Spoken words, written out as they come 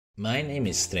My name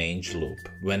is Strange Loop.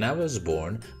 When I was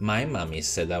born, my mommy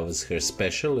said I was her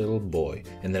special little boy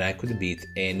and that I could beat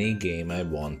any game I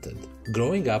wanted.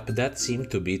 Growing up, that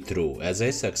seemed to be true, as I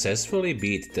successfully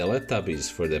beat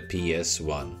Teletubbies for the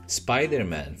PS1,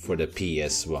 Spider-Man for the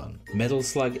PS1, Metal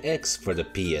Slug X for the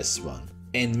PS1,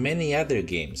 and many other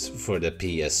games for the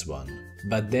PS1.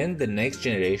 But then the next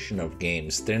generation of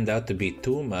games turned out to be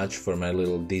too much for my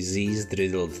little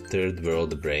disease-riddled third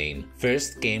world brain.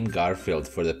 First came Garfield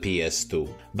for the PS2,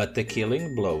 but the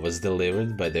killing blow was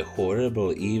delivered by the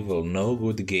horrible, evil,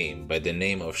 no-good game by the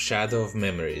name of Shadow of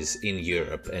Memories in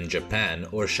Europe and Japan,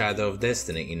 or Shadow of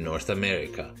Destiny in North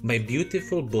America. My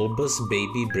beautiful bulbous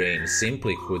baby brain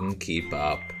simply couldn't keep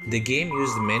up. The game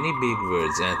used many big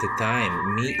words, and at the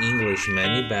time, me English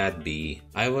many bad B.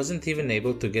 I wasn't even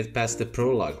able to get past the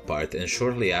prologue part, and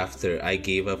shortly after I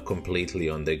gave up completely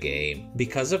on the game.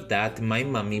 Because of that, my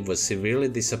mommy was severely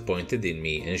disappointed in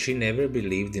me and she never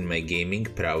believed in my gaming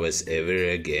prowess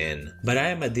ever again. But I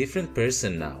am a different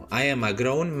person now. I am a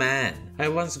grown man. I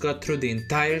once got through the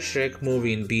entire Shrek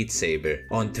movie in Beat Saber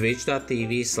on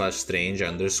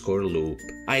twitch.tv/strange_loop.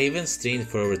 I even streamed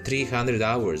for over 300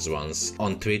 hours once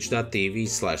on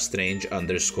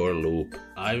twitch.tv/strange_loop.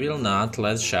 I will not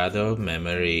let Shadow of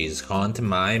Memories haunt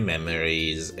my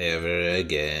memories ever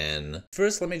again.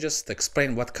 First, let me just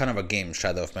explain what kind of a game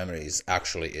Shadow of Memories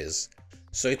actually is.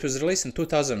 So it was released in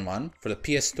 2001 for the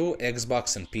PS2,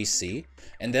 Xbox and PC,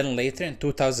 and then later in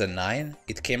 2009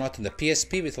 it came out on the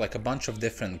PSP with like a bunch of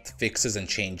different fixes and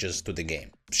changes to the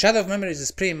game. Shadow of Memories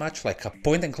is pretty much like a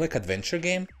point and click adventure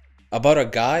game about a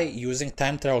guy using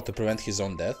time travel to prevent his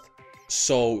own death.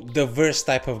 So the worst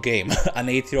type of game an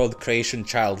 8-year-old Croatian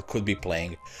child could be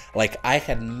playing. Like, I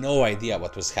had no idea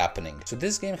what was happening. So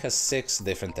this game has 6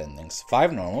 different endings,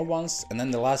 5 normal ones, and then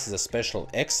the last is a special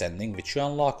X ending which you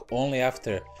unlock only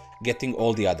after getting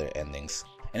all the other endings.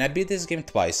 And I beat this game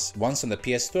twice, once on the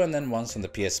PS2 and then once on the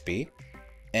PSP.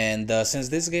 And since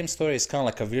this game story is kind of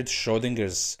like a weird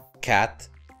Schrodinger's cat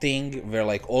thing where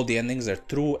like all the endings are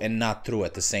true and not true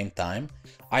at the same time,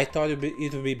 I thought it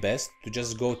would be best to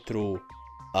just go through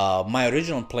my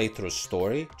original playthrough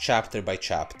story chapter by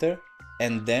chapter,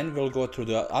 and then we'll go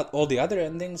through all the other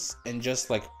endings and just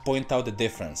like point out the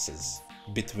differences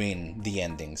between the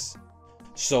endings.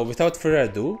 So without further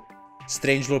ado,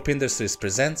 Strange Loop Industries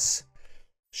presents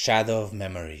Shadow of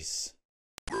Memories.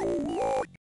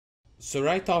 So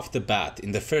right off the bat,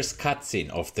 in the first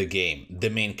cutscene of the game, the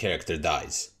main character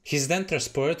dies. He's then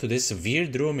transported to this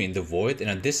weird room in the void and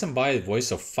a disembodied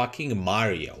voice of fucking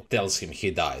Mario tells him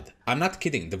he died. I'm not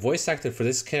kidding, the voice actor for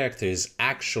this character is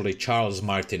actually Charles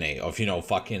Martinet of, you know,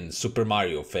 fucking Super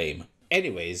Mario fame.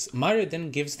 Anyways, Mario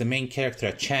then gives the main character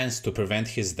a chance to prevent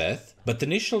his death, but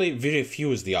initially we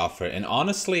refuse the offer, and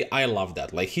honestly I love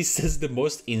that. Like, he says the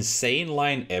most insane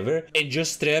line ever and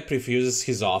just straight up refuses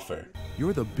his offer.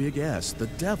 You're the big S, the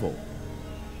devil.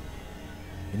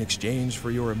 In exchange for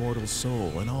your immortal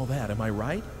soul and all that, am I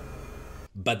right?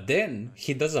 But then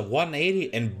he does a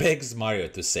 180 and begs Mario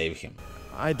to save him.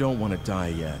 I don't want to die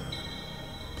yet.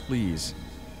 Please,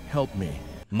 help me.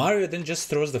 Mario then just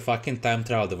throws the fucking time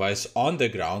travel device on the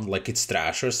ground like it's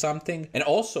trash or something. And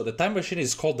also, the time machine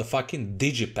is called the fucking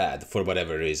Digipad for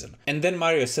whatever reason. And then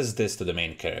Mario says this to the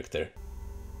main character.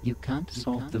 You can't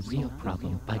solve the real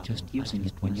problem by just using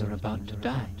it when you're about to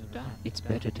die. It's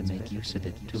better to make use of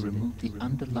it to remove the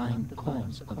underlying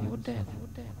cause of your death.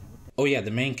 Oh yeah, the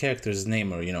main character's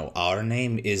name, or you know, our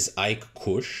name is Ike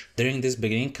Kush. During this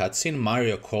beginning cutscene,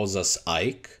 Mario calls us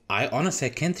Ike. I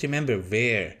honestly can't remember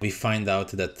where we find out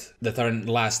that our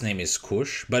last name is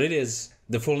Kush, but it is.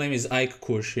 The full name is Ike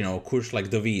Kush, you know, Kush like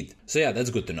David. So yeah,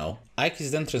 that's good to know. Ike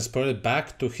is then transported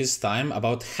back to his time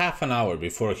about half an hour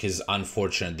before his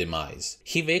unfortunate demise.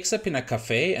 He wakes up in a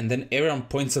cafe and then everyone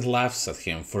points and laughs at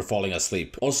him for falling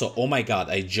asleep. Also, oh my god,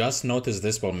 I just noticed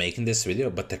this while making this video,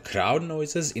 but the crowd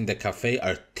noises in the cafe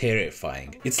are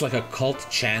terrifying. It's like a cult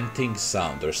chanting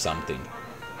sound or something.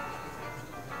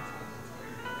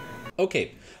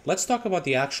 Okay, let's talk about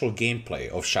the actual gameplay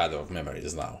of Shadow of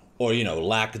Memories now. Or, you know,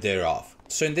 lack thereof.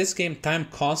 So in this game, time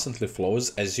constantly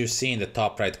flows, as you see in the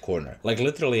top right corner. Like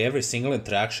literally every single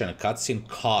interaction and cutscene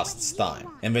costs time.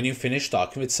 And when you finish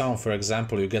talking with someone, for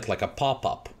example, you get like a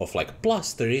pop-up of like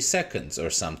plus 30 seconds or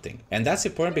something. And that's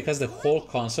important because the whole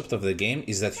concept of the game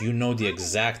is that you know the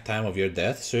exact time of your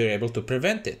death, so you're able to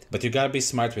prevent it. But you gotta be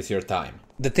smart with your time.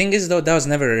 The thing is though, that was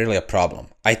never really a problem.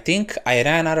 I think I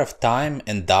ran out of time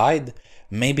and died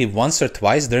maybe once or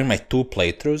twice during my 2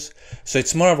 playthroughs, so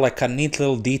it's more of like a neat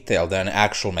little detail than an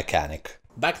actual mechanic.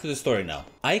 Back to the story now.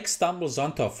 Ike stumbles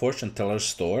onto a fortune teller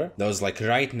store that was like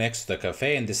right next to the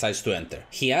cafe and decides to enter.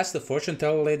 He asks the fortune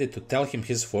teller lady to tell him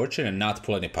his fortune and not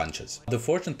pull any punches. The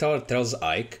fortune teller tells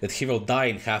Ike that he will die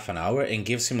in half an hour and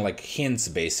gives him like hints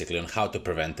basically on how to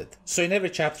prevent it. So in every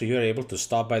chapter you are able to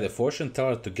stop by the fortune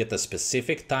teller to get a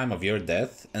specific time of your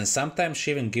death, and sometimes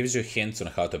she even gives you hints on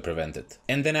how to prevent it.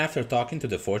 And then after talking to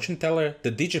the fortune teller,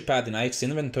 the digipad in Ike's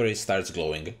inventory starts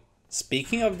glowing.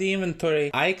 Speaking of the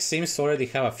inventory, Ike seems to already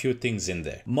have a few things in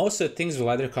there. Most of the things will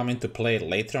either come into play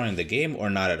later on in the game or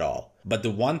not at all. But the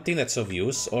one thing that's of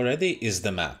use already is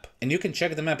the map. And you can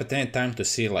check the map at any time to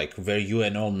see like where you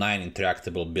and all 9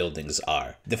 interactable buildings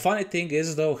are. The funny thing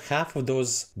is though, half of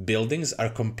those buildings are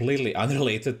completely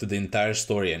unrelated to the entire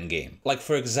story and game. Like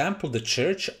for example, the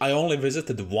church I only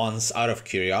visited once out of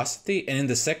curiosity, and in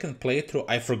the second playthrough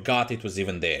I forgot it was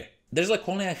even there. There's like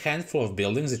only a handful of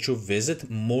buildings that you visit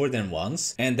more than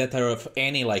once and that are of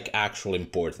any like actual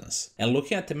importance. And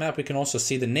looking at the map we can also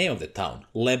see the name of the town,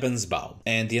 Lebensbaum.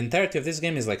 And the entirety of this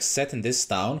game is like set in this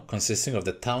town, consisting of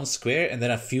the town square and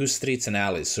then a few streets and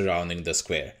alleys surrounding the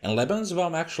square. And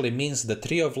Lebensbaum actually means the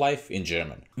tree of life in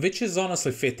German, which is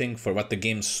honestly fitting for what the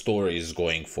game's story is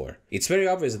going for. It's very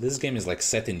obvious that this game is like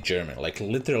set in German, like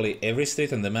literally every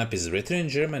street on the map is written in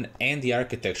German and the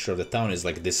architecture of the town is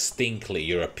like distinctly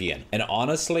European. And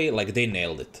honestly, like they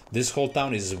nailed it. This whole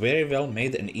town is very well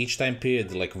made and each time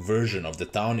period like version of the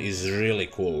town is really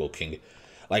cool looking.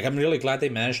 Like I'm really glad they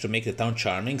managed to make the town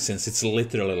charming since it's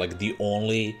literally like the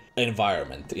only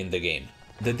environment in the game.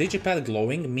 The digipad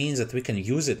glowing means that we can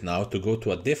use it now to go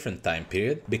to a different time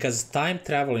period, because time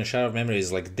travel in Shadow of Memory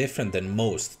is like different than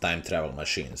most time travel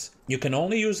machines. You can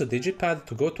only use the digipad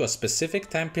to go to a specific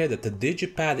time period that the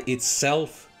digipad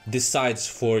itself decides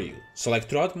for you. So like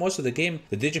throughout most of the game,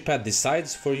 the digipad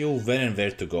decides for you when and where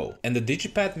to go. And the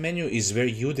digipad menu is where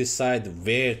you decide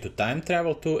where to time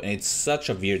travel to, and it's such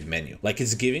a weird menu. Like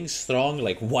it's giving strong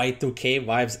like Y2K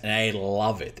vibes and I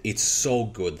love it. It's so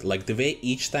good. Like the way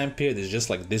each time period is just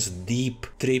like this deep,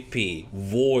 trippy,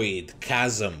 void,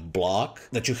 chasm block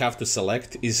that you have to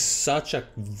select is such a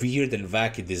weird and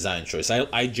wacky design choice.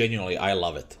 I genuinely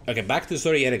love it. Okay, back to the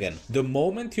story yet again. The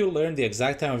moment you learn the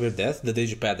exact time of your death, the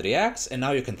digipad reacts and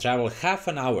now you can travel half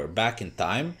an hour back in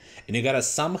time, and you gotta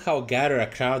somehow gather a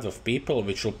crowd of people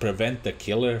which will prevent the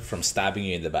killer from stabbing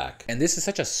you in the back. And this is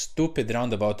such a stupid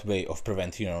roundabout way of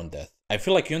preventing your own death. I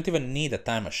feel like you don't even need a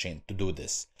time machine to do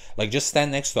this. Like just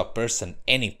stand next to a person,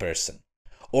 any person.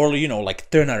 Or you know, like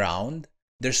turn around.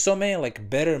 There's so many like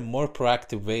better, more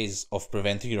proactive ways of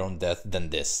preventing your own death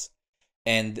than this.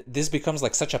 And this becomes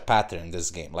like such a pattern in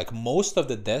this game. Like most of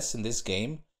the deaths in this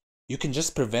game you can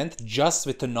just prevent just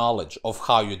with the knowledge of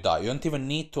how you die. You don't even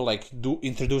need to like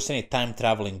introduce any time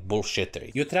traveling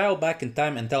bullshittery. You travel back in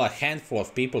time and tell a handful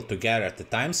of people to gather at the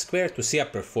Times Square to see a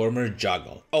performer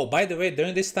juggle. Oh, by the way,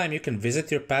 during this time you can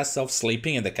visit your past self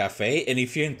sleeping in the cafe, and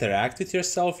if you interact with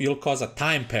yourself, you'll cause a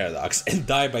time paradox and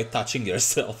die by touching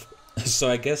yourself.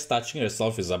 So I guess touching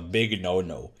yourself is a big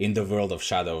no-no in the world of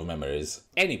Shadow of Memories.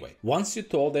 Anyway, once you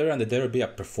told everyone that there will be a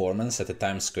performance at the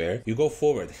Times Square, you go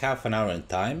forward half an hour in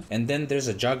time, and then there's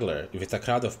a juggler with a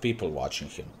crowd of people watching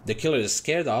him. The killer is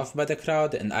scared off by the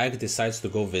crowd, and Ike decides to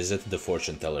go visit the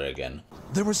fortune teller again.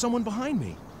 There was someone behind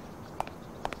me.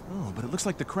 Oh, but it looks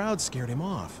like the crowd scared him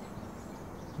off.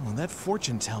 Oh, that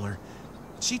fortune teller.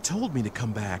 She told me to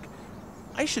come back.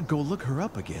 I should go look her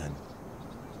up again.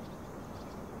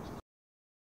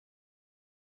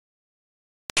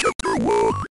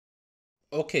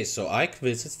 Okay, so Ike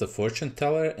visits the fortune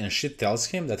teller and she tells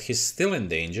him that he's still in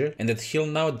danger and that he'll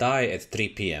now die at 3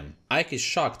 p.m. Ike is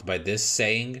shocked by this,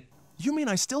 saying, "You mean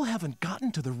I still haven't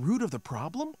gotten to the root of the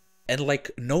problem?" And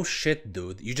like, no shit,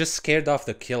 dude. You just scared off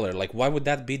the killer. Like, why would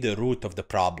that be the root of the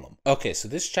problem? Okay, so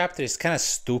this chapter is kind of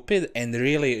stupid and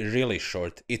really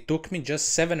short. It took me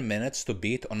just 7 minutes to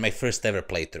beat on my first ever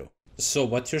playthrough. So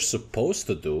what you're supposed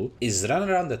to do is run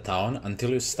around the town until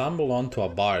you stumble onto a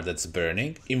bar that's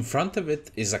burning. In front of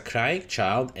it is a crying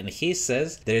child and he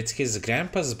says that it's his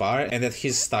grandpa's bar and that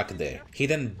he's stuck there. He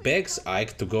then begs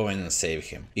Ike to go in and save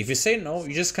him. If you say no,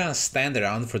 you just kind of stand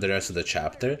around for the rest of the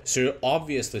chapter, so you're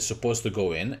obviously supposed to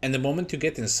go in, and the moment you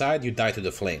get inside you die to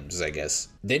the flames, I guess.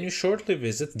 Then you shortly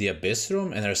visit the Abyss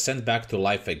room and are sent back to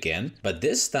life again, but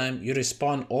this time you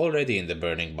respawn already in the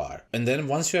burning bar. And then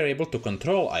once you are able to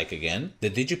control Ike again, again, the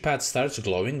digipad starts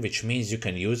glowing, which means you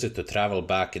can use it to travel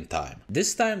back in time.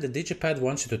 This time the digipad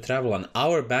wants you to travel an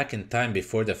hour back in time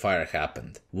before the fire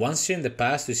happened. Once you're in the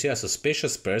past, you see a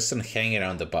suspicious person hanging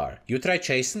around the bar. You try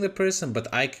chasing the person,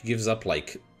 but Ike gives up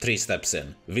like 3 steps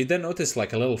in. We then notice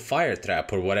like a little fire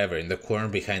trap or whatever in the corner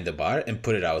behind the bar and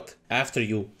put it out. After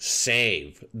you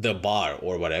save the bar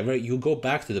or whatever, you go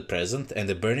back to the present and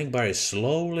the burning bar is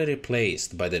slowly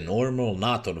replaced by the normal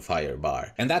not on fire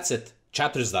bar. And that's it.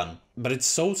 Chapter's done. But it's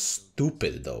so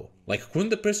stupid though. Like, couldn't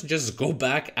the person just go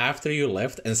back after you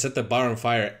left and set the bar on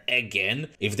fire again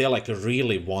if they like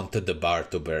really wanted the bar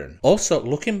to burn? Also,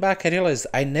 looking back, I realized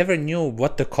I never knew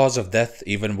what the cause of death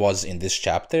even was in this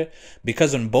chapter,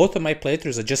 because on both of my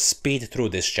playthroughs I just speed through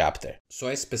this chapter. So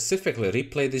I specifically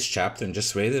replayed this chapter and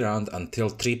just waited around until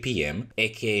 3 PM,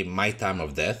 aka my time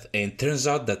of death, and it turns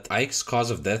out that Ike's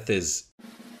cause of death is...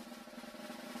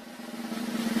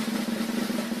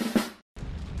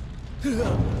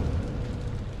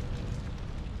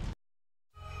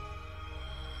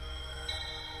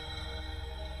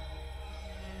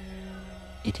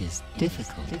 It is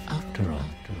difficult, after all,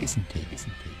 isn't it,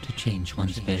 to change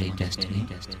one's very destiny?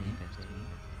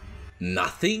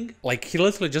 Nothing? Like, he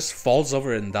literally just falls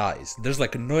over and dies. There's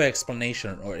like no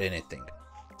explanation or anything.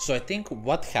 So I think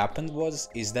what happened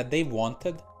is that they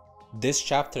wanted this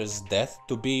chapter's death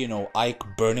to be, you know, Ike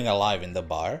burning alive in the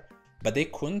bar, but they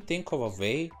couldn't think of a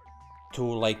way to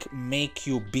like make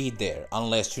you be there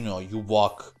unless, you know, you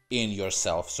walk in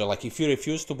yourself. So like if you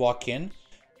refuse to walk in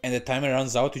and the timer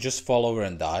runs out, you just fall over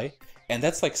and die. And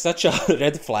that's like such a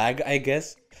red flag, I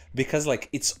guess, because like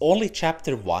it's only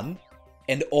chapter 1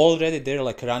 and already they're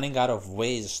like running out of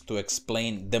ways to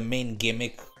explain the main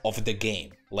gimmick of the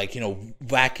game. Like, you know,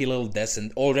 wacky little deaths,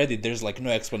 and already there's like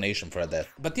no explanation for a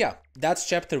death. But yeah, that's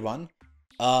chapter 1.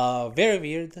 Very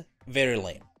weird, very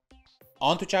lame.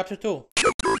 On to chapter 2.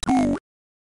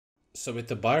 So with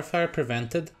the bar fire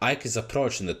prevented, Ike is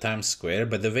approached in the Times Square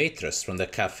by the waitress from the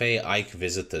cafe Ike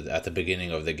visited at the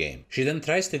beginning of the game. She then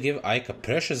tries to give Ike a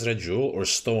precious red jewel or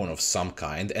stone of some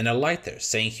kind and a lighter,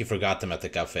 saying he forgot them at the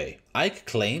cafe. Ike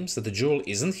claims that the jewel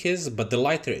isn't his, but the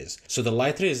lighter is, so the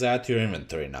lighter is added to your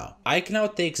inventory now. Ike now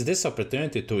takes this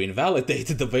opportunity to invalidate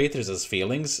the waitress's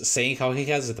feelings, saying how he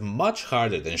has it much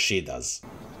harder than she does.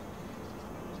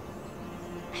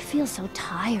 I feel so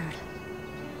tired.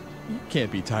 You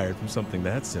can't be tired from something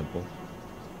that simple.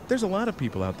 There's a lot of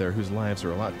people out there whose lives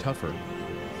are a lot tougher.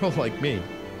 Well, like me.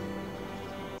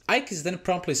 Ike is then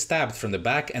promptly stabbed from the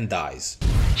back and dies.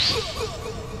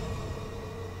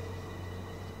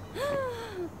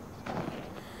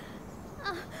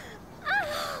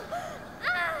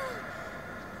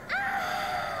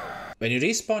 When you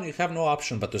respawn, you have no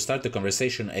option but to start the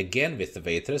conversation again with the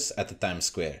waitress at the Times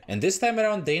Square. And this time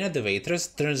around, Dana the waitress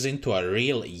turns into a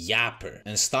real yapper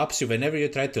and stops you whenever you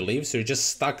try to leave, so you're just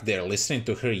stuck there listening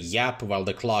to her yap while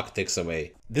the clock ticks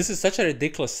away. This is such a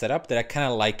ridiculous setup that I kinda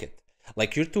like it.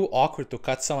 Like, you're too awkward to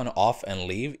cut someone off and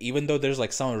leave, even though there's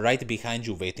like someone right behind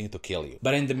you waiting to kill you.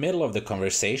 But in the middle of the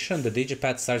conversation, the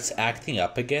digipad starts acting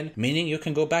up again, meaning you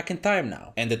can go back in time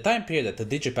now. And the time period that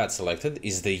the digipad selected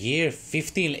is the year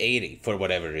 1580 for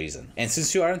whatever reason. And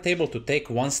since you aren't able to take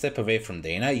one step away from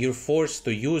Dana, you're forced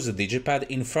to use the digipad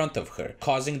in front of her,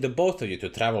 causing the both of you to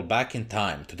travel back in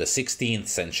time to the 16th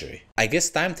century. I guess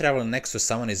time travel next to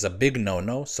someone is a big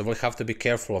no-no, so we'll have to be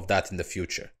careful of that in the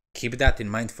future. Keep that in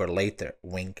mind for later,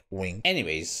 wink wink.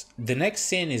 Anyways, the next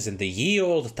scene is in the ye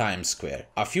old Times Square.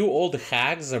 A few old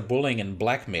hags are bullying and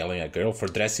blackmailing a girl for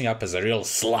dressing up as a real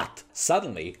slut.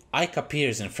 Suddenly, Ike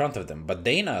appears in front of them, but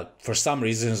Dana, for some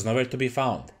reason, is nowhere to be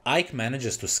found. Ike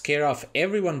manages to scare off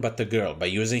everyone but the girl by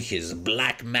using his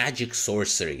black magic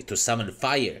sorcery to summon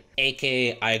fire.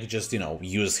 AKA Ike just, you know,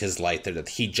 used his lighter that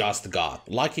he just got.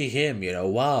 Lucky him, you know,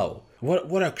 wow.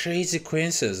 What a crazy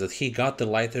coincidence that he got the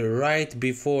lighter right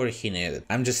before he needed it.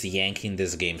 I'm just yanking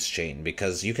this game's chain,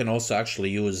 because you can also actually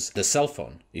use the cell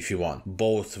phone if you want.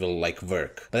 Both will like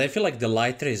work. But I feel like the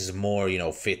lighter is more, you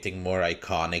know, fitting, more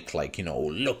iconic, like, you know,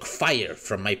 look, fire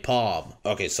from my palm.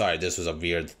 Okay, sorry, this was a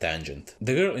weird tangent.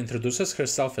 The girl introduces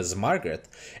herself as Margaret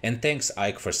and thanks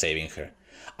Ike for saving her.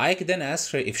 Ike then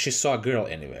asks her if she saw a girl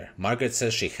anywhere. Margaret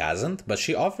says she hasn't, but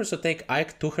she offers to take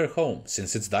Ike to her home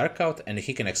since it's dark out and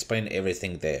he can explain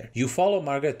everything there. You follow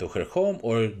Margaret to her home,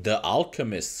 or the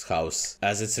alchemist's house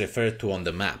as it's referred to on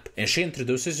the map, and she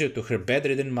introduces you to her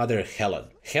bedridden mother Helen.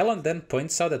 Helen then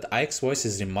points out that Ike's voice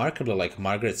is remarkably like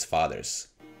Margaret's father's.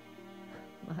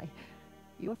 Why,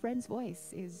 your friend's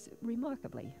voice is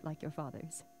remarkably like your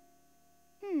father's.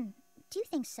 do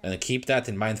think so. And keep that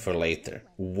in mind for later.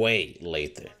 Way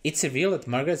later. It's revealed that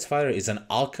Margaret's father is an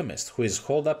alchemist who is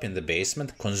holed up in the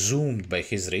basement, consumed by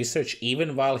his research,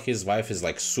 even while his wife is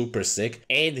like super sick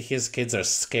and his kids are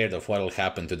scared of what will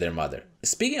happen to their mother.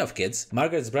 Speaking of kids,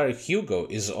 Margaret's brother Hugo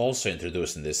is also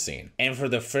introduced in this scene. And for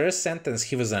the first sentence,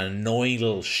 he was an annoying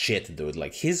little shit, dude.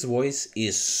 Like, his voice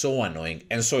is so annoying,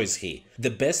 and so is he. The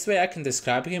best way I can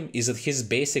describe him is that he's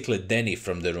basically Denny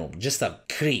from The Room. Just a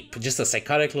creep. Just a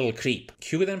psychotic little creep.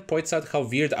 Hugo then points out how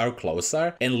weird our clothes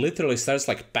are, and literally starts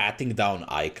like patting down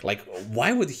Ike. Like,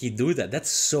 why would he do that? That's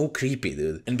so creepy,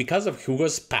 dude. And because of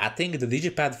Hugo's patting, the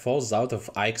digipad falls out of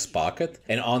Ike's pocket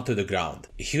and onto the ground.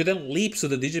 Hugo then leaps to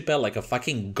the digipad like a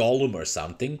fucking golem or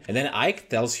something, and then Ike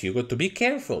tells Hugo to be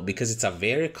careful because it's a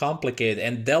very complicated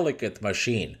and delicate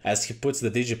machine as he puts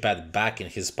the digipad back in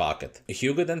his pocket.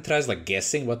 Hugo then tries like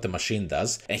guessing what the machine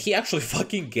does, and he actually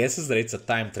fucking guesses that it's a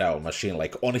time travel machine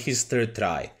like on his third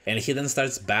try, and he then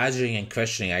starts badgering and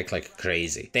questioning Ike like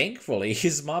crazy. Thankfully,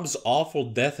 his mom's awful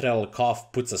death rattle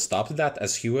cough puts a stop to that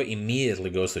as Hugo immediately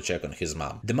goes to check on his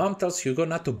mom. The mom tells Hugo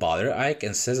not to bother Ike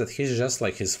and says that he's just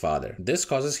like his father. This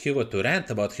causes Hugo to rant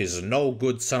about his no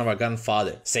good son of a gun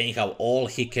father, saying how all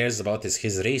he cares about is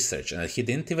his research and that he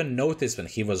didn't even notice when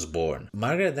he was born.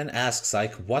 Margaret then asks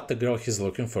Ike what the girl he's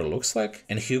looking for looks like,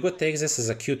 and Hugo takes this as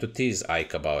a cue to tease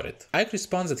Ike about it. Ike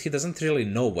responds that he doesn't really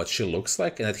know what she looks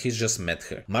like and that he's just met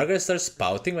her. Margaret starts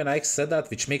pouting when Ike said that,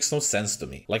 which makes no sense to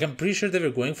me. Like, I'm pretty sure they were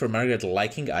going for Margaret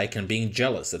liking Ike and being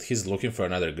jealous that he's looking for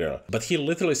another girl, but he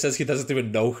literally says he doesn't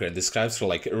even know her and describes her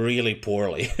like really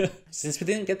poorly. Since we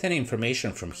didn't get any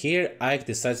information from here, Ike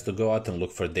decides to go out and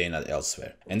look for Dana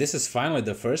elsewhere. And this is finally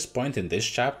the first point in this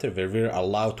chapter where we're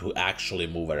allowed to actually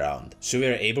move around. So we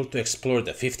are able to explore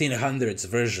the 1500s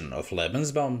version of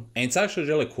Lebensbaum, and it's actually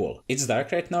really cool. It's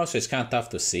dark right now, so it's kind of tough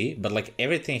to see, but like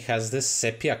everything has this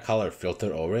sepia color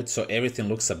filter over it, so everything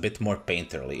looks a bit more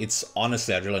painterly. It's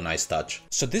honestly a really nice touch.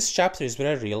 So this chapter is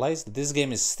where I realized that this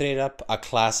game is straight up a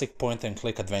classic point and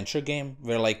click adventure game,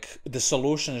 where like the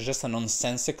solution is just a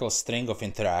nonsensical string of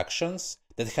interactions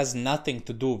that has nothing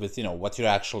to do with, you know, what you're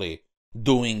actually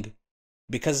doing.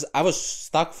 Because I was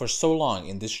stuck for so long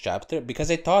in this chapter because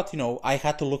I thought, you know, I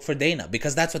had to look for Dana,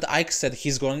 because that's what Ike said,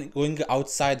 he's going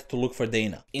outside to look for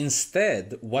Dana.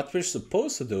 Instead, what we're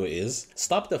supposed to do is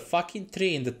stop the fucking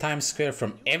tree in the Times Square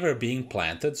from ever being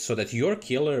planted so that your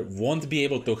killer won't be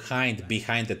able to hide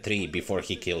behind the tree before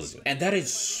he kills you. And that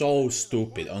is so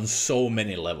stupid on so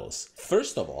many levels.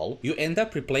 First of all, you end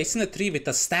up replacing the tree with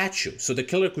a statue, so the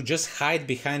killer could just hide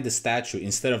behind the statue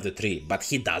instead of the tree, but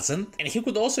he doesn't. And he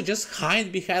could also just hide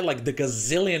behind like the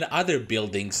gazillion other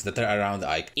buildings that are around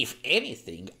Ike. If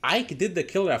anything, Ike did the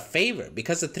killer a favor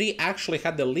because the tree actually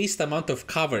had the least amount of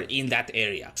cover in that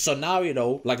area. So now, you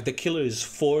know, like the killer is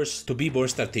forced to be more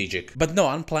strategic. But no,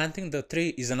 unplanting the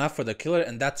tree is enough for the killer,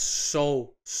 and that's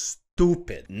so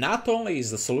stupid. Not only is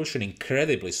the solution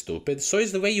incredibly stupid, so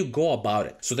is the way you go about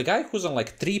it. So the guy who's on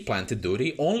like tree planted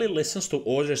duty only listens to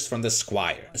orders from the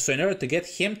squire. So in order to get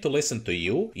him to listen to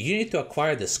you, you need to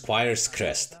acquire the squire's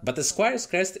crest. But the squire's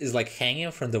crest is like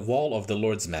hanging from the wall of the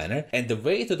Lord's Manor, and the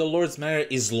way to the Lord's Manor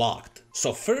is locked.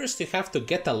 So first you have to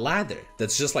get a ladder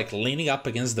that's just like leaning up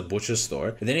against the butcher's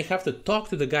store, and then you have to talk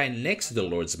to the guy next to the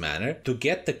Lord's Manor to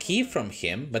get the key from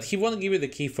him, but he won't give you the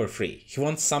key for free. He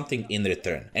wants something in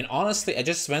return. And honestly, I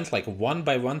just went like one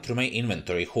by one through my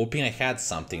inventory hoping I had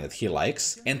something that he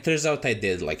likes, and turns out I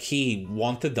did. Like, he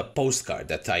wanted the postcard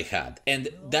that I had. And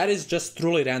that is just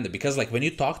truly random because like when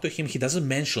you talk to him, he doesn't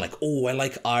mention like, oh, I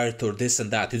like art or this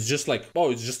and that. It's just like,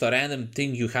 oh, it's just a random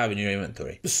thing you have in your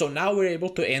inventory. So now we're able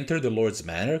to enter the Lord's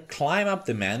Manor, climb up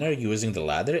the manor using the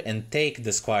ladder, and take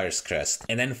the squire's crest.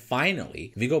 And then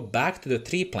finally, we go back to the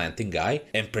tree planting guy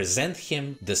and present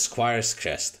him the squire's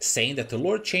crest, saying that the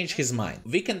Lord changed his mind.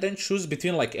 We can then choose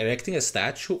between like erecting a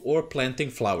statue or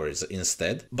planting flowers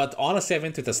instead, but honestly I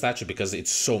went with a statue because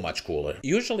it's so much cooler.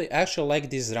 Usually I actually like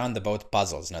these roundabout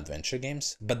puzzles in adventure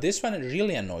games, but this one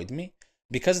really annoyed me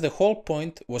because the whole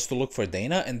point was to look for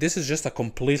Dana, and this is just a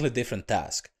completely different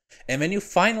task. And when you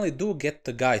finally do get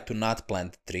the guy to not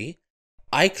plant the tree,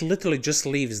 Ike literally just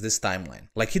leaves this timeline.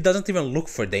 Like, he doesn't even look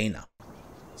for Dana.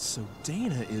 So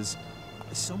Dana is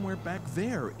somewhere back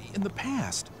there in the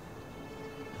past.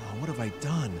 Oh, what have I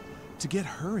done to get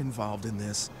her involved in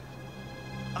this?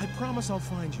 I promise I'll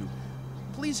find you.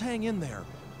 Please hang in there.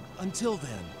 Until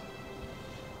then.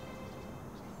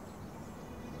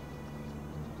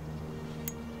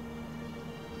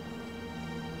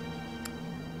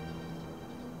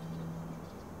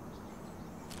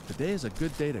 Today is a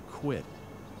good day to quit.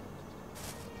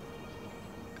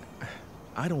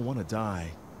 I don't want to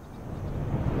die.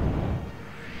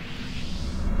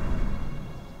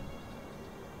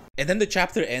 And then the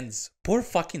chapter ends. Poor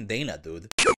fucking Dana, dude.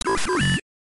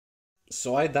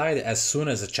 So I died as soon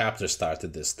as the chapter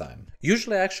started this time.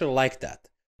 Usually I actually like that,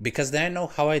 because then I know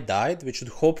how I died, which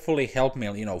would hopefully help me,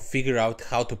 figure out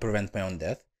how to prevent my own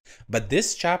death. But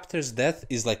this chapter's death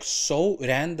is like so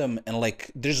random and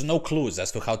like there's no clues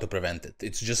as to how to prevent it.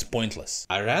 It's just pointless.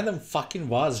 A random fucking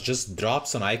vase just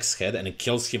drops on Ike's head and it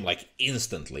kills him like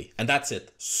instantly. And that's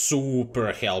it.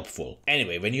 Super helpful.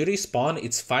 Anyway, when you respawn,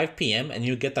 it's 5 PM and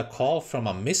you get a call from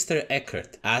a Mr.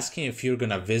 Eckert asking if you're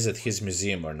gonna visit his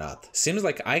museum or not. Seems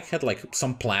like Ike had like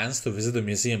some plans to visit the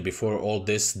museum before all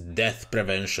this death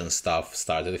prevention stuff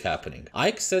started happening.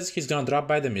 Ike says he's gonna drop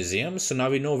by the museum, so now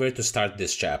we know where to start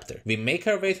this chapter. We make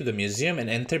our way to the museum and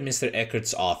enter Mr.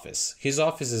 Eckert's office. His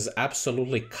office is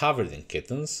absolutely covered in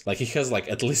kittens. Like, he has like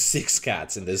at least 6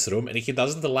 cats in this room and he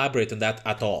doesn't elaborate on that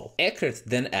at all. Eckert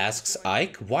then asks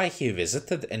Ike why he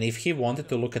visited and if he wanted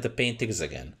to look at the paintings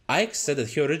again. Ike said that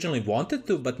he originally wanted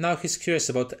to, but now he's curious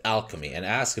about alchemy and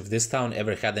asks if this town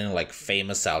ever had any like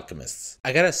famous alchemists.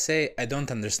 I gotta say, I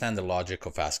don't understand the logic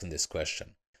of asking this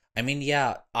question. I mean,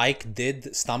 yeah, Ike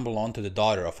did stumble onto the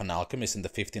daughter of an alchemist in the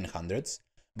 1500s,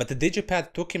 but the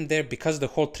digipad took him there because of the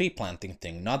whole tree planting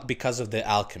thing, not because of the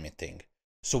alchemy thing.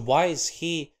 So why is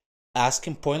he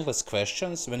asking pointless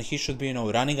questions when he should be,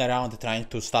 running around trying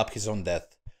to stop his own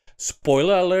death?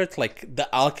 Spoiler alert, like,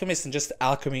 the alchemist and just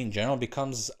alchemy in general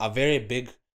becomes a very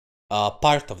big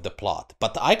part of the plot.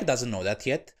 But Ike doesn't know that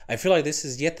yet. I feel like this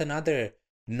is yet another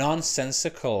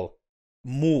nonsensical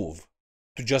move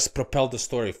to just propel the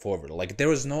story forward. Like, there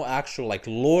was no actual, like,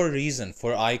 lore reason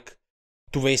for Ike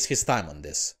to waste his time on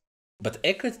this. But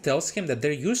Eckert tells him that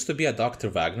there used to be a Dr.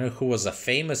 Wagner who was a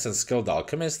famous and skilled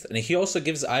alchemist, and he also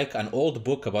gives Ike an old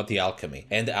book about the alchemy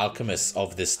and the alchemists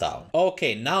of this town.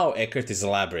 Okay, now Eckert is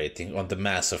elaborating on the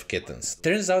mass of kittens.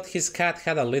 Turns out his cat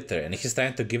had a litter and he's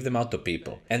trying to give them out to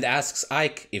people, and asks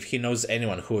Ike if he knows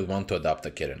anyone who would want to adopt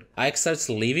a kitten. Ike starts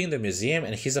leaving the museum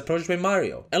and he's approached by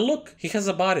Mario. And look, he has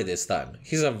a body this time.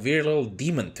 He's a weird little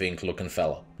demon twink looking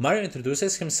fella. Mario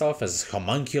introduces himself as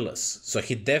Homunculus, so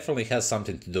he definitely has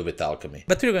something to do with alchemy.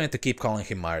 But we're going to keep calling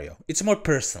him Mario. It's more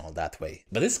personal that way.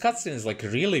 But this cutscene is like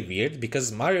really weird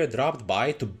because Mario dropped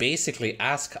by to basically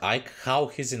ask Ike how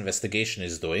his investigation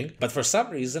is doing, but for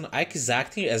some reason Ike is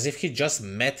acting as if he just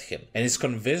met him and is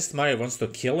convinced Mario wants to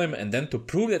kill him, and then to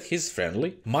prove that he's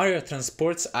friendly, Mario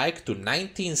transports Ike to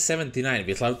 1979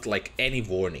 without like any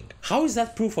warning. How is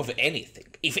that proof of anything?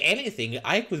 If anything,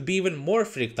 Ike would be even more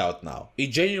freaked out now. It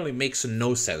genuinely makes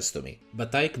no sense to me.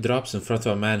 But Ike drops in front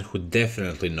of a man who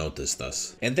definitely noticed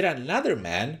us. And then another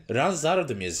man runs out of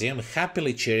the museum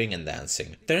happily cheering and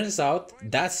dancing. Turns out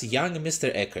that's young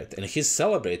Mr. Eckert, and he's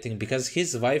celebrating because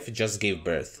his wife just gave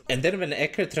birth. And then when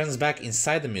Eckert runs back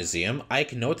inside the museum,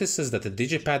 Ike notices that the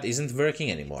digipad isn't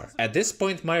working anymore. At this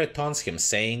point, Mario taunts him,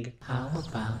 saying, How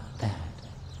about that?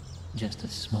 Just a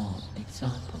small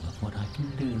example of what I can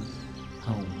do.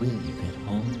 How will you get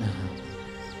home now?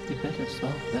 You better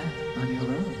solve that on your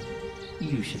own.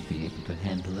 You should be able to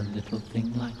handle a little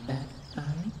thing like that,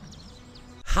 darling.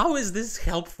 How is this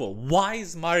helpful? Why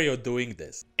is Mario doing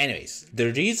this? Anyways,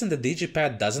 the reason the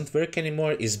digipad doesn't work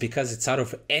anymore is because it's out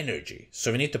of energy,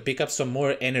 so we need to pick up some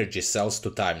more energy cells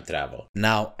to time travel.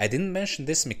 Now, I didn't mention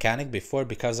this mechanic before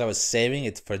because I was saving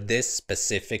it for this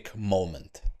specific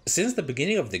moment. Since the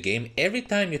beginning of the game, every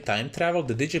time you time travel,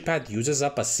 the digipad uses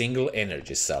up a single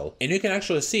energy cell, and you can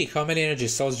actually see how many energy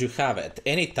cells you have at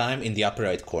any time in the upper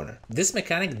right corner. This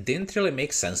mechanic didn't really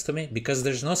make sense to me because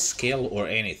there's no skill or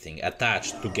anything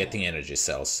attached to getting energy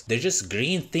cells. They're just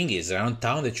green thingies around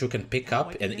town that you can pick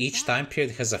up, and each time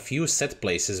period has a few set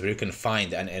places where you can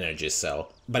find an energy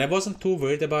cell. But I wasn't too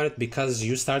worried about it because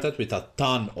you started with a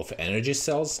ton of energy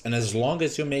cells, and as long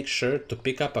as you make sure to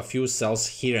pick up a few cells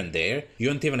here and there, you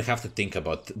don't even have to think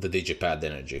about the digipad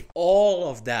energy. All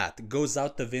of that goes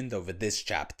out the window with this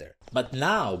chapter. But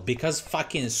now, because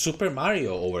fucking Super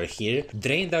Mario over here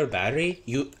drained our battery,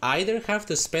 you either have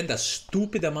to spend a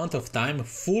stupid amount of time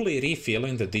fully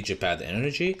refilling the digipad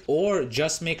energy, or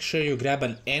just make sure you grab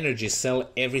an energy cell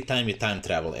every time you time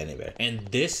travel anywhere. And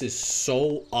this is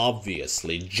so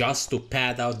obviously just to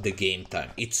pad out the game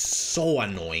time. It's so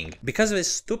annoying. Because of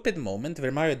this stupid moment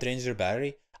where Mario drains your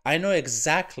battery, I know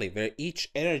exactly where each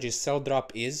energy cell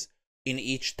drop is in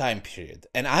each time period.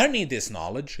 And I don't need this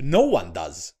knowledge, no one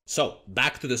does. So,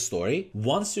 back to the story.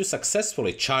 Once you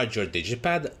successfully charge your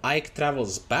digipad, Ike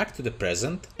travels back to the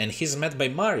present and he's met by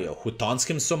Mario, who taunts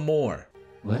him some more.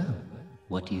 Well,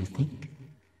 what do you think?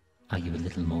 Are you a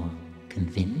little more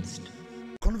convinced?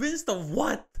 Convinced of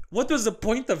what? What was the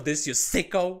point of this, you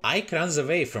sicko? Ike runs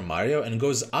away from Mario and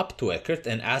goes up to Eckert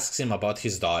and asks him about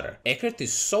his daughter. Eckert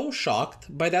is so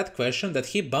shocked by that question that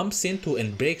he bumps into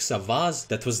and breaks a vase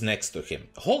that was next to him.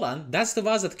 Hold on, that's the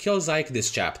vase that kills Ike this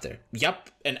chapter.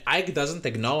 Yup, and Ike doesn't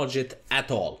acknowledge it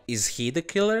at all. Is he the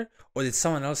killer? Or did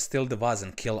someone else steal the vase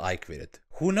and kill Ike with it?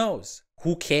 Who knows?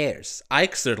 Who cares?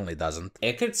 Ike certainly doesn't.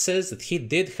 Eckert says that he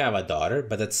did have a daughter,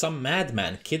 but that some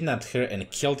madman kidnapped her and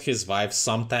killed his wife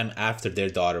sometime after their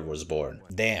daughter was born.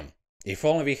 Damn. If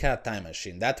only we had a time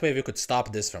machine. That way we could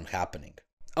stop this from happening.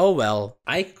 Oh well.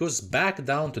 Ike goes back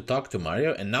down to talk to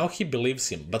Mario and now he believes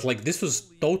him, but like this was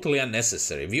totally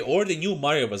unnecessary. We already knew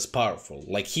Mario was powerful,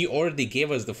 like he already gave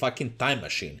us the fucking time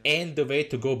machine and the way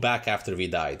to go back after we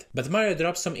died. But Mario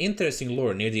drops some interesting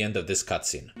lore near the end of this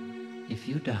cutscene. If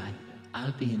you die,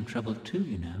 I'll be in trouble too,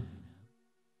 you know.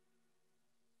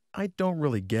 I don't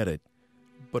really get it,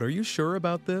 but are you sure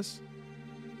about this?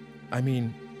 I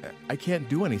mean, I can't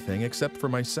do anything except for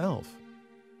myself.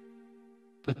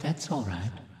 But that's all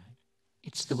right.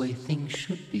 It's the way things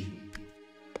should be.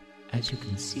 As you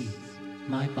can see,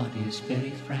 my body is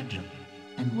very fragile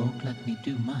and won't let me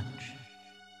do much.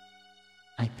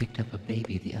 I picked up a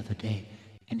baby the other day,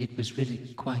 and it was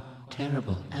really quite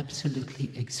terrible, absolutely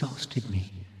exhausted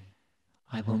me.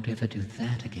 I won't ever do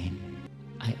that again.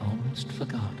 I almost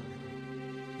forgot.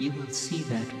 You will see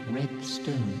that red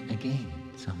stone again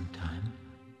sometime.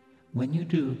 When you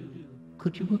do,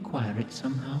 could you acquire it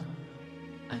somehow?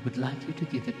 I would like you to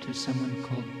give it to someone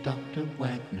called Dr.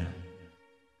 Wagner.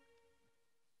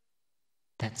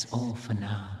 That's all for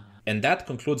now. And that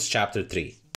concludes chapter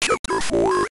 3.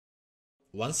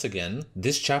 Once again,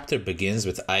 this chapter begins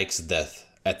with Ike's death.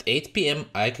 At 8 PM,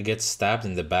 Ike gets stabbed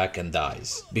in the back and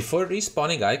dies. Before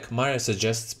respawning Ike, Mario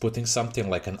suggests putting something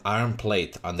like an iron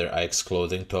plate under Ike's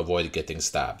clothing to avoid getting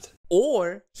stabbed.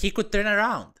 Or he could turn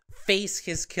around, face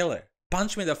his killer,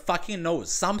 punch him in the fucking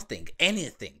nose, something,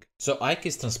 anything. So Ike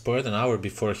is transported an hour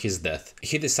before his death.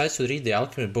 He decides to read the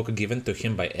alchemy book given to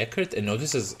him by Eckert and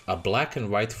notices a black and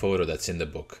white photo that's in the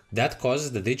book. That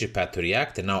causes the digipad to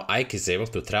react and now Ike is able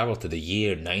to travel to the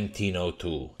year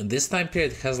 1902. This time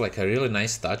period has like a really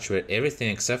nice touch where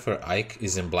everything except for Ike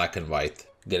is in black and white.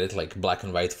 Get it? Like black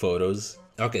and white photos.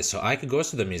 Okay, so Ike goes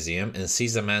to the museum and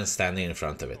sees a man standing in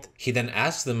front of it. He then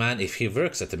asks the man if he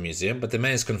works at the museum, but the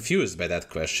man is confused by that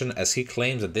question as he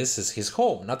claims that this is his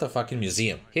home, not a fucking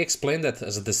museum. He explained that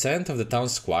as a descendant of the town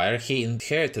squire, he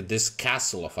inherited this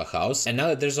castle of a house, and now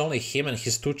that there's only him and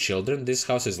his 2 children, this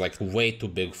house is like way too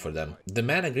big for them. The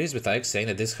man agrees with Ike, saying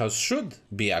that this house should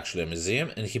be actually a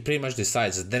museum, and he pretty much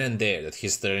decides then and there that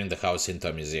he's turning the house into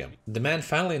a museum. The man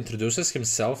finally introduces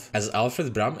himself as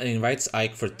Alfred Brum and invites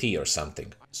Ike for tea or something.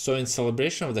 So in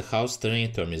celebration of the house turning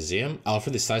into a museum,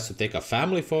 Alfred decides to take a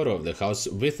family photo of the house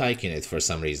with Ike in it for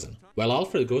some reason. While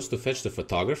Alfred goes to fetch the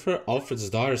photographer, Alfred's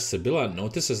daughter Sibylla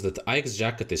notices that Ike's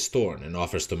jacket is torn and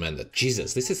offers to mend it.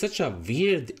 Jesus, this is such a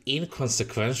weird,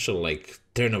 inconsequential,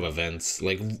 turn of events.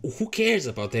 Who cares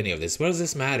about any of this? What does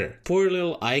this matter? Poor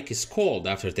little Ike is cold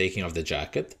after taking off the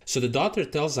jacket, so the daughter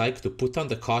tells Ike to put on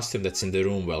the costume that's in the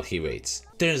room while he waits.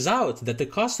 Turns out that the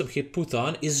costume he put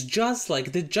on is just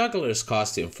like the juggler's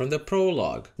costume from the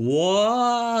prologue.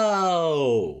 Whoa!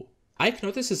 Ike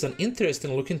notices an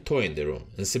interesting looking toy in the room,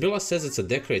 and Sibylla says it's a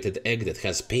decorated egg that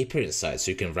has paper inside so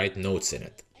you can write notes in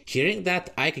it. Hearing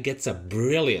that, Ike gets a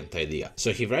brilliant idea,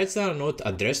 so he writes down a note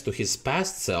addressed to his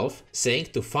past self saying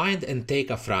to find and take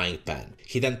a frying pan.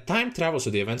 He then time travels to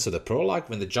the events of the prologue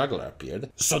when the juggler appeared,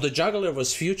 so the juggler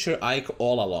was future Ike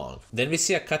all along. Then we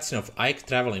see a cutscene of Ike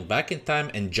traveling back in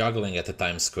time and juggling at the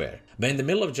Times Square. But in the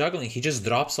middle of juggling, he just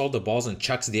drops all the balls and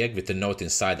chucks the egg with the note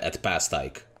inside at past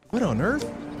Ike. What on earth?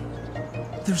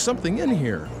 There's something in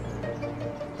here.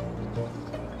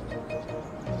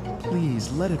 Please,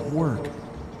 let it work.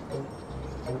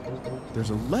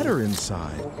 There's a letter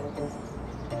inside.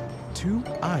 To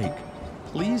Ike,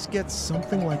 please get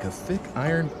something like a thick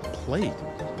iron plate.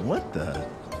 What the?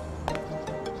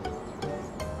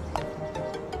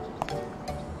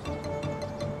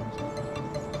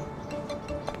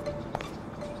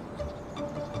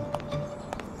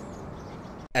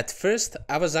 At first,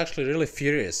 I was actually really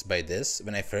furious by this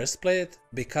when I first played it,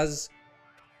 because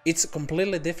it's a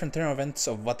completely different turn of events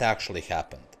of what actually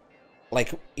happened.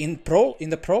 Like, in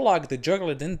the prologue, the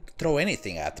juggler didn't throw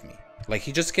anything at me. Like,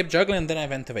 he just kept juggling and then I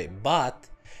went away. But,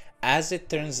 as it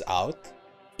turns out,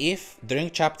 if during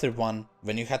chapter 1,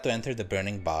 when you had to enter the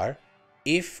burning bar,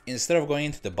 if instead of going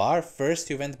into the bar, first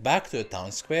you went back to the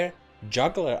town square,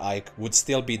 juggler Ike would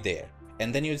still be there.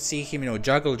 And then you'd see him,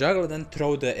 juggle, then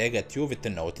throw the egg at you with the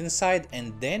note inside,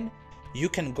 and then you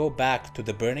can go back to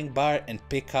the burning bar and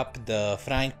pick up the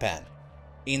frying pan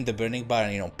in the burning bar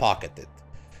and, you know, pocket it.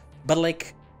 But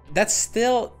like, that's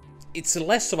still, it's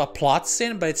less of a plot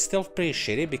scene, but it's still pretty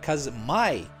shitty because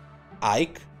my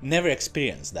Ike never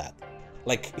experienced that.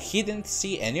 Like, he didn't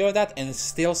see any of that, and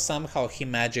still somehow he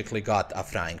magically got a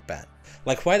frying pan.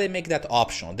 Like, why they make that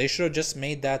optional? They should have just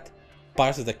made that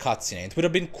part of the cutscene. It would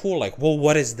have been cool, like, whoa,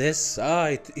 what is this?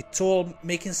 It's all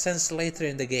making sense later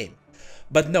in the game.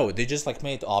 But no, they just like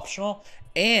made it optional.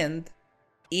 And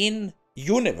in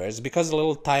universe, because a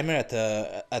little timer at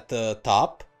the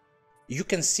top, you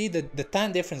can see the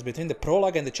time difference between the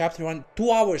prologue and the chapter 1,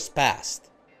 2 hours passed.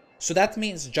 So that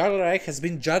means Juggler Ike has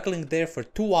been juggling there for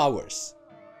 2 hours.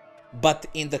 But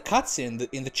in the cutscene,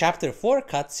 in the chapter 4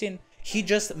 cutscene, he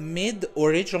just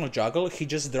mid-original juggle, he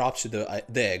just drops you the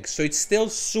egg. So it's still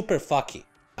super fucky.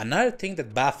 Another thing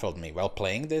that baffled me while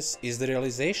playing this is the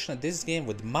realization that this game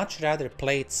would much rather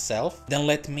play itself than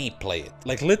let me play it.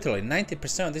 Like literally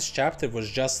 90% of this chapter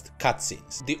was just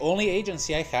cutscenes. The only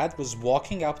agency I had was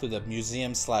walking up to the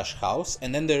museum/house,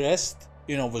 and then the rest,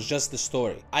 you know, was just the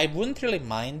story. I wouldn't really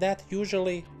mind that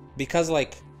usually, because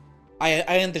like,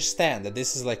 I understand that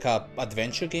this is like a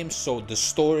adventure game, so the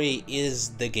story is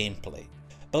the gameplay.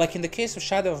 But like in the case of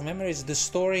Shadow of Memories, the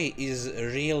story is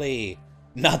really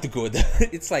not good.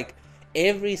 It's like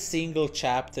every single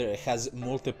chapter has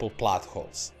multiple plot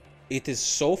holes. It is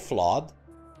so flawed,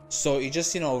 so it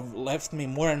just, you know, left me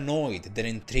more annoyed than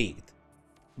intrigued.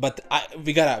 But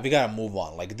we gotta move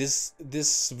on. Like this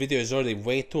video is already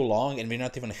way too long and we're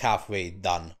not even halfway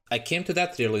done. I came to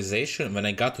that realization when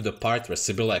I got to the part where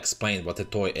Sibylla explained what a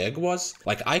toy egg was.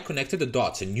 Like, I connected the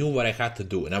dots and knew what I had to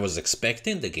do, and I was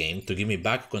expecting the game to give me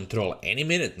back control any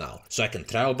minute now, so I can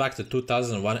travel back to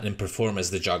 2001 and perform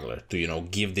as the juggler to, you know,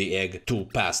 give the egg to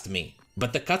past me.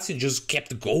 But the cutscene just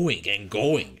kept going and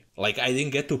going. Like, I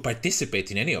didn't get to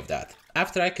participate in any of that.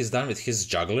 After Ike is done with his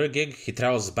juggler gig, he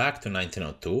travels back to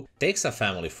 1902, takes a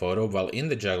family photo while in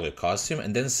the juggler costume,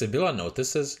 and then Sibylla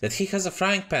notices that he has a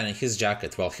frying pan in his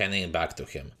jacket while handing it back to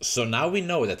him. So now we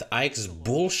know that Ike's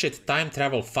bullshit time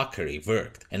travel fuckery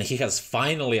worked, and he has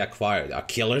finally acquired a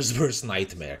killer's worst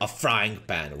nightmare, a frying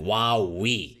pan.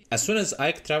 Wowee! As soon as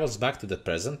Ike travels back to the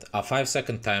present, a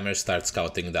 5-second timer starts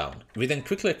counting down. We then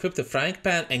quickly equip the frying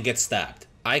pan and get stabbed.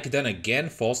 Ike then again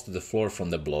falls to the floor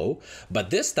from the blow, but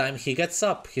this time he gets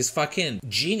up. His fucking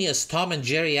genius Tom and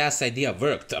Jerry ass idea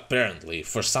worked, apparently,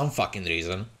 for some fucking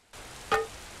reason.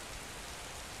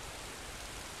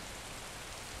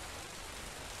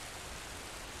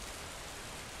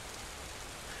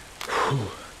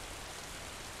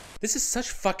 This is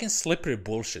such fucking slippery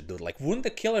bullshit, dude. Like, wouldn't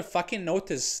the killer fucking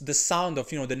notice the sound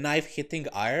of, you know, the knife hitting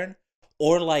iron?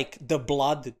 Or like the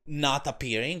blood not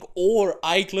appearing, or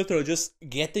Ike literally just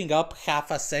getting up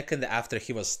half a second after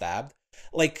he was stabbed.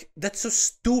 Like, that's so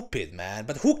stupid, man.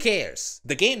 But who cares?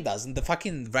 The game doesn't, the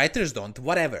fucking writers don't,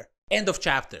 whatever. End of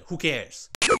chapter, who cares?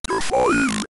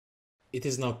 It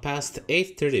is now past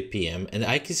 8:30 PM and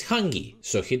Ike is hungry,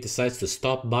 so he decides to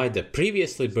stop by the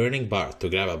previously burning bar to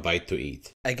grab a bite to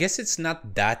eat. I guess it's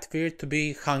not that weird to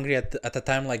be hungry at a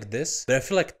time like this, but I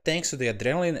feel like thanks to the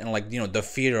adrenaline and, like, you know, the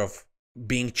fear of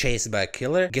being chased by a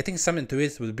killer, getting something to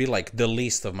eat would be like the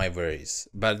least of my worries.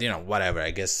 But, you know, whatever,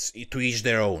 I guess to each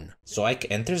their own. So Ike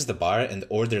enters the bar and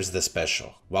orders the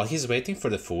special. While he's waiting for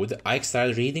the food, Ike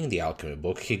started reading the alchemy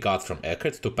book he got from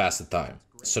Eckert to pass the time.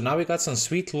 So now we got some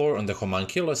sweet lore on the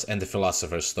homunculus and the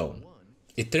Philosopher's Stone.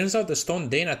 It turns out the stone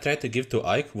Dana tried to give to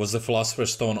Ike was the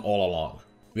Philosopher's Stone all along.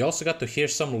 We also got to hear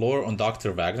some lore on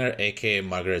Dr. Wagner, aka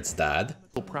Margaret's dad.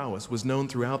 Prowess was known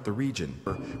throughout the region.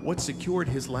 What secured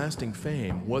his lasting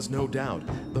fame was no doubt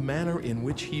the manner in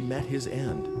which he met his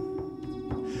end.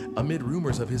 Amid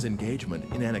rumors of his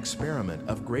engagement in an experiment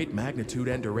of great magnitude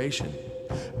and duration,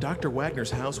 Dr.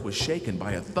 Wagner's house was shaken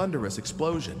by a thunderous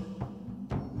explosion,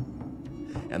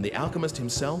 and the alchemist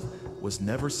himself was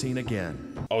never seen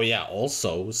again. Oh yeah,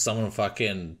 also, someone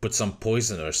fucking put some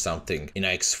poison or something in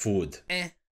Ike's food.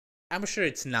 I'm sure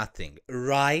it's nothing,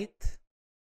 right?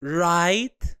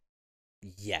 Right?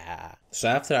 Yeah. So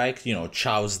after Ike, you know,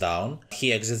 chows down,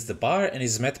 he exits the bar and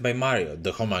is met by Mario,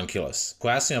 the homunculus, who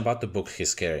asks him about the book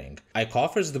he's carrying. Ike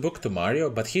offers the book to Mario,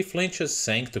 but he flinches,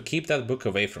 saying to keep that book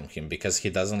away from him because he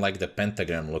doesn't like the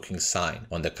pentagram-looking sign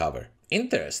on the cover.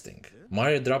 Interesting.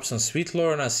 Mario drops some sweet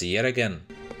lore on us yet again.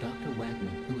 Dr. Wagner,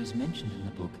 who is mentioned in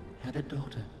the book, had a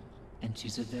daughter, and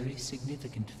she's a very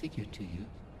significant figure to you.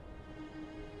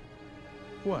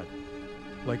 What?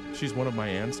 Like she's one of my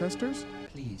ancestors?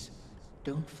 Please,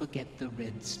 don't forget the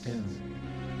red stone.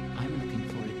 I'm looking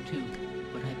for it too,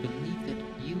 but I believe that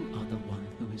you are the one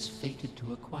who is fated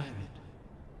to acquire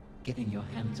it. Getting your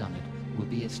hands on it will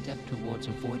be a step towards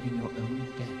avoiding your own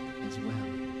death as well.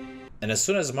 And as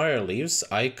soon as Mario leaves,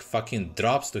 Ike fucking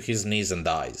drops to his knees and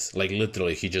dies. Like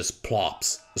literally, he just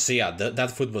plops. So yeah,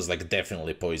 that food was like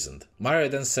definitely poisoned. Mario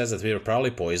then says that we were probably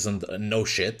poisoned, no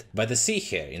shit, by the sea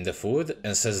hare in the food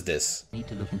and says this. You need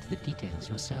to look into the details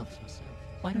yourself.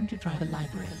 Why don't you try the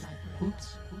library?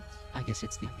 Oops. I guess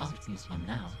it's the art museum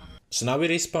now. So now we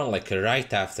respawn like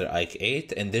right after Ike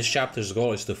ate, and this chapter's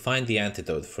goal is to find the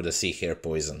antidote for the sea hare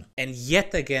poison. And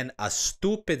yet again, a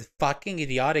stupid, fucking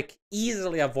idiotic,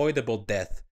 easily avoidable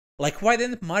death. Like, why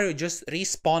didn't Mario just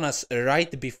respawn us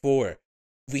right before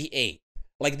we ate?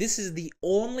 Like, this is the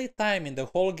only time in the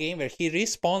whole game where he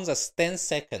respawns us 10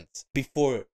 seconds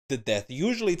before the death.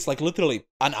 Usually it's like literally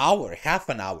an hour, half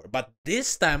an hour. But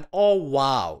this time, oh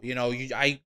wow. You know,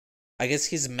 I guess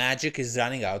his magic is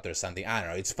running out or something. I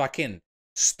don't know. It's fucking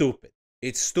stupid.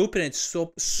 It's stupid and it's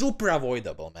so super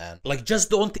avoidable, man. Like, just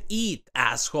don't eat,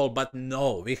 asshole. But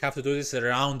no, we have to do this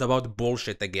roundabout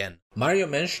bullshit again. Mario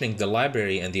mentioning the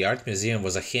library and the art museum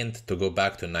was a hint to go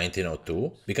back to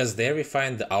 1902, because there we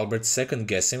find Albert second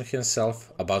guessing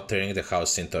himself about turning the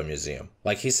house into a museum.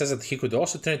 Like, he says that he could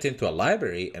also turn it into a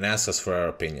library and ask us for our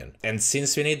opinion. And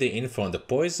since we need the info on the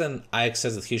poison, Ike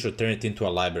says that he should turn it into a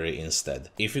library instead.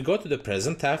 If we go to the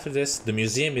present after this, the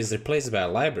museum is replaced by a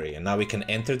library, and now we can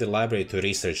enter the library to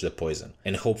research the poison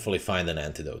and hopefully find an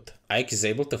antidote. Ike is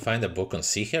able to find a book on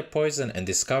sea hare poison and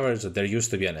discovers that there used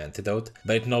to be an antidote,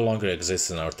 but it no longer exists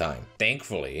in our time.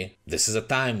 Thankfully, this is a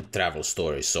time travel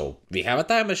story, so we have a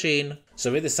time machine.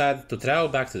 So we decided to travel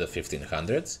back to the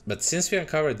 1500s, but since we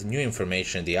uncovered new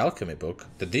information in the alchemy book,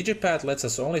 the digipad lets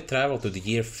us only travel to the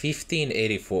year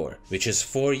 1584, which is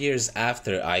 4 years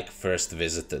after Ike first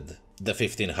visited the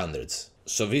 1500s.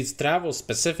 So we travel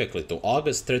specifically to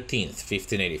August 13th,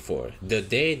 1584, the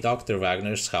day Dr.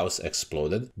 Wagner's house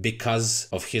exploded because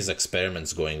of his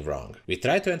experiments going wrong. We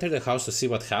try to enter the house to see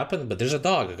what happened, but there's a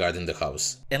dog guarding the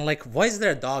house. And like, why is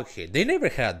there a dog here? They never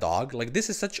had a dog. Like, this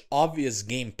is such obvious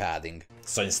game padding.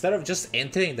 So instead of just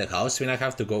entering the house, we now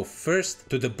have to go first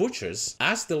to the butcher's,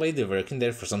 ask the lady working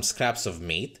there for some scraps of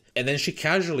meat, and then she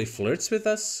casually flirts with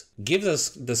us, gives us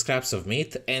the scraps of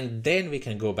meat, and then we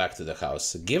can go back to the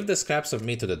house, give the scraps of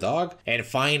meat to the dog, and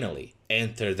finally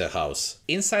enter the house.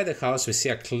 Inside the house, we see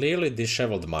a clearly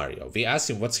disheveled Mario. We ask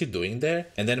him what's he doing there,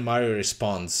 and then Mario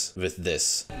responds with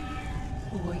this.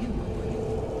 Who are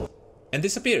you? And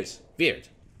disappears. Weird.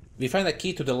 We find a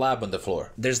key to the lab on the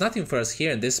floor. There's nothing for us here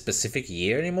in this specific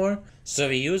year anymore, so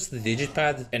we use the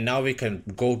digipad and now we can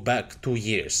go back 2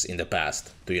 years in the past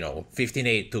to,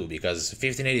 1582, because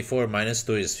 1584 minus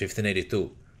 2 is 1582.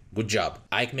 Good job.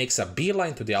 Ike makes a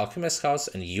beeline to the alchemist's house,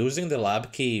 and using the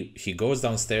lab key, he goes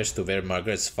downstairs to where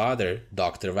Margaret's father,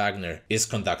 Dr. Wagner, is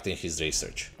conducting his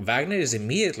research. Wagner is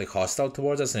immediately hostile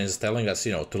towards us and is telling us,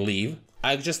 to leave.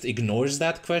 Ike just ignores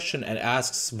that question and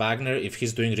asks Wagner if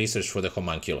he's doing research for the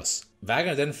homunculus.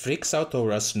 Wagner then freaks out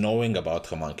over us knowing about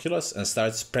homunculus and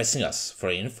starts pressing us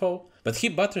for info, but he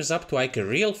butters up to Ike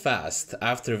real fast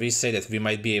after we say that we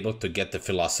might be able to get the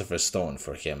Philosopher's Stone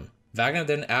for him. Wagner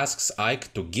then asks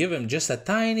Ike to give him just a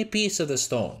tiny piece of the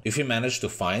stone if we manage to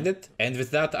find it, and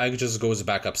with that Ike just goes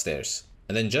back upstairs.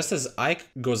 And then just as Ike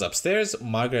goes upstairs,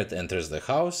 Margaret enters the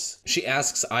house. She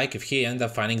asks Ike if he ended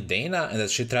up finding Dana and that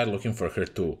she tried looking for her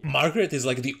too. Margaret is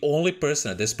like the only person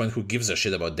at this point who gives a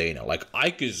shit about Dana. Like,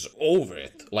 Ike is over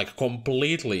it. Like,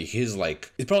 completely. He's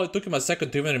like... It probably took him a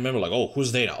second to even remember, like, oh,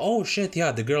 who's Dana? Oh shit,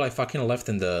 yeah, the girl I fucking left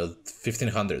in the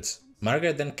 1500s.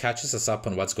 Margaret then catches us up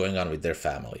on what's going on with their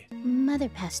family. Mother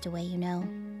passed away, you know.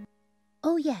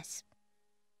 Oh, yes.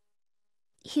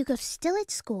 Hugo's still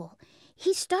at school.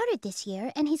 He started this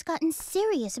year, and he's gotten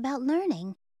serious about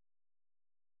learning.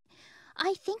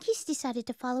 I think he's decided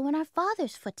to follow in our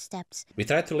father's footsteps. We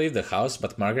try to leave the house,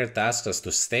 but Margaret asks us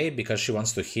to stay because she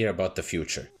wants to hear about the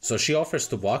future. So she offers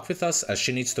to walk with us as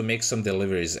she needs to make some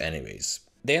deliveries anyways.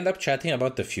 They end up chatting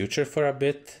about the future for a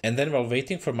bit, and then while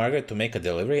waiting for Margaret to make a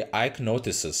delivery, Ike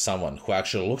notices someone who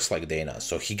actually looks like Dana,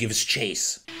 so he gives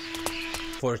chase.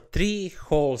 For 3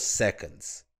 whole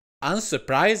seconds.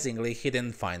 Unsurprisingly, he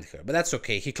didn't find her, but that's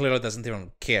okay, he clearly doesn't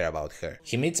even care about her.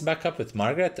 He meets back up with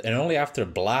Margaret, and only after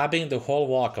blabbing the whole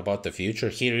walk about the future,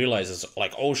 he realizes,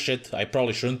 like, oh shit, I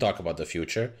probably shouldn't talk about the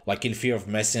future, like in fear of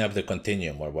messing up the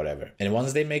continuum or whatever. And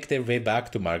once they make their way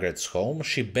back to Margaret's home,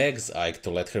 she begs Ike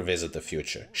to let her visit the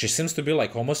future. She seems to be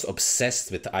like almost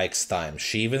obsessed with Ike's time.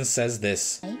 She even says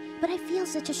this, But I feel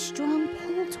such a strong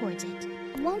pull towards it.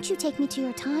 Won't you take me to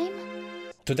your time?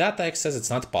 To that, Ike says it's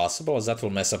not possible as that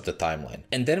will mess up the timeline.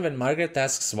 And then when Margaret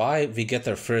asks why, we get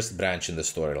our first branch in the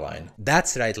storyline.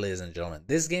 That's right, ladies and gentlemen.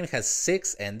 This game has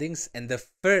 6 endings, and the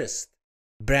first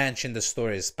branch in the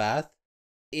story's path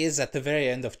is at the very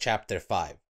end of chapter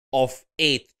 5. Of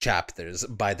 8 chapters,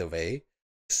 by the way.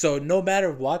 So no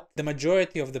matter what, the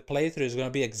majority of the playthrough is going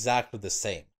to be exactly the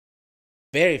same.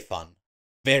 Very fun.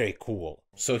 Very cool.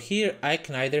 So here I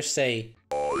can either say,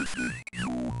 I think you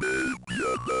may be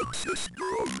an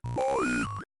ancestor of mine,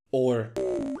 or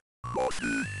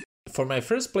nothing. For my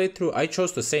first playthrough, I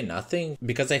chose to say nothing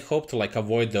because I hope to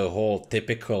avoid the whole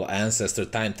typical ancestor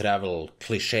time travel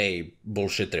cliche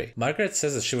bullshittery. Margaret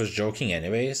says that she was joking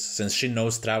anyways, since she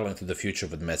knows traveling to the future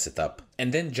would mess it up.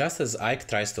 And then just as Ike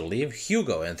tries to leave,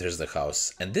 Hugo enters the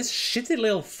house, and this shitty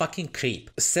little fucking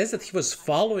creep says that he was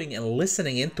following and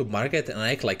listening into Margaret and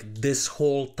Ike this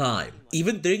whole time.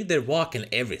 Even during their walk and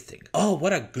everything. Oh,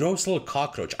 what a gross little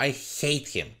cockroach. I hate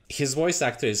him. His voice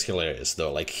actor is hilarious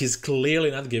though. He's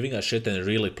clearly not giving a shit and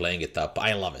really playing it up.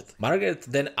 I love it. Margaret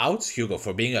then outs Hugo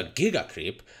for being a giga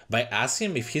creep by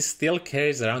asking him if he still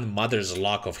carries around Mother's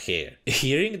lock of hair.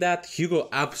 Hearing that, Hugo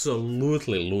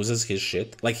absolutely loses his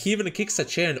shit. He even kicks a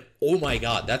chair and oh my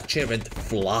god, that chair went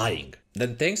flying.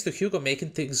 Then thanks to Hugo making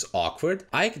things awkward,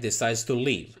 Ike decides to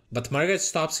leave, but Margaret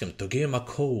stops him to give him a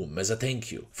comb as a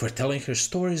thank you for telling her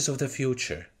stories of the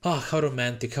future. Ah, how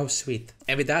romantic, how sweet.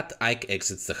 And with that, Ike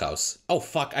exits the house. Oh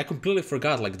fuck, I completely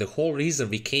forgot, the whole reason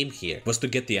we came here was to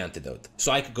get the antidote.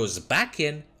 So Ike goes back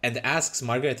in and asks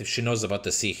Margaret if she knows about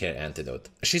the sea hair antidote.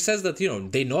 She says that,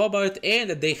 they know about it and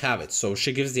that they have it, so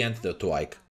she gives the antidote to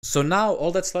Ike. So now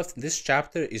all that's left in this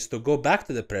chapter is to go back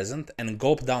to the present and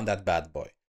gulp down that bad boy.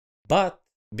 But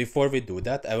before we do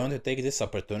that, I want to take this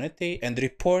opportunity and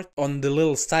report on the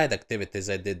little side activities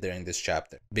I did during this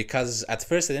chapter. Because at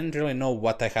first I didn't really know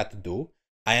what I had to do.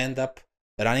 I ended up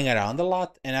running around a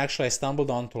lot and actually I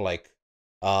stumbled onto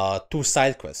 2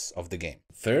 side quests of the game.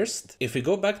 First, if we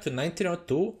go back to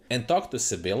 1902 and talk to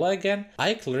Sibylla again,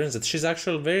 Ike learns that she's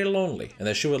actually very lonely and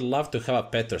that she would love to have a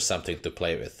pet or something to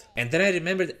play with. And then I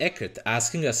remembered Eckert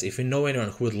asking us if we know anyone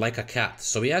who would like a cat,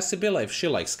 so we asked Sibylla if she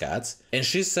likes cats, and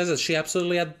she says that she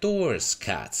absolutely adores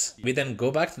cats. We then go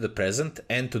back to the present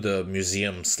and to the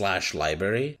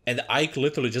museum/library, and Ike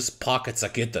literally just pockets a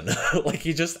kitten.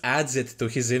 He just adds it to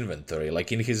his inventory,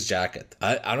 in his jacket.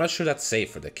 I'm not sure that's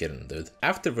safe for the kitten, dude.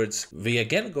 Afterwards, we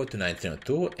again go to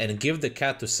 1902 and give the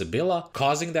cat to Sibylla,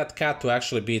 causing that cat to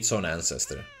actually be its own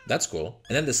ancestor. That's cool.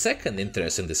 And then the second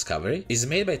interesting discovery is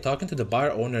made by talking to the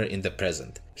bar owner in the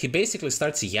present. He basically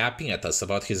starts yapping at us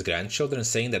about his grandchildren,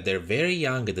 saying that they're very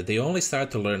young and that they only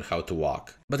start to learn how to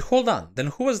walk. But hold on, then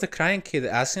who was the crying kid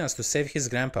asking us to save his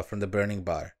grandpa from the burning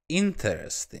bar?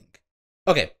 Interesting.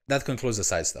 Okay, that concludes the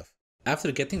side stuff.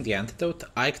 After getting the antidote,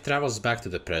 Ike travels back to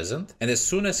the present, and as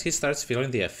soon as he starts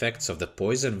feeling the effects of the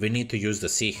poison, we need to use the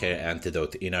sea hair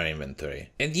antidote in our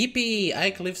inventory. And yippee!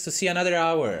 Ike lives to see another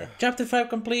hour! Chapter 5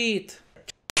 complete!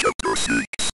 Chapter 6.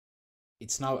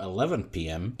 It's now 11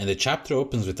 PM, and the chapter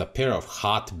opens with a pair of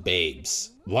hot babes.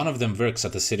 One of them works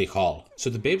at the city hall. So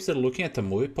the babes are looking at the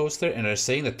movie poster and are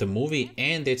saying that the movie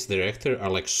and its director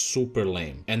are super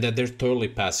lame, and that they're totally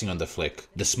passing on the flick.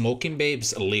 The smoking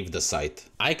babes leave the site.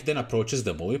 Ike then approaches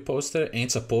the movie poster, and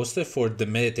it's a poster for The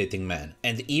Meditating Man,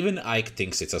 and even Ike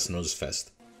thinks it's a snooze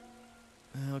fest.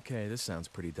 Okay, this sounds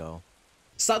pretty dull.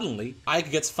 Suddenly,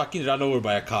 Ike gets fucking run over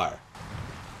by a car.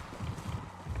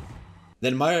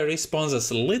 Then Maya respawns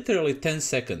us literally 10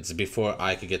 seconds before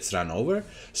Ike gets run over,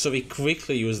 so we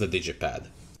quickly use the digipad.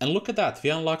 And look at that,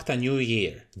 we unlocked a new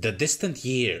year. The distant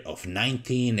year of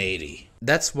 1980.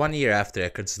 That's 1 year after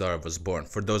Eckert's daughter was born,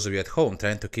 for those of you at home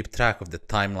trying to keep track of the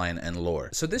timeline and lore.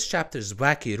 So this chapter's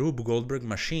wacky Rube Goldberg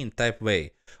machine type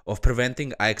way of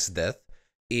preventing Ike's death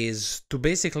is to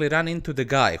basically run into the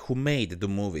guy who made the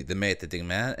movie, The Meditating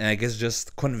Man, and I guess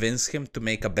just convince him to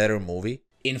make a better movie.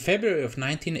 In February of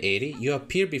 1980, you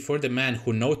appear before the man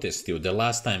who noticed you the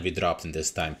last time we dropped in this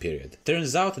time period.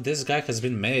 Turns out this guy has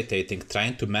been meditating,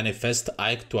 trying to manifest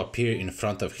Ike to appear in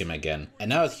front of him again. And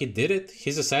now that he did it,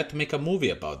 he's decided to make a movie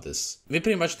about this. We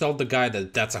pretty much told the guy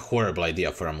that that's a horrible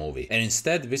idea for a movie, and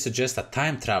instead we suggest a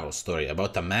time travel story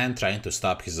about a man trying to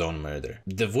stop his own murder.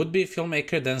 The would-be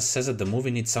filmmaker then says that the movie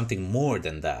needs something more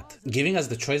than that, giving us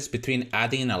the choice between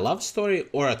adding in a love story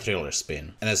or a thriller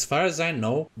spin. And as far as I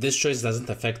know, this choice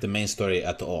doesn't affect the main story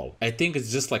at all. I think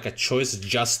it's just a choice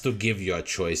just to give you a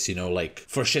choice,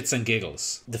 for shits and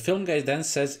giggles. The film guy then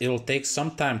says it'll take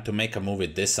some time to make a movie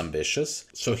this ambitious,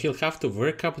 so he'll have to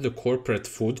work up the corporate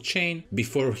food chain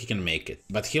before he can make it.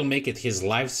 But he'll make it his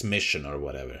life's mission or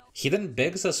whatever. He then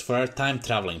begs us for our time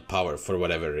traveling power for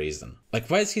whatever reason.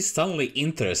 Why is he suddenly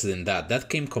interested in that? That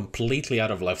came completely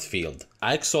out of left field.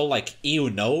 Ike's all like, ew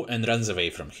no, and runs away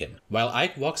from him. While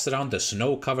Ike walks around the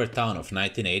snow-covered town of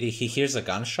 1980, he hears a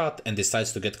gunshot and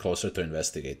decides to get closer to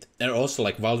investigate. And also,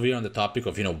 like, while we're on the topic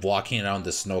of, walking around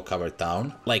the snow-covered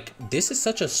town, like, this is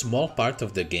such a small part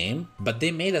of the game, but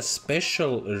they made a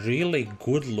special, really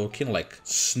good-looking, like,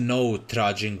 snow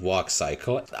trudging walk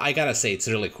cycle. I gotta say, it's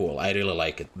really cool. I really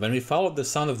like it. When we follow the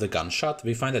sound of the gunshot,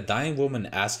 we find a dying woman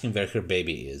asking where her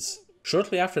baby is.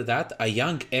 Shortly after that, a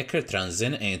young Eckert runs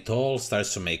in and it all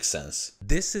starts to make sense.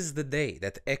 This is the day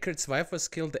that Eckert's wife was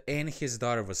killed and his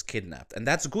daughter was kidnapped. And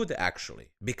that's good actually,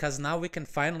 because now we can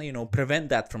finally, prevent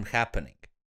that from happening.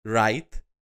 Right?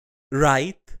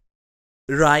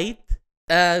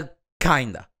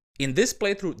 Kinda. In this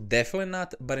playthrough, definitely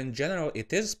not, but in general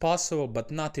it is possible, but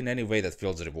not in any way that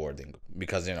feels rewarding.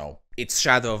 Because, it's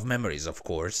Shadow of Memories, of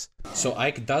course. So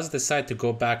Ike does decide to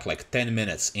go back like 10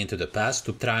 minutes into the past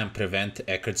to try and prevent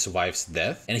Eckert's wife's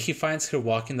death, and he finds her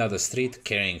walking down the street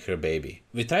carrying her baby.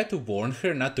 We try to warn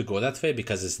her not to go that way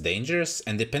because it's dangerous,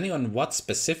 and depending on what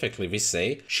specifically we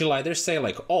say, she'll either say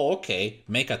like, oh okay,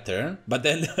 make a turn, but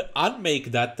then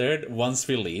unmake that turn once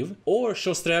we leave, or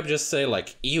she'll straight up just say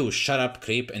like, ew, shut up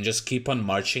creep, and just keep on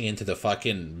marching into the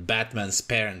fucking Batman's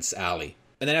parents' alley.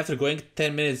 And then after going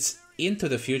 10 minutes into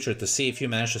the future to see if you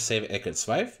manage to save Eckert's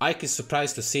wife, Ike is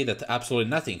surprised to see that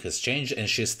absolutely nothing has changed and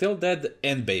she's still dead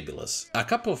and babyless. A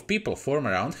couple of people form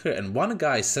around her and one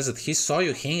guy says that he saw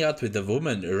you hang out with the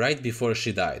woman right before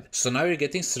she died. So now you're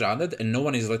getting surrounded and no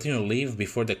one is letting you leave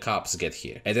before the cops get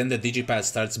here. And then the digipad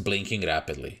starts blinking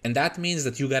rapidly. And that means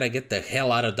that you gotta get the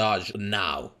hell out of Dodge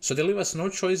now. So they leave us no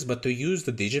choice but to use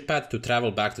the digipad to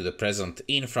travel back to the present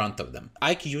in front of them.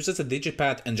 Ike uses the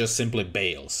digipad and just simply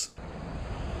bails.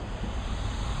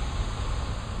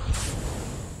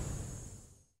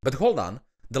 But hold on,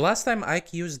 the last time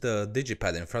Ike used the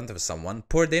digipad in front of someone,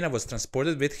 poor Dana was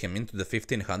transported with him into the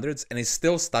 1500s and is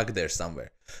still stuck there somewhere.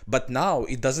 But now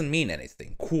it doesn't mean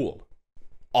anything. Cool.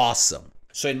 Awesome.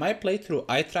 So in my playthrough,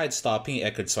 I tried stopping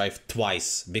Eckert's wife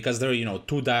twice, because there are,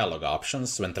 two dialogue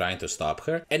options when trying to stop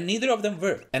her, and neither of them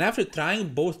worked. And after trying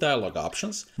both dialogue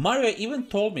options, Mario even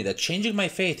told me that changing my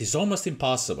fate is almost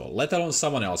impossible, let alone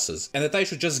someone else's, and that I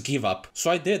should just give up. So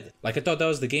I did. Like, I thought that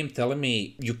was the game telling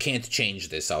me, you can't change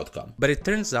this outcome. But it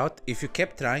turns out, if you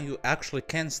kept trying, you actually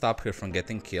can stop her from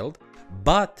getting killed,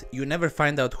 but you never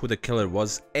find out who the killer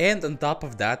was, and on top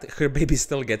of that, her baby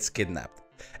still gets kidnapped.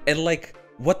 And like,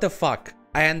 what the fuck?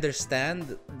 I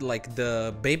understand, like,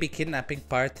 the baby kidnapping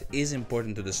part is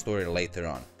important to the story later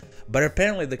on, but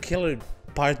apparently the killer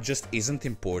part just isn't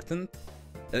important.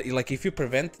 Like, if you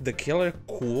prevent the killer,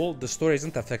 cool, the story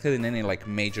isn't affected in any, like,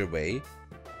 major way.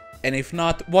 And if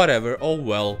not, whatever, oh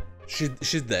well,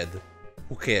 she's dead.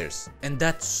 Who cares? And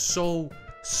that's so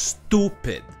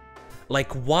stupid.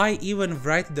 Like, why even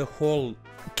write the whole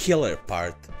killer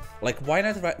part? Like, why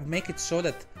not make it so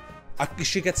that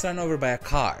she gets run over by a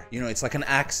car? It's like an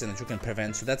accident you can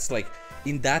prevent. So that's like,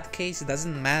 in that case, it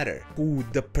doesn't matter who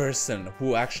the person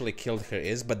who actually killed her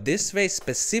is. But this way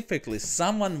specifically,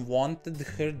 someone wanted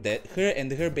her dead, her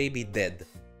and her baby dead.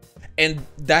 And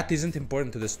that isn't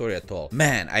important to the story at all.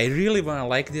 Man, I really wanna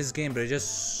like this game, but it's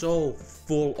just so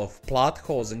full of plot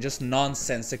holes and just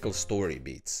nonsensical story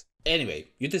beats. Anyway,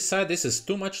 you decide this is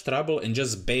too much trouble and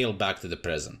just bail back to the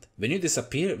present. When you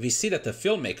disappear, we see that the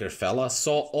filmmaker fella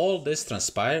saw all this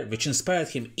transpire, which inspired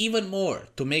him even more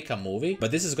to make a movie, but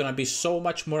this is gonna be so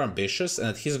much more ambitious and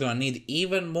that he's gonna need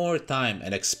even more time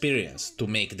and experience to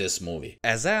make this movie.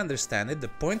 As I understand it, the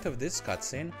point of this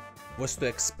cutscene was to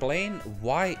explain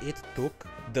why it took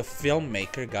the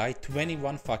filmmaker guy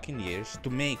 21 fucking years to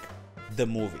make the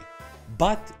movie.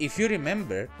 But if you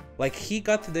remember, like, he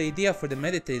got the idea for the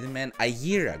Meditating Man a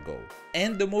year ago,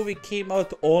 and the movie came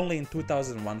out only in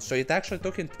 2001, so it actually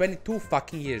took him 22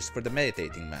 fucking years for the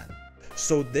Meditating Man.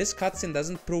 So this cutscene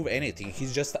doesn't prove anything,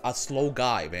 he's just a slow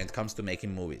guy when it comes to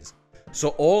making movies. So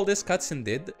all this cutscene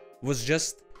did was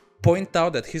just point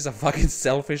out that he's a fucking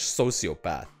selfish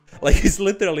sociopath. Like, he's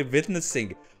literally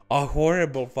witnessing a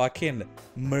horrible fucking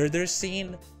murder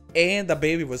scene, and the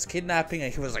baby was kidnapping,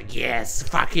 and he was like, yes,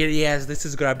 fucking yes, this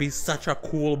is gonna be such a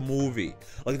cool movie.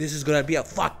 Like, this is gonna be a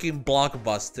fucking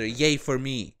blockbuster, yay for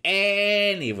me.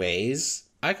 Anyways,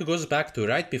 Ike goes back to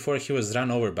right before he was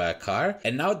run over by a car,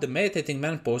 and now the Meditating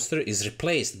Man poster is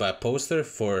replaced by a poster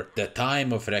for The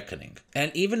Time of Reckoning.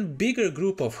 An even bigger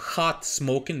group of hot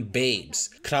smoking babes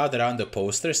crowd around the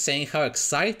poster, saying how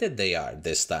excited they are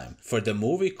this time for the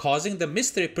movie, causing the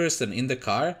mystery person in the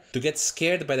car to get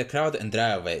scared by the crowd and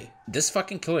drive away. This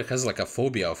fucking killer has like a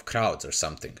phobia of crowds or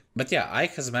something. But yeah,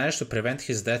 Ike has managed to prevent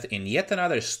his death in yet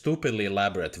another stupidly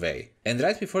elaborate way. And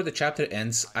right before the chapter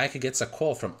ends, Ike gets a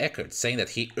call from Eckert saying that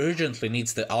he urgently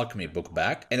needs the alchemy book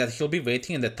back and that he'll be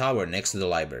waiting in the tower next to the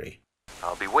library.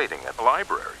 I'll be waiting at the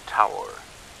library tower.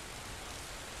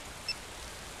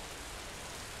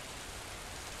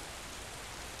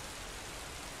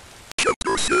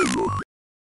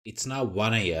 It's now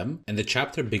 1 AM, and the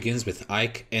chapter begins with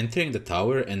Ike entering the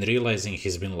tower and realizing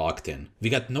he's been locked in. We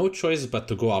got no choice but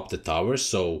to go up the tower,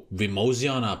 so we mosey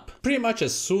on up. Pretty much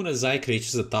as soon as Ike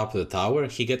reaches the top of the tower,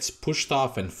 he gets pushed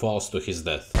off and falls to his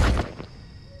death.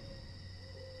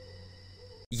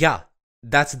 Yeah,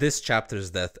 that's this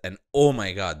chapter's death, and oh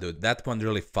my god, dude, that one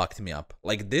really fucked me up.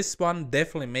 Like, this one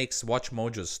definitely makes Watch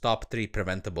Mojo's top 3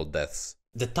 preventable deaths.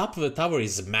 The top of the tower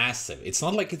is massive. It's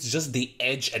not like it's just the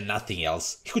edge and nothing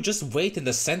else. He could just wait in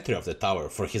the center of the tower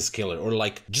for his killer, or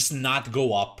like just not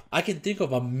go up. I can think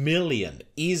of a million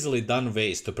easily done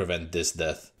ways to prevent this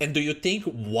death. And do you think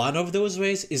one of those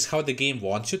ways is how the game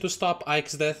wants you to stop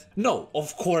Ike's death? No,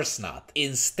 of course not.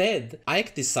 Instead,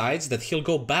 Ike decides that he'll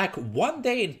go back one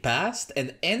day in past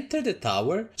and enter the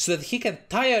tower so that he can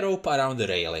tie a rope around the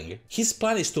railing. His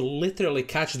plan is to literally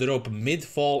catch the rope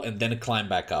mid-fall and then climb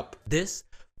back up. This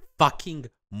fucking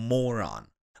moron.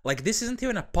 Like, this isn't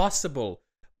even a possible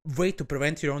way to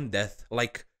prevent your own death.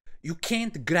 Like, you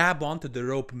can't grab onto the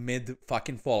rope mid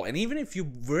fucking fall. And even if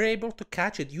you were able to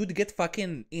catch it, you'd get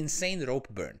fucking insane rope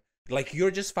burn. Like,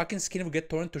 your just fucking skin will get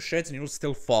torn to shreds and you'll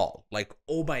still fall. Like,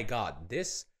 oh my god,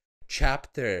 this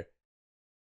chapter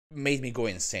made me go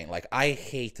insane. Like, I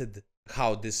hated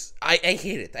how this... I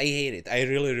hate it. I hate it. I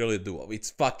really, really do.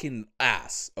 It's fucking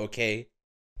ass, okay?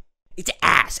 It's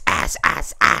ass.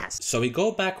 So we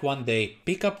go back one day,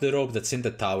 pick up the rope that's in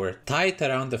the tower, tie it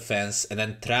around the fence, and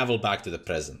then travel back to the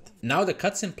present. Now the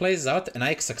cutscene plays out and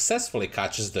Ike successfully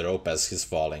catches the rope as he's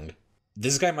falling.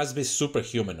 This guy must be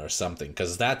superhuman or something,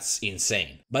 cause that's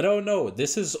insane. But oh no,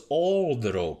 this is all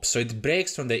the rope, so it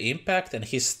breaks from the impact and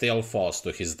he still falls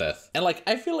to his death. And like,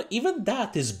 I feel even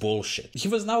that is bullshit. He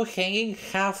was now hanging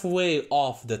halfway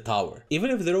off the tower.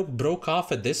 Even if the rope broke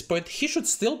off at this point, he should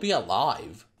still be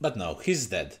alive. But no, he's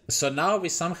dead. So now we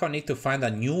somehow need to find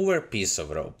a newer piece of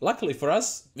rope. Luckily for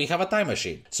us, we have a time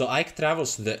machine. So Ike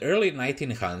travels to the early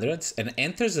 1900s and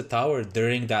enters the tower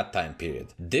during that time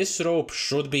period. This rope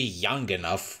should be young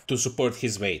enough to support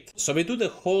his weight. So we do the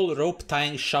whole rope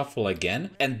tying shuffle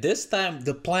again, and this time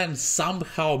the plan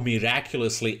somehow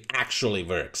miraculously actually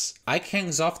works. Ike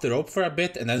hangs off the rope for a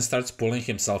bit and then starts pulling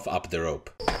himself up the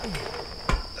rope.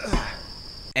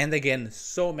 And again,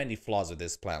 so many flaws with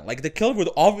this plan. Like, the killer would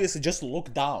obviously just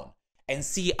look down and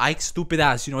see Ike's stupid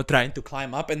ass, you know, trying to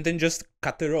climb up and then just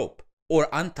cut the rope or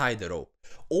untie the rope.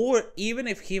 Or even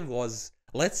if he was,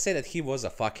 let's say that he was a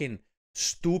fucking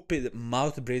stupid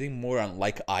mouth-breathing moron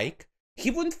like Ike,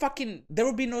 he wouldn't fucking, there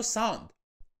would be no sound.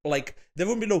 Like, there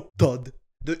would be no thud.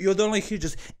 You'd only hear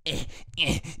just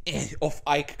of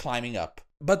Ike climbing up.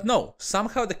 But no,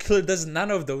 somehow the killer does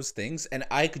none of those things and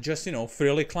Ike just, you know,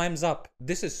 freely climbs up.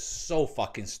 This is so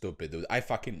fucking stupid, dude.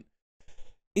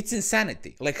 It's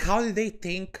insanity. Like, how did they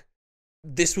think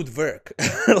this would work?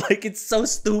 Like, it's so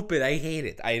stupid. I hate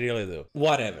it. I really do.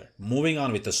 Whatever. Moving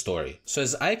on with the story. So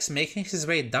as Ike's making his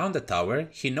way down the tower,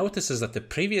 he notices that the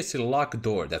previously locked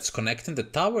door that's connecting the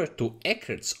tower to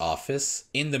Eckert's office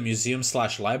in the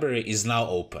museum/library is now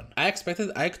open. I expected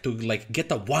Ike to, like,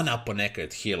 get a one-up on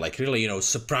Eckert here, like, really, you know,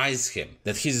 surprise him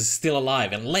that he's still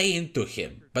alive and lay into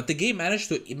him. But the game managed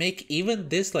to make even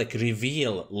this, like,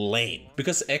 reveal lame.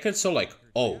 Because Eckert's so like,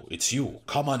 oh, it's you,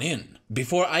 come on in.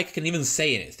 Before Ike can even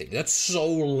say anything. That's so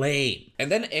lame.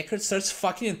 And then Eckert starts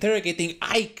fucking interrogating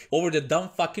Ike over the dumb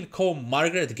fucking comb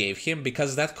Margaret gave him,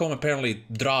 because that comb apparently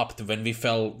dropped when he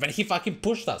fucking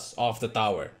pushed us off the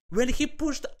tower. When he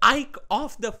pushed Ike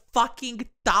off the fucking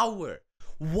tower.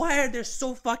 Why are they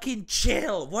so fucking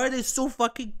chill? Why are they so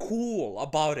fucking cool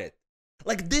about it?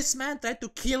 Like, this man tried to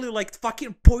kill you like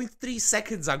fucking 0.3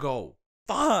 seconds ago.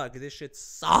 Fuck, this shit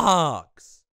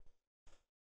sucks.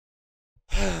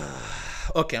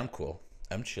 Okay, I'm cool.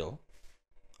 I'm chill.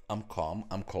 I'm calm.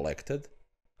 I'm collected.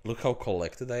 Look how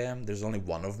collected I am. There's only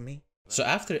one of me. So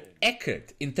after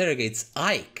Eckert interrogates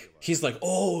Ike He's like,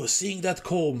 oh, seeing that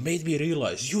call made me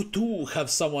realize you too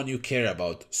have someone you care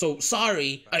about. So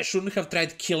sorry, I shouldn't have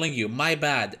tried killing you, my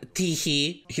bad,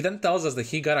 teehee. He then tells us that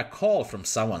he got a call from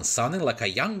someone sounding like a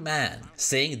young man,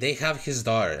 saying they have his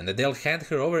daughter and that they'll hand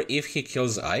her over if he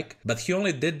kills Ike, but he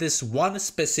only did this one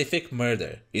specific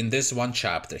murder in this one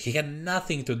chapter. He had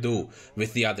nothing to do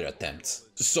with the other attempts.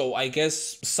 So I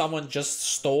guess someone just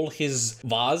stole his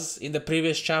vase in the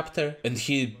previous chapter and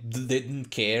he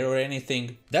didn't care or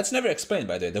anything. That's never explained,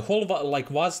 by the way. The whole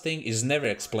vase thing is never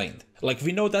explained. Like,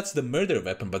 we know that's the murder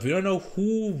weapon, but we don't know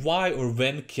who, why, or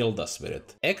when killed us with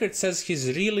it. Eckert says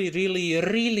he's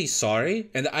really sorry,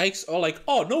 and Ike's all like,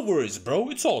 oh, no worries, bro,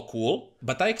 it's all cool.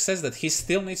 But Ike says that he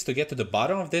still needs to get to the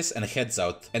bottom of this and heads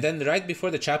out. And then right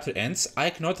before the chapter ends,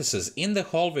 Ike notices in the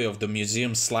hallway of the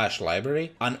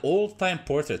museum/library an old-time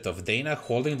portrait of Dana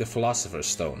holding the Philosopher's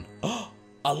Stone. Oh,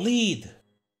 a lead!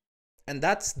 And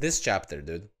that's this chapter,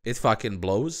 dude. It fucking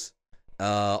blows.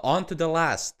 On to the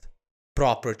last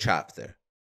proper chapter.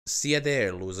 See ya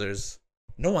there, losers.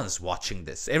 No one's watching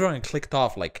this. Everyone clicked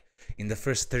off like in the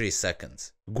first 30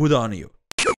 seconds. Good on you.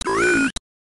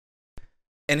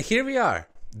 And here we are,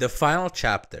 the final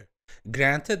chapter.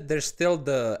 Granted, there's still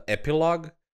the epilogue,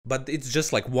 but it's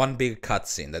just like one big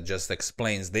cutscene that just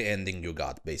explains the ending you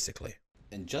got, basically.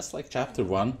 And just like chapter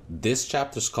 1, this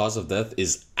chapter's cause of death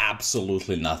is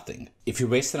absolutely nothing. If you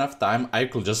waste enough time, I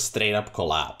could just straight up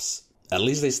collapse. At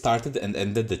least they started and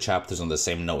ended the chapters on the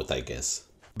same note, I guess.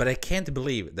 But I can't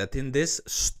believe that in this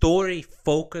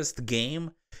story-focused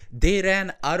game, they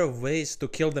ran out of ways to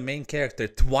kill the main character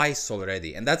twice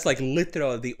already, and that's like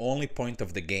literally the only point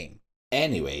of the game.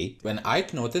 Anyway, when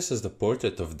Ike notices the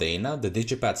portrait of Dana, the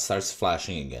digipad starts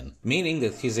flashing again, meaning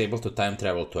that he's able to time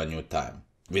travel to a new time.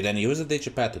 We then use the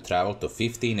digipad to travel to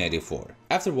 1584.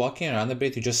 After walking around a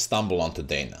bit, you just stumble onto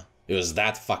Dana. It was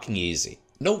that fucking easy.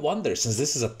 No wonder, since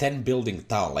this is a 10-building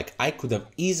town, like I could have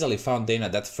easily found Dana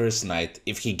that first night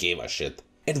if he gave a shit.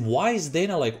 And why is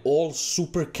Dana like all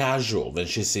super casual when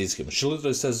she sees him? She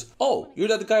literally says, oh, you're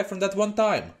that guy from that one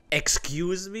time.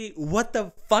 Excuse me? What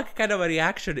the fuck kind of a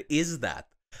reaction is that?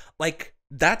 Like,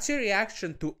 that's your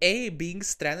reaction to A, being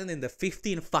stranded in the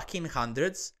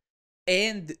 1500s,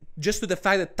 and just to the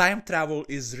fact that time travel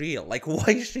is real. Like, why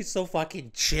is she so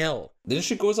fucking chill? Then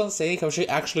she goes on saying how she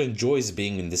actually enjoys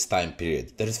being in this time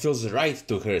period. That it feels right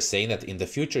to her, saying that in the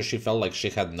future she felt like she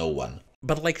had no one.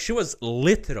 But like, she was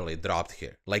literally dropped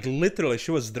here. Like, literally,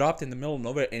 she was dropped in the middle of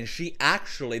nowhere and she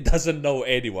actually doesn't know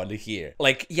anyone here.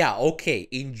 Like, yeah, okay,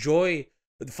 enjoy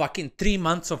the fucking 3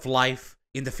 months of life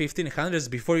in the 1500s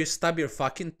before you stub your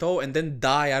fucking toe and then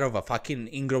die out of a fucking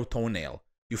ingrown toenail.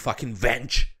 You fucking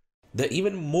wench. The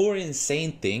even more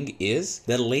insane thing is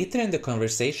that later in the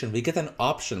conversation we get an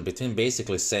option between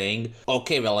basically saying,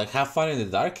 okay, well, like, have fun in the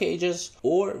Dark Ages,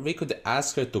 or we could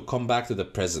ask her to come back to the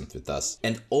present with us.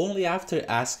 And only after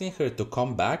asking her to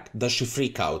come back does she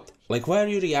freak out. Like, why are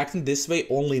you reacting this way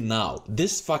only now?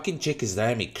 This fucking chick is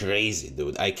driving me crazy,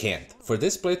 dude. I can't. For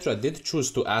this playthrough, I did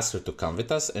choose to ask her to come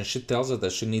with us, and she tells us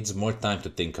that she needs more time to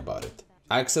think about it.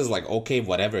 Ike says like, okay,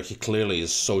 whatever, he clearly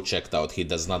is so checked out, he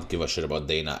does not give a shit about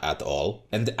Dana at all,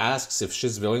 and asks if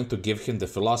she's willing to give him the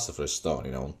Philosopher's Stone,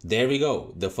 you know. There we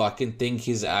go, the fucking thing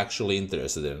he's actually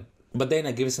interested in. But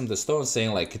Dana gives him the stone,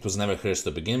 saying like it was never hers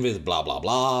to begin with, blah blah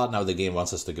blah. Now the game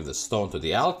wants us to give the stone to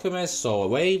the alchemist, so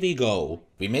away we go.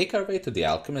 We make our way to the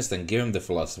alchemist and give him the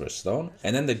Philosopher's Stone,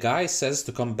 and then the guy says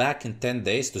to come back in 10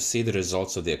 days to see the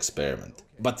results of the experiment.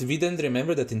 But we then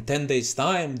remember that in 10 days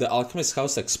time, the alchemist's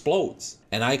house explodes.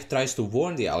 And Ike tries to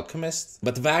warn the alchemist,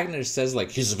 but Wagner says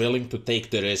like he's willing to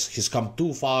take the risk, he's come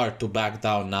too far to back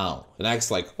down now. And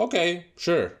Ike's like, okay,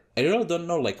 sure. I really don't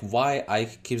know like why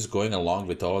Ike keeps going along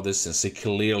with all this since he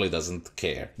clearly doesn't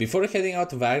care. Before heading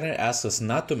out, Wagner asks us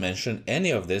not to mention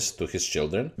any of this to his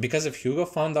children, because if Hugo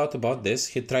found out about this,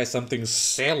 he'd try something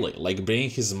silly, like bringing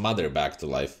his mother back to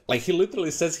life. Like he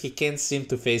literally says he can't seem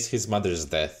to face his mother's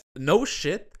death. No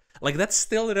shit. Like, that's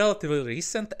still relatively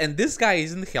recent, and this guy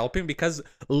isn't helping because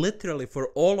literally for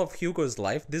all of Hugo's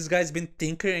life, this guy's been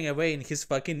tinkering away in his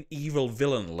fucking evil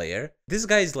villain lair. This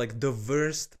guy is like the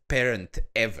worst parent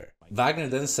ever. Wagner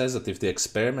then says that if the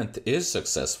experiment is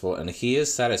successful and he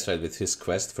is satisfied with his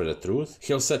quest for the truth,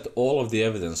 he'll set all of the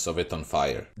evidence of it on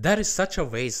fire. That is such a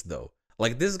waste though.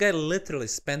 Like, this guy literally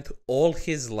spent all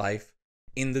his life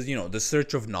in the, you know, the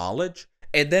search of knowledge,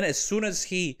 and then as soon as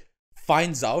he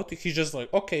finds out, he's just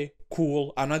like, okay,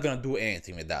 cool, I'm not gonna do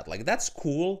anything with that. Like, that's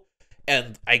cool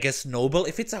and I guess noble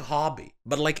if it's a hobby,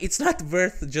 but like, it's not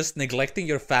worth just neglecting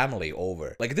your family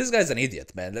over. Like, this guy's an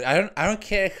idiot, man. I don't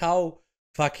care how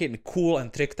fucking cool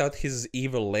and tricked out his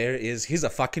evil lair is, he's a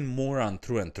fucking moron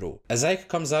through and through. As Ike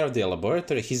comes out of the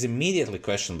laboratory, he's immediately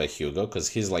questioned by Hugo, because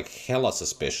he's like hella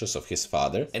suspicious of his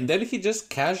father, and then he just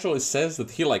casually says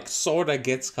that he like sorta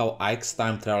gets how Ike's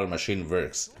time travel machine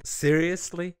works.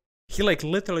 Seriously? He like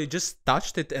literally just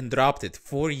touched it and dropped it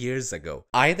 4 years ago.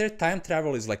 Either time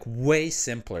travel is like way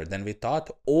simpler than we thought,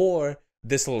 or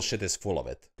this little shit is full of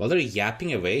it. While they're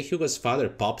yapping away, Hugo's father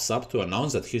pops up to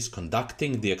announce that he's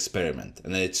conducting the experiment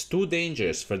and that it's too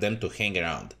dangerous for them to hang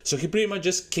around. So he pretty much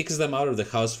just kicks them out of the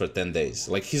house for 10 days,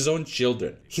 like his own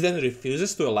children. He then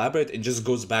refuses to elaborate and just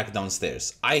goes back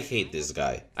downstairs. I hate this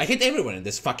guy. I hate everyone in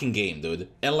this fucking game, dude.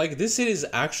 And like, this scene is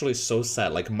actually so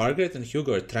sad. Like, Margaret and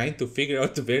Hugo are trying to figure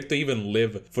out where to even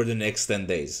live for the next 10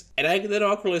 days. And Ike then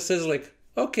awkwardly says like,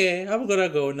 okay, I'm gonna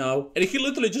go now. And he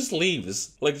literally just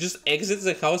leaves. Like, just exits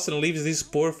the house and leaves these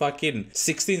poor fucking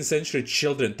 16th century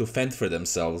children to fend for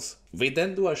themselves. We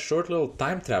then do a short little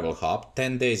time travel hop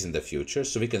 10 days in the future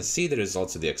so we can see the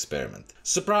results of the experiment.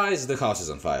 Surprise, the house is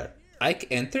on fire. Ike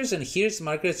enters and hears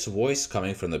Margaret's voice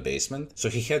coming from the basement, so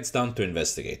he heads down to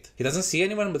investigate. He doesn't see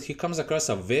anyone, but he comes across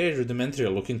a very rudimentary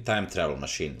looking time travel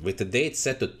machine, with the date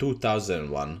set to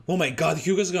 2001. Oh my god,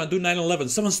 Hugo's gonna do 9/11,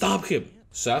 someone stop him!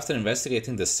 So after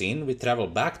investigating the scene, we travel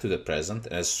back to the present,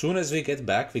 and as soon as we get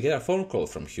back, we get a phone call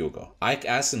from Hugo. Ike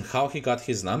asks him how he got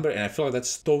his number, and I feel like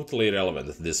that's totally irrelevant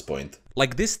at this point.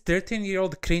 Like, this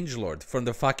 13-year-old cringe lord from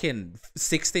the fucking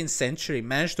 16th century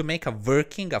managed to make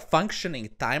a functioning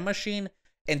time machine,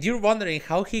 and you're wondering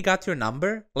how he got your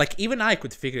number? Like, even I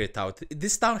could figure it out.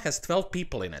 This town has 12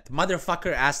 people in it.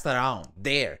 Motherfucker asked around.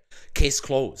 There. Case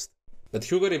closed. But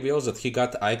Hugo reveals that he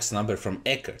got Ike's number from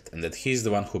Eckert, and that he's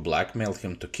the one who blackmailed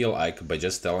him to kill Ike by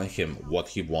just telling him what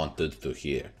he wanted to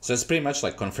hear. So it's pretty much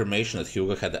like confirmation that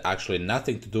Hugo had actually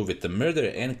nothing to do with the murder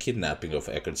and kidnapping of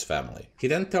Eckert's family. He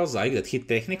then tells Ike that he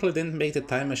technically didn't make the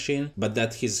time machine, but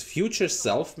that his future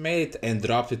self made it and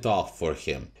dropped it off for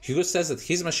him. Hugo says that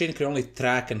his machine can only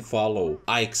track and follow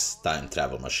Ike's time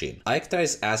travel machine. Ike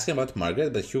tries asking about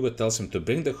Margaret, but Hugo tells him to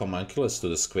bring the homunculus to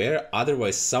the square,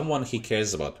 otherwise someone he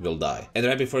cares about will die. And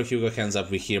right before Hugo hands up,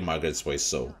 we hear Margaret's voice.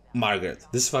 So, Margaret,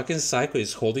 this fucking psycho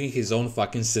is holding his own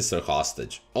fucking sister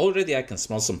hostage. Already I can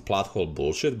smell some plot hole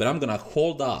bullshit, but I'm gonna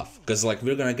hold off, cause like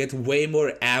we're gonna get way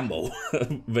more ammo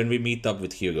when we meet up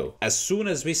with Hugo. As soon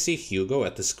as we see Hugo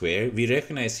at the square, we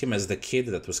recognize him as the kid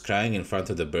that was crying in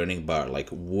front of the burning bar, like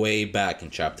way back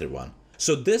in chapter 1.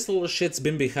 So this little shit's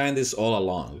been behind this all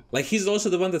along. Like, he's also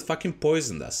the one that fucking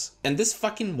poisoned us. And this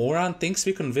fucking moron thinks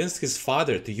we convinced his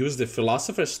father to use the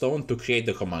Philosopher's Stone to create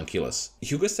the homunculus.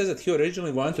 Hugo says that he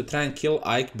originally wanted to try and kill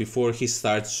Ike before he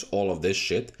starts all of this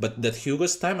shit, but that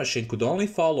Hugo's time machine could only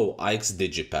follow Ike's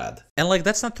digipad. And like,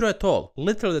 that's not true at all.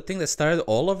 Literally, the thing that started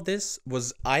all of this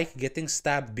was Ike getting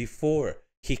stabbed before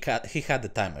he had the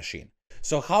time machine.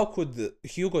 So how could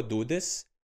Hugo do this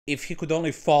if he could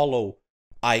only follow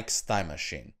Ike's time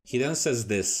machine? He then says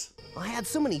this: I had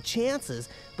so many chances,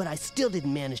 but I still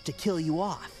didn't manage to kill you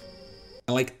off.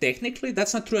 And like, technically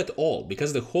that's not true at all,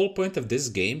 because the whole point of this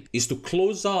game is to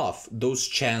close off those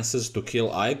chances to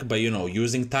kill Ike by, you know,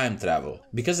 using time travel.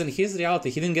 Because in his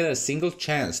reality, he didn't get a single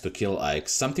chance to kill Ike,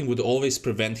 something would always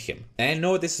prevent him. And I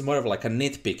know this is more of like a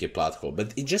nitpicky plot hole,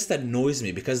 but it just annoys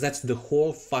me because that's the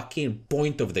whole fucking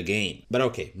point of the game. But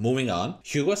okay, moving on.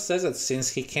 Hugo says that since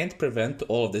he can't prevent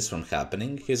all of this from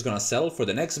happening, he's gonna settle for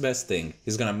the next best thing.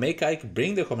 He's gonna make Ike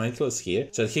bring the homunculus here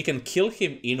so that he can kill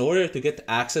him in order to get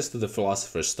access to the Philosopher's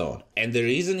Stone. And the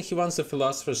reason he wants the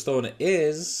Philosopher's Stone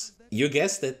is, you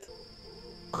guessed it,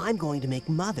 I'm going to make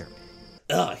Mother.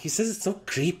 Ugh, he says it so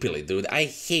creepily, dude. I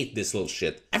hate this little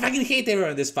shit. I fucking hate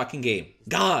everyone in this fucking game.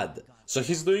 God. So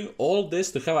he's doing all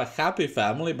this to have a happy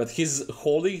family, but he's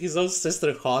holding his own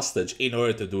sister hostage in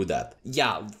order to do that.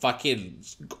 Yeah, fucking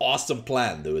awesome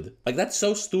plan, dude. Like, that's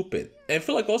so stupid. And I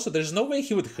feel like also there's no way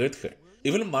he would hurt her.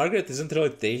 Even Margaret isn't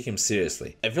really taking him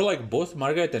seriously. I feel like both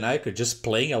Margaret and Ike are just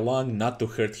playing along not to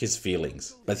hurt his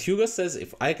feelings. But Hugo says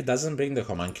if Ike doesn't bring the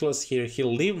homunculus here,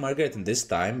 he'll leave Margaret in this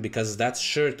time because that's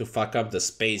sure to fuck up the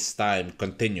space-time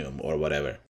continuum or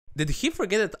whatever. Did he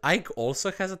forget that Ike also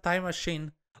has a time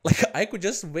machine? Like, I could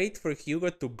just wait for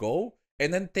Hugo to go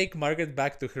and then take Margaret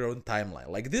back to her own timeline.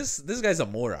 Like, this guy's a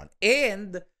moron.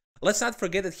 And let's not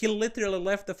forget that he literally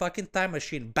left the fucking time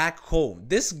machine back home.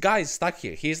 This guy's stuck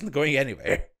here. He isn't going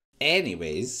anywhere.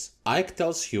 Anyways, Ike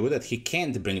tells Hugo that he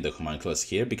can't bring the homunculus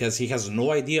here because he has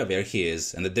no idea where he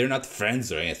is and that they're not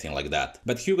friends or anything like that.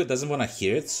 But Hugo doesn't want to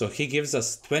hear it, so he gives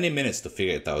us 20 minutes to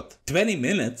figure it out. 20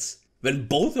 minutes? When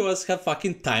both of us have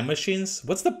fucking time machines?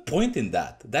 What's the point in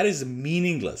that? That is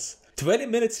meaningless. 20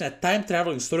 minutes in a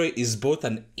time-traveling story is both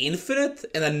an infinite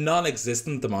and a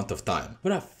non-existent amount of time.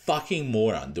 What a fucking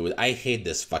moron, dude. I hate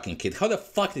this fucking kid. How the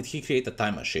fuck did he create a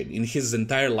time machine in his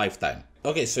entire lifetime?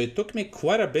 Okay, so it took me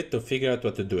quite a bit to figure out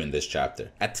what to do in this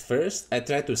chapter. At first, I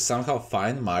tried to somehow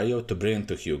find Mario to bring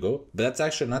to Hugo, but that's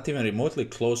actually not even remotely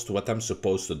close to what I'm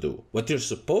supposed to do. What you're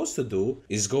supposed to do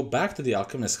is go back to the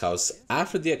alchemist's house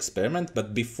after the experiment,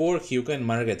 but before Hugo and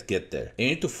Margaret get there. You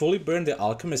need to fully burn the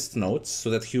alchemist's notes so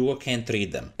that Hugo can't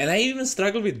read them. And I even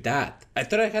struggled with that. I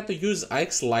thought I had to use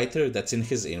Ike's lighter that's in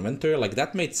his inventory, like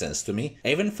that made sense to me. I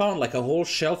even found like a whole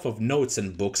shelf of notes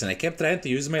and books, and I kept trying to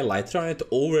use my lighter on it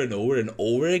over and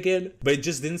over again, but it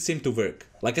just didn't seem to work.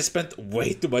 Like I spent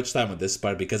way too much time on this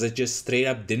part because I just straight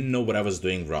up didn't know what I was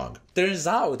doing wrong. Turns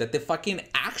out that the fucking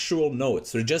actual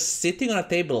notes were just sitting on a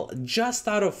table just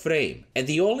out of frame, and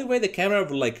the only way the camera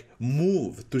would like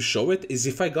move to show it is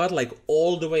if I got like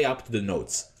all the way up to the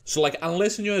notes. So like,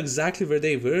 unless you knew exactly where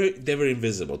they were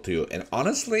invisible to you. And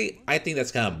honestly, I think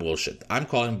that's kind of bullshit. I'm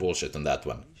calling bullshit on that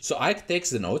one. So Ike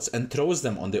takes the notes and throws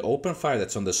them on the open fire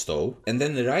that's on the stove, and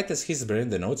then right as he's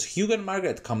burning the notes, Hugo and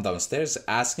Margaret come downstairs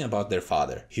asking about their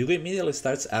father. Hugo immediately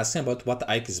starts asking about what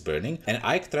Ike is burning, and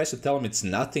Ike tries to tell him it's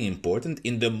nothing important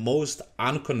in the most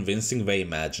unconvincing way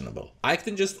imaginable. Ike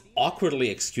then just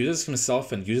awkwardly excuses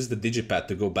himself and uses the digipad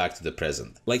to go back to the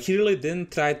present. Like, he really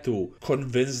didn't try to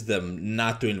convince them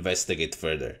not to investigate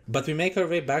further. But we make our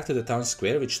way back to the town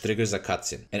square, which triggers a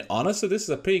cutscene. And honestly, this is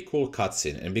a pretty cool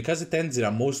cutscene, and because it ends in a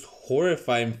most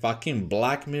horrifying fucking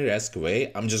Black Mirror-esque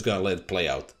way, I'm just gonna let it play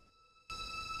out.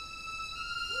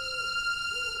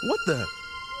 What the?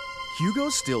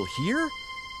 Hugo's still here?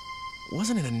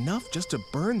 Wasn't it enough just to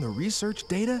burn the research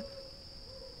data?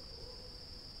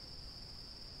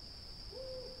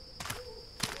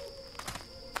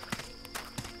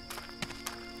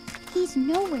 He's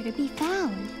nowhere to be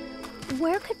found.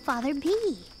 Where could Father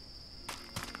be?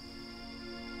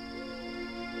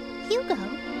 Hugo,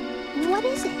 what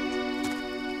is it?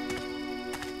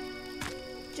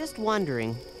 Just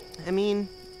wondering. I mean,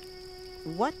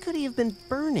 what could he have been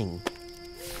burning?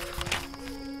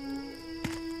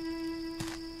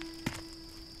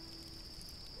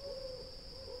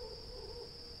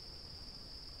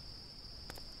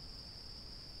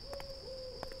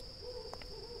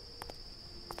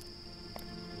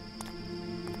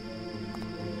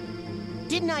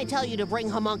 Didn't I tell you to bring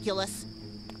homunculus?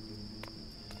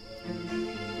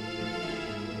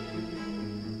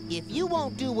 If you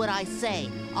won't do what I say,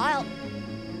 I'll...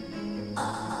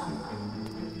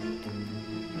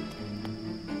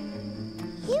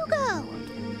 Hugo!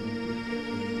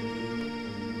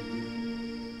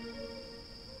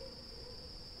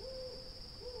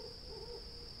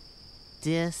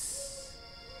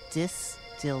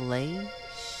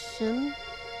 Distillation?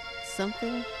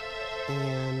 Something?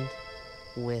 And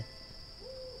with...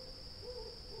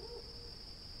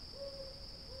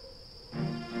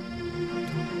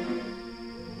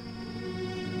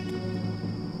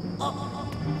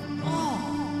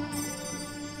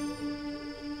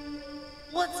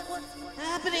 What's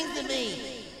happening to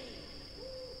me?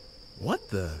 What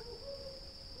the?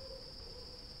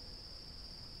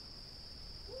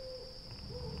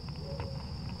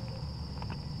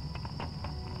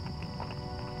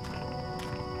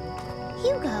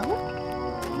 Hugo,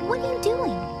 what are you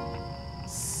doing?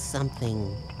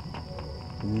 Something...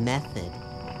 method.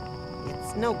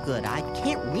 It's no good. I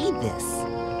can't read this.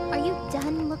 Are you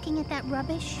done looking at that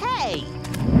rubbish? Hey!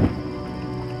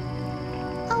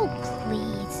 Oh,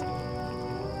 please.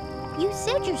 You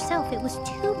said yourself it was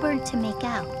too burnt to make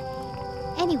out.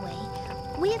 Anyway,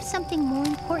 we have something more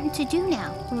important to do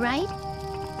now, right?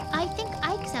 I think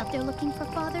Ike's out there looking for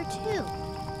Father, too.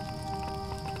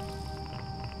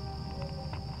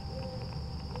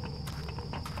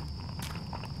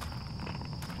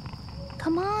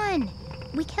 Come on.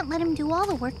 We can't let him do all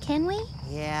the work, can we?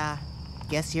 Yeah,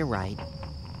 guess you're right.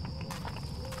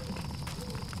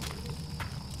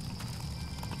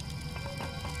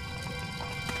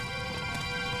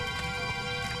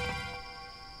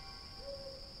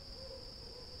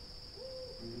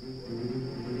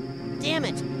 Damn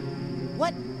it!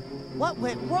 What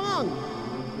went wrong?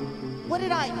 What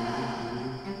did I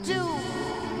do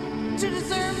to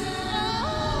deserve...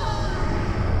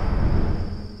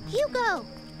 Hugo!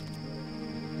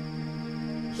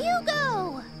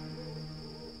 Hugo!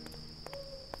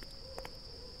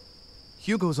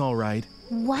 Hugo's all right.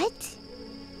 What?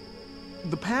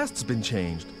 The past's been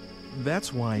changed.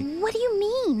 That's why... What do you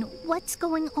mean? What's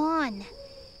going on?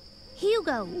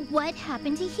 Hugo, what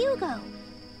happened to Hugo?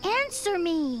 Answer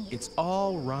me! It's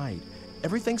all right.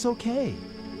 Everything's okay.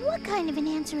 What kind of an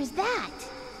answer is that?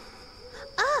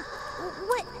 Ah!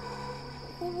 What?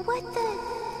 What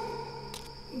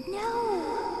the? No.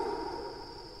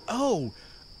 Oh,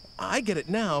 I get it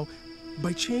now.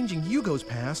 By changing Hugo's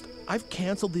past, I've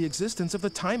canceled the existence of the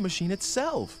time machine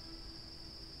itself.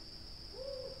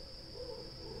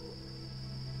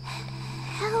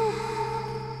 Help.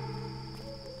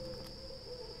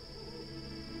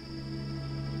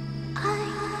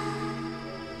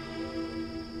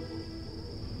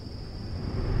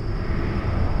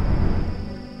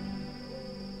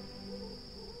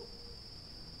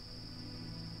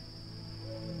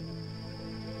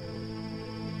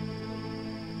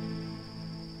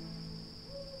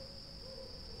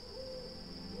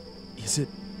 Is it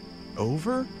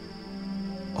over?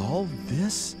 All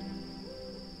this?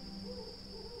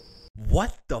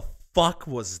 What the fuck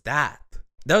was that?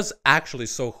 That was actually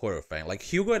so horrifying. Like,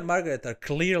 Hugo and Margaret are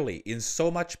clearly in so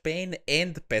much pain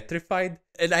and petrified,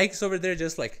 and Ike's over there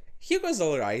just like, Hugo's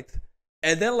alright.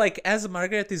 And then, like, as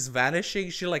Margaret is vanishing,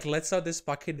 she like lets out this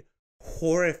fucking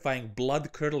horrifying,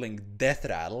 blood-curdling death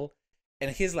rattle,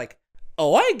 and he's like,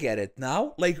 oh, I get it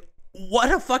now. Like,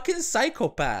 what a fucking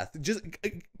psychopath. Just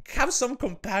have some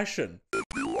compassion.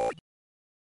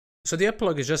 So the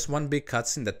epilogue is just one big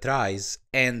cutscene that tries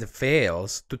and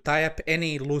fails to tie up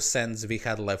any loose ends we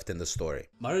had left in the story.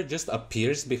 Mario just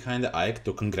appears behind Ike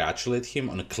to congratulate him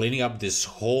on cleaning up this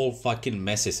whole fucking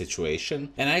messy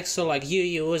situation. And Ike's so like, you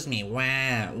used me,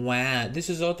 wah, wah, this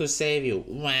is all to save you,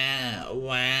 wah,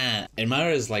 wah. And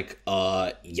Mario is like,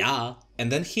 yeah.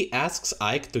 And then he asks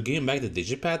Ike to give him back the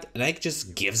digipad, and Ike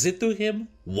just gives it to him?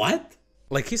 What?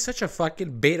 Like, he's such a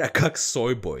fucking beta cuck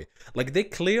soy boy. Like, they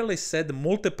clearly said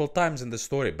multiple times in the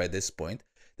story by this point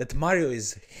that Mario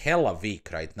is hella weak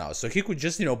right now, so he could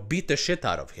just, you know, beat the shit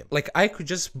out of him. Like, I could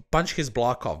just punch his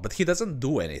block off, but he doesn't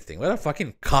do anything. What a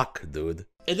fucking cuck, dude.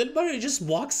 And then Mario just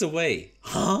walks away.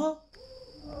 Huh?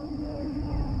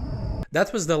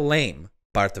 That was the lame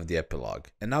part of the epilogue.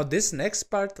 And now this next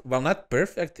part, while not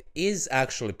perfect, is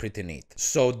actually pretty neat.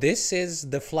 So this is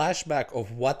the flashback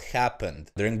of what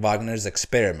happened during Wagner's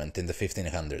experiment in the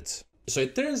 1500s. So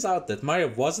it turns out that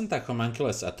Mario wasn't a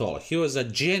homunculus at all. He was a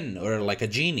djinn, or like a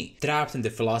genie, trapped in the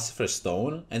Philosopher's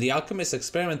Stone, and the alchemist's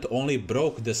experiment only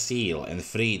broke the seal and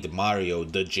freed Mario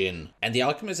the djinn. And the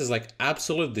alchemist is like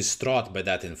absolutely distraught by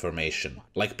that information.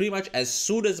 Like, pretty much as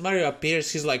soon as Mario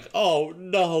appears, he's like, oh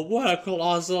no, what a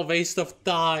colossal waste of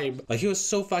time. Like, he was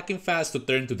so fucking fast to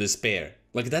turn to despair.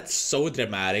 Like, that's so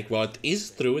dramatic. While it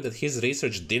is true that his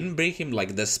research didn't bring him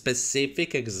like the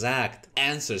specific exact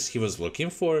answers he was looking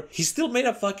for, he still made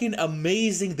a fucking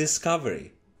amazing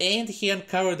discovery. And he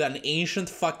uncovered an ancient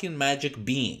fucking magic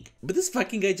being. But this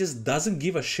fucking guy just doesn't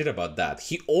give a shit about that.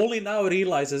 He only now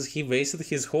realizes he wasted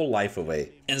his whole life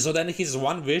away. And so then his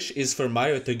one wish is for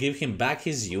Mario to give him back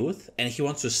his youth, and he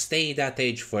wants to stay that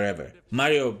age forever.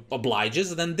 Mario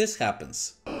obliges, and then this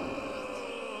happens.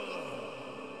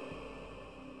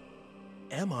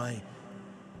 Am I?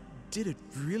 Did it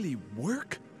really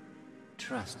work?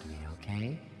 Trust me,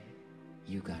 okay?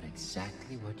 You got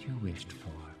exactly what you wished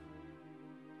for.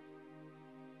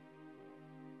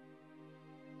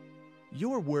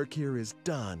 Your work here is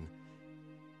done.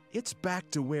 It's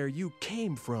back to where you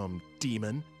came from,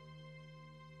 demon.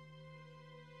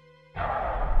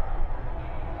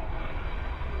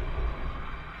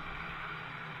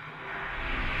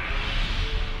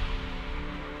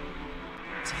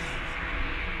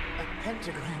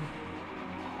 Pentagram.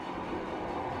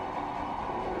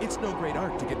 It's no great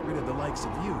art to get rid of the likes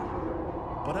of you,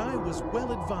 but I was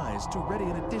well advised to ready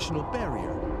an additional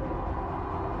barrier.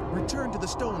 Return to the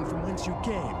stone from whence you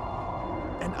came,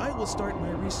 and I will start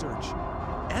my research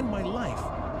and my life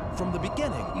from the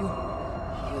beginning. You...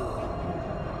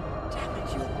 Damn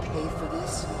it, you'll pay for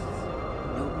this?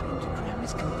 No pentagram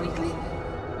is completely...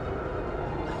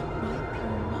 I'll wipe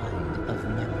your mind of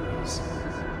memories.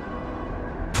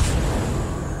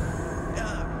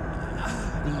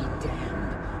 Be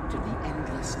damned to the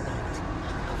endless night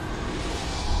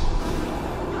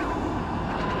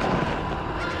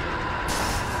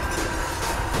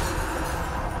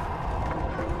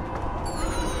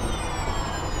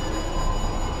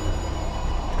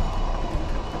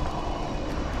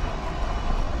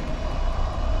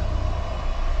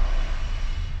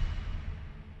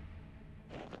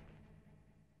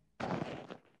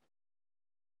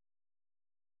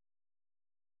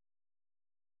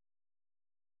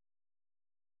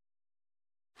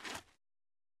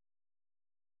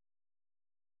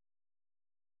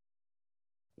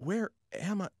Where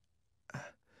am I?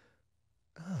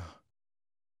 Oh.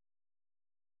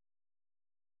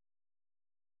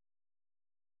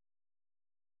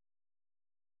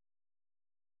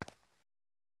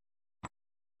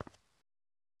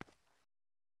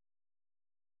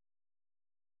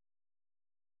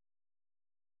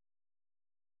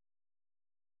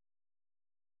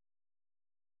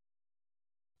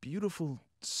 beautiful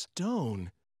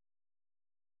stone.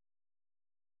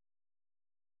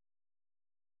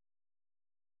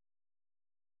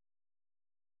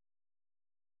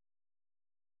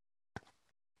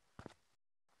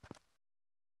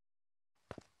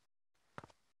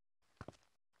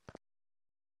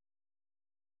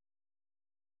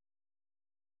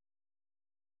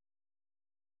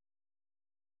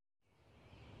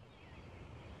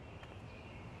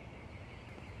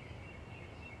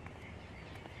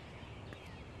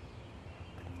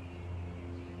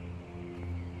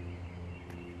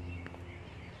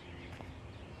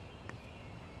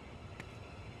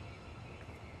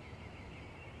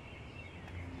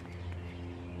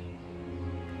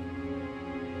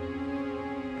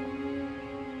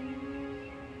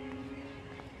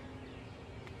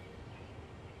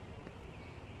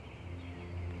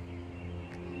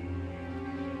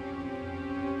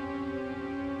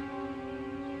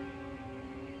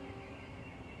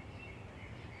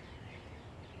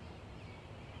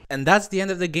 And that's the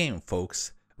end of the game,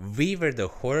 folks. We were the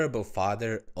horrible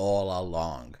father all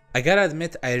along. I gotta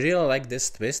admit, I really like this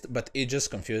twist, but it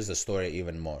just confused the story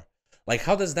even more. Like,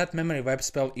 how does that memory wipe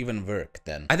spell even work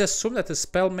then? I'd assume that the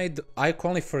spell made Ike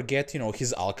only forget,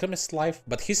 his alchemist life,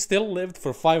 but he still lived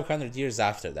for 500 years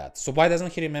after that. So why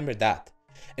doesn't he remember that?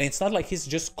 And it's not like he's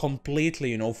just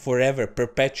completely, forever,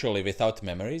 perpetually without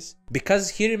memories.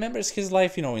 Because he remembers his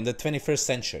life, in the 21st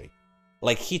century.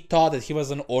 Like, he thought that he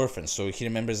was an orphan, so he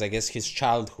remembers, I guess, his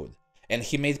childhood. And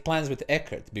he made plans with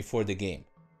Eckert before the game.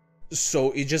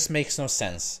 So it just makes no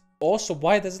sense. Also,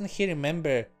 why doesn't he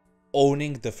remember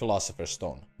owning the Philosopher's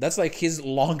Stone? That's like his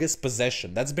longest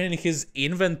possession. That's been in his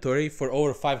inventory for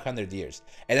over 500 years.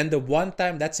 And then the one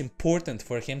time that's important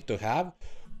for him to have,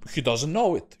 he doesn't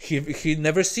know it. He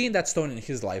never seen that stone in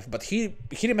his life, but he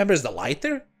remembers the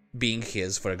lighter being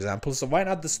his, for example, so why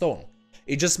not the stone?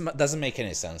 It just doesn't make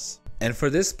any sense. And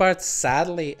for this part,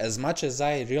 sadly, as much as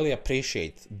I really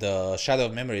appreciate the Shadow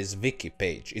of Memories wiki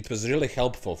page, it was really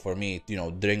helpful for me,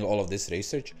 during all of this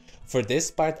research. For this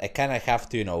part, I kind of have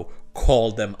to,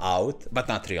 call them out, but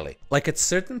not really. Like, at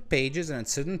certain pages and at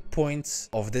certain points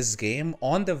of this game,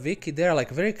 on the wiki, they're like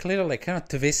very clearly like kind of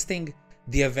twisting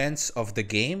the events of the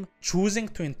game, choosing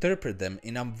to interpret them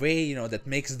in a way, that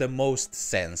makes the most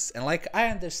sense. And like, I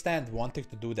understand wanting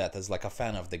to do that as like a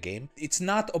fan of the game. It's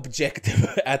not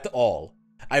objective at all.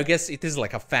 I guess it is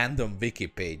like a fandom wiki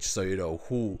page, so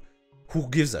who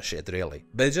gives a shit really.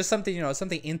 But it's just something,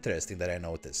 something interesting that I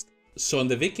noticed. So on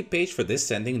the wiki page for this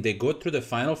ending, they go through the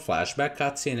final flashback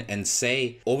cutscene and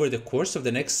say, over the course of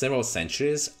the next several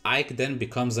centuries, Ike then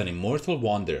becomes an immortal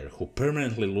wanderer who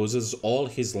permanently loses all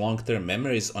his long-term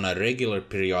memories on a regular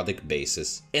periodic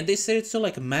basis. And they say it so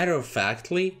like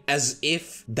matter-of-factly, as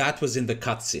if that was in the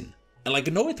cutscene. And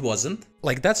like, no it wasn't.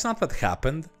 Like, that's not what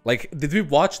happened. Like, did we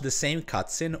watch the same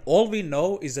cutscene? All we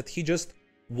know is that he just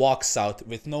walks out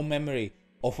with no memory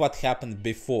of what happened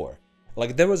before.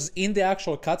 Like, there was, in the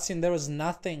actual cutscene, there was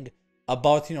nothing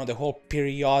about, the whole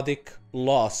periodic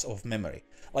loss of memory.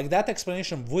 Like, that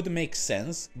explanation would make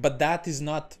sense, but that is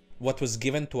not what was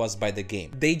given to us by the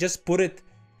game. They just put it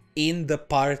in the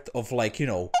part of, like,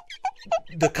 the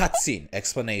cutscene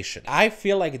explanation. I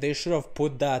feel like they should have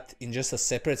put that in just a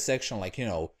separate section, like,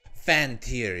 fan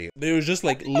theory. They were just,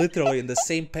 like, literally in the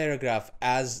same paragraph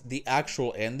as the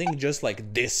actual ending, just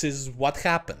like, this is what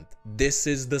happened. This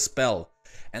is the spell.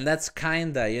 And that's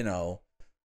kinda,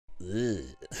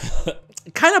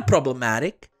 kinda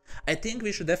problematic. I think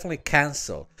we should definitely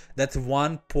cancel that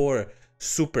one poor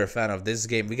super fan of this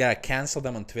game. We gotta cancel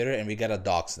them on Twitter and we gotta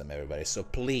dox them, everybody. So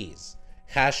please,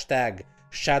 hashtag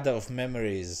Shadow of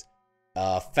Memories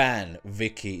fan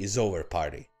wiki is over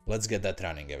party. Let's get that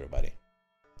running, everybody.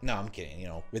 No, I'm kidding,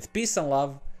 with peace and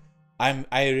love.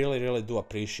 I really do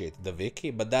appreciate the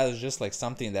wiki, but that is just like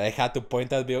something that I had to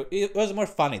point out because it was more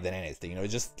funny than anything,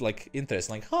 just like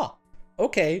interesting, like, huh,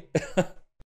 okay.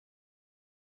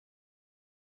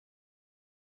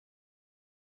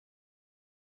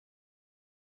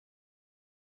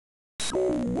 So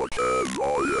what have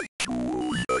I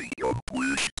actually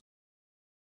accomplished?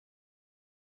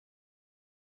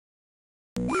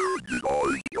 Where did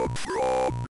I come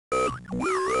from, and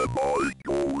where am I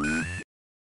going?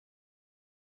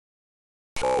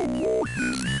 How long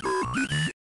is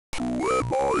eternity? Who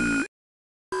am I?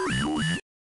 Really?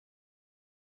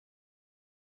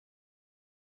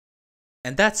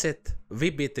 And that's it.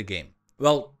 We beat the game.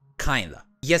 Well, kinda.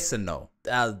 Yes and no.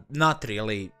 Not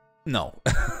really. No.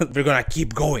 We're gonna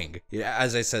keep going.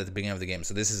 As I said at the beginning of the game.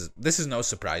 So this is no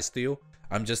surprise to you.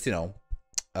 I'm just, I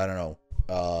don't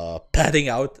know, padding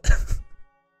out.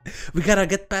 We gotta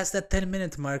get past that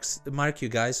 10-minute mark, you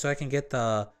guys, so I can get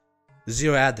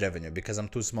Zero ad revenue because I'm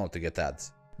too small to get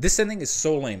ads. This ending is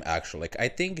so lame actually. Like, I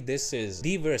think this is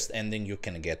the worst ending you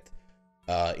can get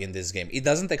in this game. It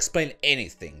doesn't explain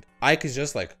anything. Ike is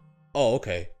just like, oh,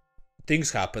 okay,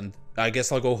 things happened, I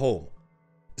guess I'll go home.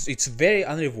 It's very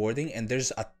unrewarding and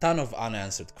there's a ton of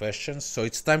unanswered questions, so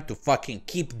it's time to fucking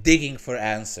keep digging for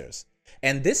answers.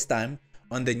 And this time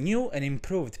on the new and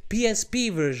improved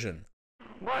PSP version.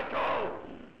 Michael!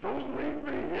 Don't leave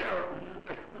me here!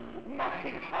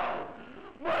 Michael!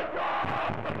 Michael!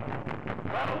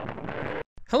 Help me!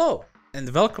 Hello, and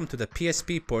welcome to the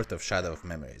PSP port of Shadow of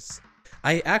Memories.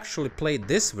 I actually played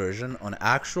this version on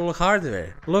actual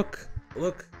hardware. Look,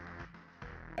 look.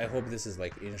 I hope this is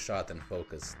like in shot and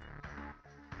focused.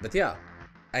 But yeah,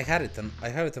 I have it on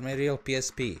my real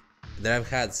PSP that I've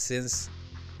had since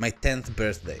my 10th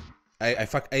birthday.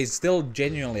 I still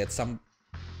genuinely at some...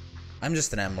 I'm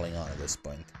just rambling on at this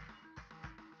point.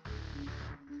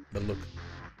 But look,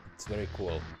 it's very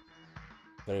cool.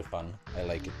 Very fun. I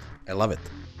like it. I love it.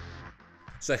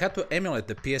 So I had to emulate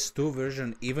the PS2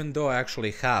 version even though I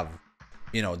actually have,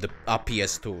 you know, a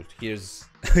PS2.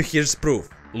 Here's proof.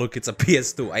 Look, it's a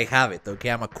PS2. I have it. Okay,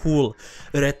 I'm a cool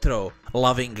retro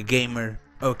loving gamer.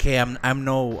 Okay, I'm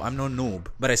no noob,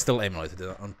 but I still emulated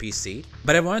it on PC.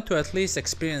 But I wanted to at least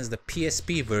experience the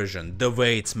PSP version the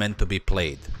way it's meant to be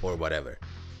played or whatever.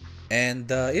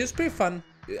 And it was pretty fun.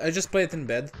 I just played it in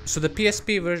bed. So the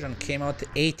PSP version came out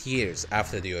 8 years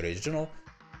after the original,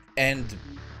 and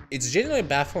it's genuinely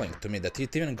baffling to me that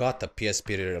it even got a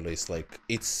PSP re-release. Like,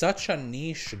 it's such a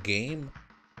niche game.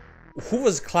 Who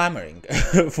was clamoring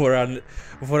for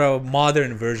a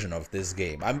modern version of this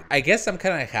game? I guess I'm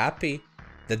kind of happy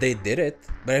that they did it,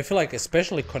 but I feel like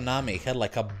especially Konami had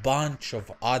like a bunch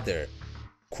of other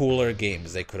cooler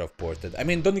games they could have ported. I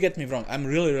mean, don't get me wrong, I'm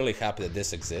really happy that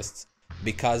this exists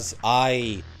because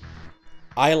I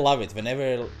love it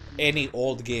whenever any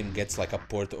old game gets like a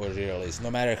port or re-release,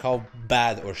 no matter how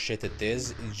bad or shit it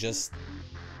is. It's just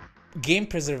game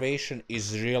preservation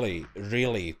is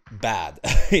really bad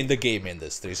in the game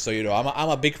industry, so you know I'm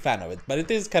a big fan of it, but it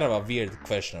is kind of a weird,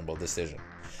 questionable decision.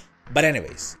 But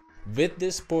anyways, with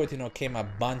this port, you know, came a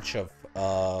bunch of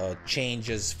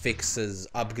changes, fixes,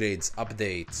 upgrades,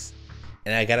 updates,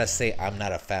 and I gotta say I'm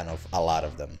not a fan of a lot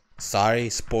of them. Sorry,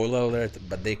 spoiler alert,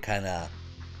 but they kinda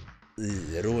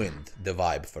ruined the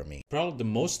vibe for me. Probably the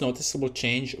most noticeable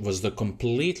change was the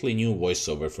completely new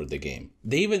voiceover for the game.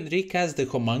 They even recast the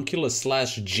homunculus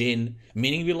 / Jinn,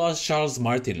 meaning we lost Charles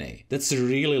Martinet. That's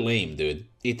really lame, dude.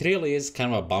 It really is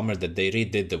kind of a bummer that they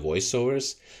redid the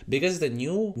voiceovers, because the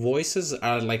new voices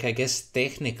are like, I guess,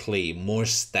 technically more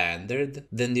standard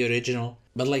than the original,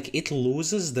 but like it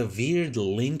loses the weird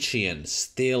Lynchian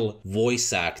still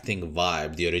voice acting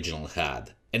vibe the original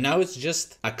had. And now it's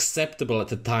just acceptable at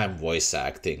the time voice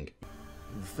acting.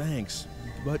 Thanks,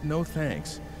 but no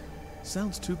thanks.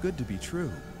 Sounds too good to be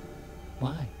true.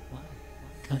 Why?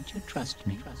 Can't you trust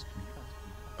me?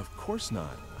 Of course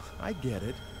not. I get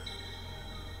it.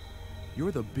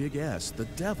 You're the Big S, the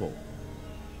devil.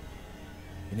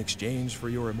 In exchange for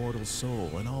your immortal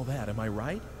soul and all that, am I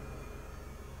right?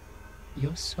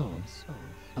 Your soul?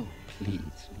 Oh,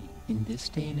 please. In this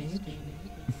day and age?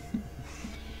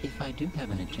 If I do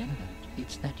have an agenda,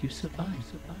 it's that you survive.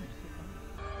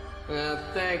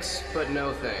 Thanks, but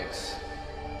no thanks.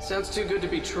 Sounds too good to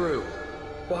be true.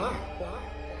 Why?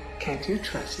 Can't you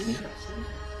trust me?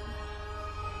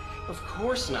 Of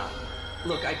course not.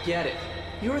 Look, I get it.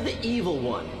 You're the evil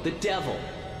one, the devil.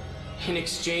 In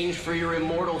exchange for your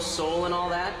immortal soul and all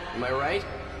that, am I right?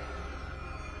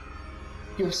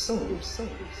 Your soul?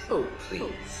 Oh,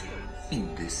 please.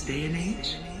 In this day and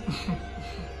age?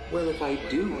 Well, if I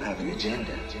do have an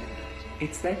agenda,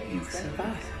 it's that you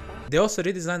survive. They also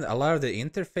redesigned a lot of the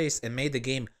interface and made the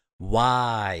game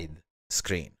wide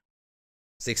screen.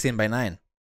 16:9.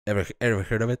 Ever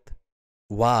heard of it?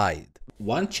 Wide.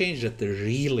 One change that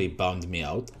really bummed me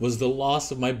out was the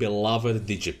loss of my beloved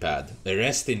digipad.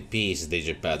 Rest in peace,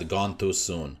 digipad, gone too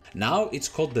soon. Now it's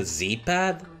called the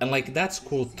Z-pad, and like that's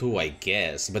cool too, I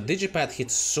guess, but digipad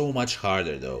hits so much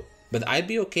harder though. But I'd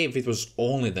be okay if it was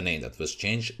only the name that was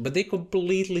changed, but they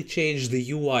completely changed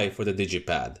the UI for the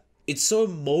digipad. It's so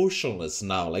emotionless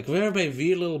now, like where are my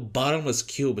weird little bottomless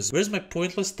cubes? Where's my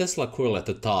pointless Tesla coil at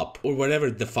the top? Or whatever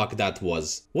the fuck that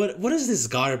was. What is this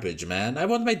garbage, man? I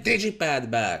want my digipad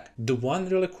back! The one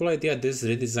really cool idea this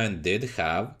redesign did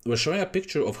have was showing a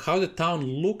picture of how the town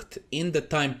looked in the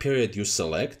time period you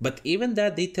select, but even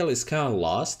that detail is kinda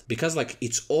lost because like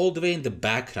it's all the way in the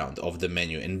background of the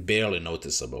menu and barely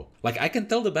noticeable. Like I can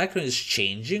tell the background is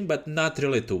changing, but not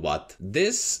really to what.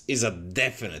 This is a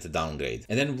definite downgrade.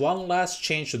 And then One last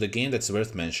change to the game that's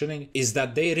worth mentioning is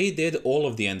that they redid all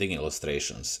of the ending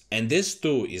illustrations, and this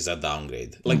too is a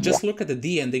downgrade. Like, just look at the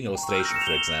D ending illustration,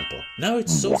 for example. Now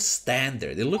it's so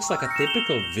standard, it looks like a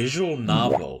typical visual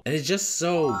novel, and it's just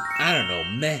so, I don't know,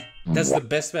 meh. That's the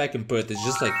best way I can put it, it's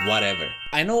just like whatever.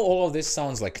 I know all of this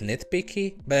sounds like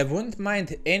nitpicky, but I wouldn't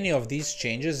mind any of these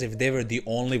changes if they were the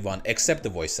only one, except the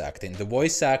voice acting. The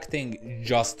voice acting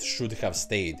just should have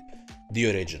stayed the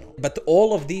original. But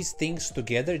all of these things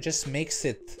together just makes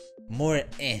it more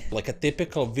like a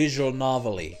typical visual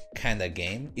novel-y kind of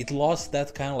game. It lost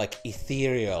that kind of like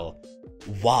ethereal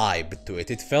vibe to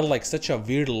it. It felt like such a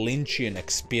weird Lynchian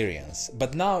experience.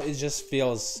 But now it just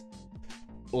feels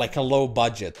like a low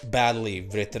budget, badly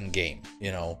written game,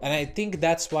 you know? And I think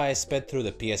that's why I sped through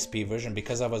the PSP version,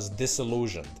 because I was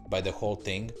disillusioned by the whole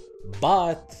thing.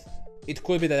 But it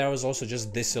could be that I was also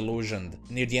just disillusioned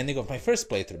near the ending of my first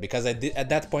playthrough, because at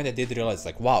that point I did realize,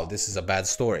 like, wow, this is a bad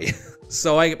story.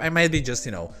 So I might be just,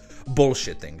 you know,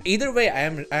 bullshitting. Either way, I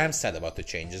am sad about the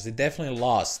changes. It definitely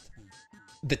lost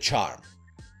the charm.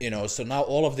 You know, so now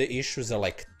all of the issues are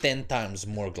like 10 times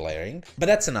more glaring. But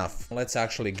that's enough. Let's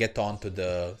actually get on to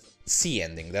the C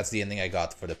ending. That's the ending I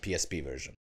got for the PSP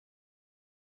version.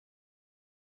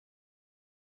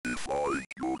 If I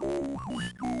could only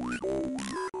do it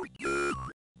over again,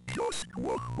 just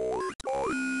one more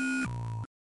time.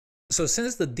 So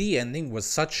since the D ending was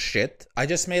such shit, I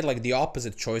just made like the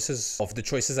opposite choices of the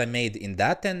choices I made in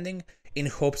that ending, in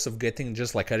hopes of getting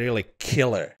just like a really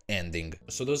killer ending.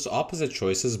 So those opposite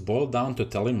choices boil down to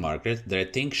telling Margaret that I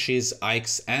think she's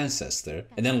Ike's ancestor,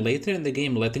 and then later in the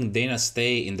game letting Dana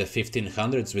stay in the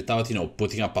 1500s without, you know,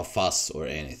 putting up a fuss or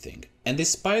anything. And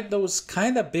despite those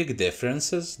kinda big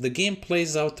differences, the game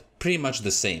plays out pretty much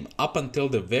the same up until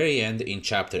the very end in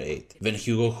chapter 8, when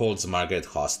Hugo holds Margaret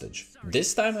hostage.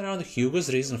 This time around,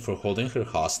 Hugo's reason for holding her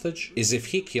hostage is if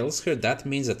he kills her, that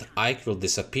means that Ike will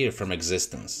disappear from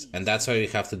existence, and that's why we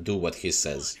have to do what he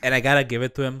says. And I gotta give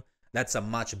it to him, that's a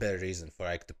much better reason for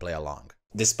Ike to play along.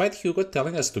 Despite Hugo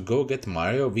telling us to go get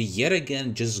Mario, we yet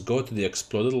again just go to the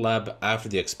exploded lab after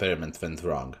the experiment went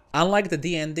wrong. Unlike the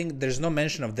D ending, there's no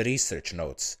mention of the research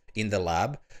notes in the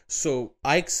lab, so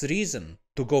Ike's reason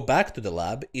to go back to the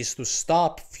lab is to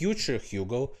stop future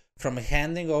Hugo from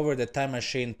handing over the time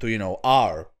machine to, you know,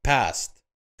 our past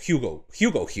Hugo.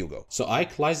 So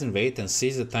Ike lies in wait and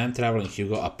sees the time-traveling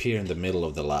Hugo appear in the middle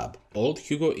of the lab. Old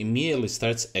Hugo immediately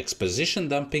starts exposition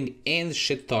dumping and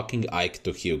shit-talking Ike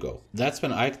to Hugo. That's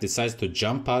when Ike decides to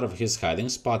jump out of his hiding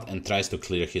spot and tries to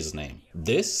clear his name.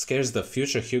 This scares the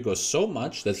future Hugo so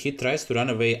much that he tries to run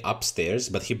away upstairs,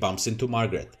 but he bumps into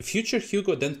Margaret. Future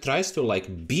Hugo then tries to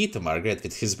like beat Margaret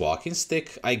with his walking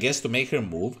stick, I guess to make her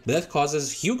move, but that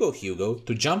causes Hugo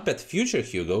to jump at future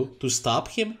Hugo to stop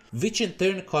him, which in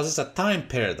turn causes a time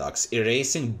paradox,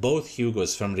 erasing both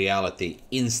Hugos from reality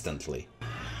instantly.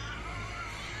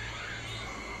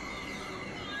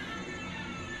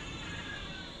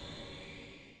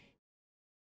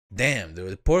 Damn,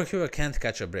 dude, poor Hugo can't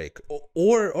catch a break.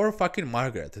 Or fucking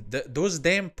Margaret. Those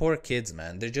damn poor kids,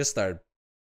 man, they just are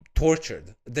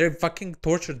tortured. They're fucking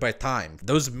tortured by time.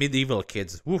 Those medieval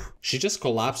kids. Woof. She just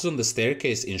collapses on the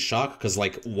staircase in shock, cause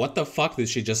like, what the fuck did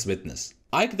she just witness?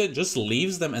 Ike then just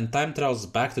leaves them and time travels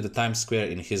back to the Times Square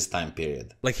in his time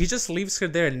period. Like, he just leaves her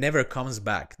there and never comes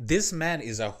back. This man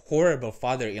is a horrible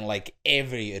father in like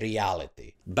every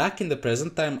reality. Back in the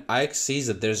present time, Ike sees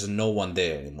that there's no one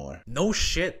there anymore. No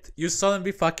shit. You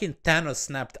suddenly fucking Thanos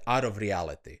snapped out of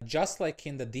reality. Just like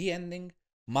in the D ending,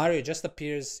 Mario just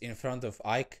appears in front of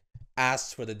Ike,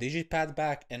 asks for the digipad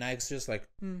back, and Ike's just like,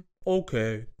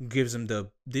 okay, gives him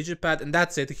the digipad, and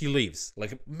that's it, he leaves.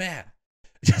 Like, man,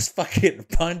 just fucking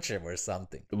punch him or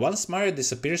something. Once Mario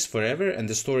disappears forever and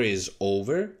the story is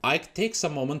over, Ike takes a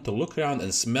moment to look around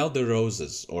and smell the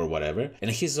roses or whatever, and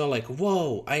he's all like,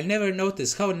 whoa, I never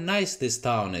noticed how nice this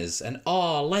town is, and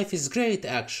oh, life is great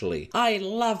actually. I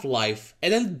love life.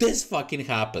 And then this fucking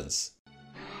happens.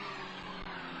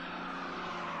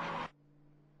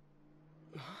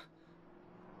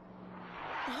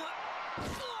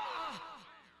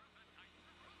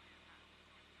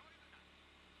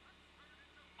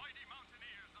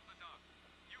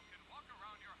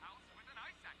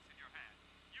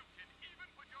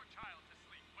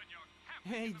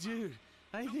 Hey, dude,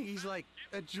 I think he's like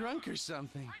a drunk or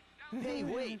something. Hey,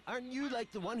 wait, aren't you like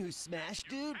the one who smashed,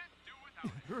 dude?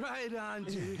 Right on,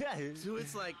 dude. So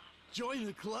it's like, join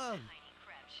the club.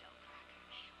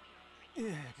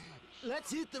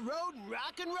 Let's hit the road and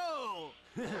rock and roll.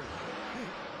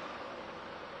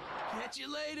 Catch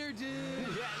you later, dude.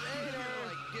 Yeah, later.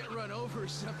 Like, get run over or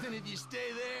something if you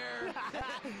stay there.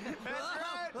 That's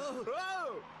right.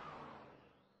 Whoa.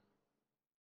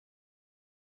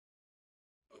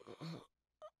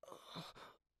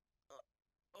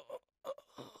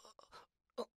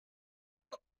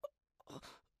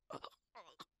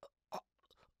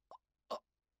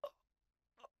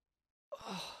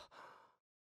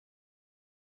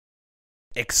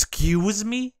 Excuse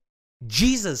me?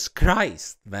 Jesus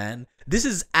Christ, man. This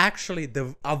is actually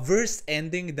a worse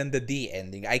ending than the D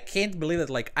ending. I can't believe it.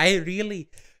 Like, I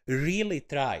really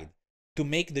tried to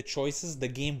make the choices the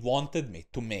game wanted me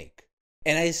to make.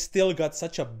 And I still got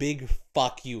such a big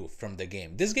fuck you from the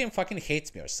game. This game fucking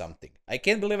hates me or something. I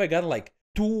can't believe I got like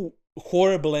 2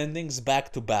 horrible endings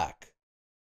back to back.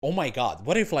 Oh my god,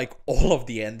 what if like all of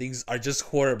the endings are just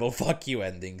horrible fuck you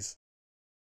endings?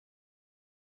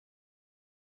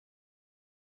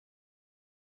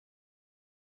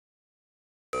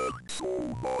 So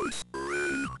my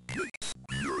strange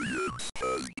experience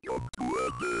has come to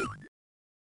an end.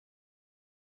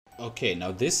 Okay,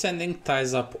 now this ending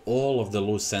ties up all of the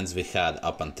loose ends we had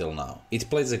up until now. It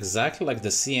plays exactly like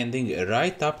the C ending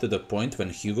right up to the point when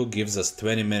Hugo gives us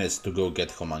 20 minutes to go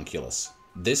get Homunculus.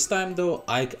 This time though,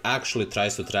 Ike actually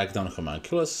tries to track down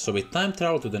Homunculus, so we time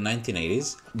travel to the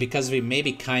 1980s, because we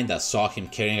maybe kinda saw him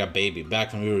carrying a baby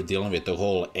back when we were dealing with the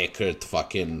whole Eckert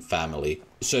fucking family.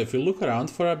 So if we look around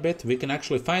for a bit, we can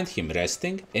actually find him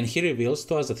resting, and he reveals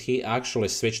to us that he actually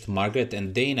switched Margaret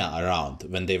and Dana around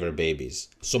when they were babies.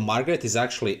 So Margaret is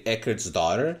actually Eckert's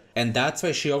daughter, and that's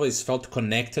why she always felt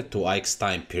connected to Ike's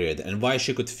time period, and why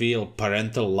she could feel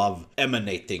parental love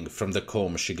emanating from the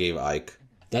comb she gave Ike.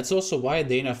 That's also why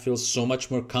Dana feels so much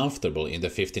more comfortable in the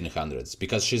 1500s,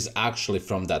 because she's actually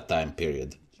from that time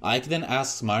period. Ike then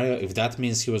asks Mario if that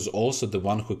means he was also the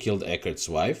one who killed Eckert's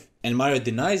wife, and Mario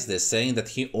denies this, saying that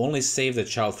he only saved the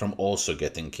child from also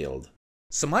getting killed.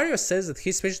 So Mario says that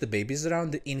he switched the babies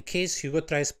around in case Hugo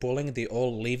tries pulling the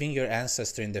all leaving your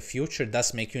ancestor in the future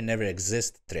thus make you never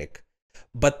exist trick.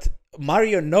 But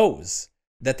Mario knows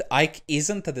that Ike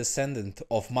isn't a descendant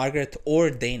of Margaret or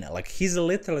Dana. Like, he's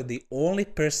literally the only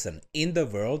person in the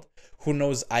world who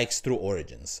knows Ike's true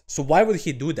origins. So why would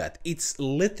he do that? It's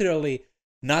literally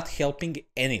not helping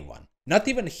anyone. Not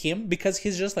even him, because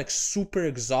he's just like super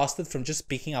exhausted from just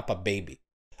picking up a baby.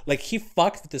 Like, he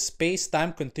fucked with the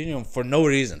space-time continuum for no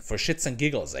reason, for shits and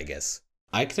giggles, I guess.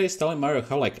 Ike tries telling Mario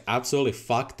how like absolutely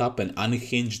fucked up and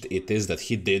unhinged it is that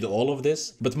he did all of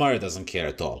this, but Mario doesn't care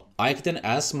at all. Ike then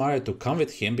asks Mario to come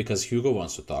with him because Hugo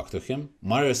wants to talk to him.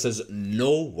 Mario says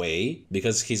no way,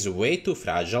 because he's way too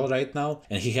fragile right now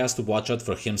and he has to watch out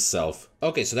for himself.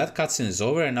 Okay, so that cutscene is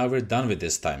over and now we're done with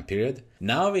this time period.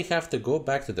 Now we have to go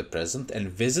back to the present and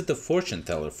visit the fortune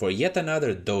teller for yet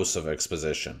another dose of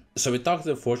exposition. So we talk to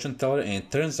the fortune teller and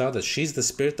it turns out that she's the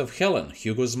spirit of Helen,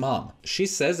 Hugo's mom. She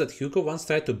says that Hugo once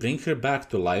tried to bring her back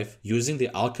to life using the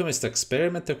alchemist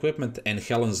experiment equipment and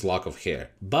Helen's lock of hair.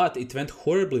 But it went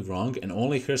horribly wrong and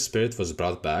only her spirit was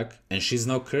brought back, and she's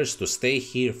now cursed to stay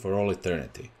here for all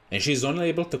eternity. And she's only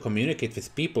able to communicate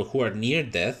with people who are near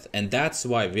death, and that's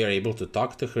why we are able to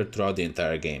talk to her throughout the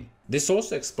entire game. This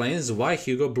also explains why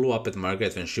Hugo blew up at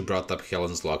Margaret when she brought up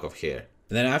Helen's lock of hair.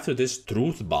 And then after this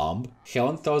truth bomb,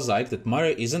 Helen tells Ike that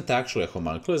Mario isn't actually a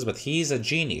homunculus, but he is a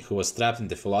genie who was trapped in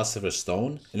the Philosopher's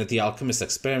Stone, and that the alchemist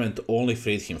experiment only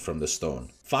freed him from the stone.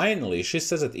 Finally, she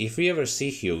says that if we ever see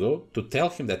Hugo, to tell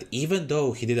him that even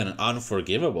though he did an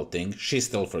unforgivable thing, she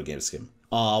still forgives him.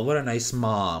 Aw, what a nice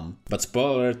mom. But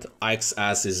spoiler alert, Ike's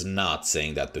ass is not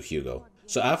saying that to Hugo.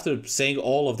 So after saying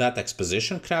all of that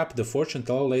exposition crap, the fortune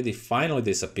teller lady finally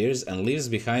disappears and leaves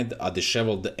behind a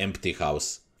disheveled, empty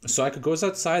house. So Ike goes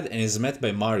outside and is met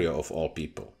by Mario of all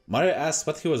people. Mario asks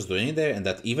what he was doing there and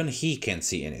that even he can't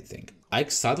see anything.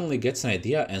 Ike suddenly gets an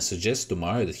idea and suggests to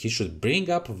Mario that he should bring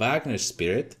up Wagner's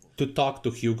spirit to talk to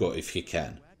Hugo if he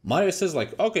can. Mario says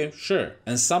like, okay, sure,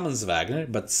 and summons Wagner,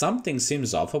 but something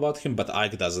seems off about him, but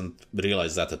Ike doesn't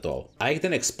realize that at all. Ike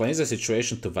then explains the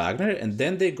situation to Wagner, and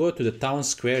then they go to the town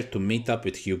square to meet up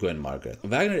with Hugo and Margaret.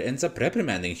 Wagner ends up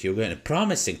reprimanding Hugo and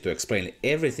promising to explain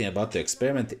everything about the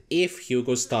experiment if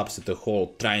Hugo stops with the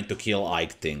whole trying to kill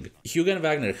Ike thing. Hugo and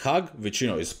Wagner hug, which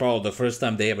is probably the first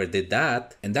time they ever did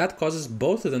that, and that causes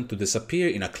both of them to disappear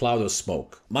in a cloud of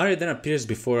smoke. Mario then appears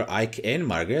before Ike and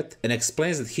Margaret and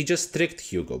explains that he just tricked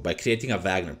Hugo by creating a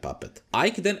Wagner puppet.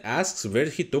 Ike then asks where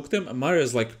he took them, and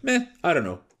Mario's like, meh, I don't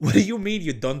know. What do you mean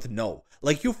you don't know?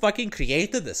 Like, you fucking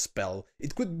created a spell.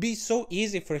 It could be so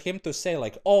easy for him to say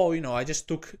like, oh, I just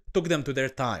took them to their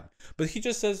time. But he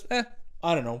just says,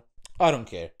 I don't know. I don't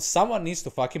care. Someone needs to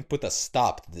fucking put a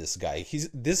stop to this guy.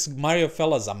 This Mario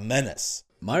fella's a menace.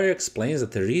 Mario explains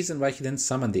that the reason why he didn't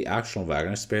summon the actual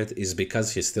Wagner spirit is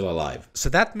because he's still alive. So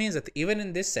that means that even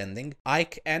in this ending,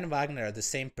 Ike and Wagner are the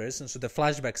same person, so the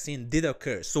flashback scene did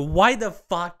occur. So why the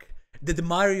fuck did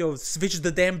Mario switch the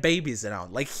damn babies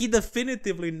around? Like, he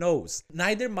definitively knows.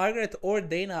 Neither Margaret or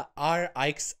Dana are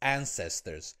Ike's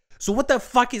ancestors. So what the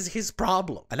fuck is his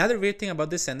problem? Another weird thing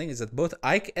about this ending is that both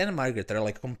Ike and Margaret are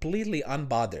like completely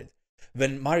unbothered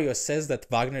when Mario says that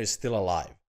Wagner is still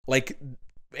alive. Like,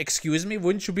 excuse me,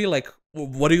 wouldn't you be like,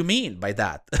 what do you mean by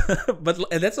that?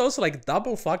 And that's also like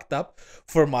double fucked up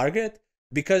for Margaret,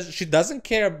 because she doesn't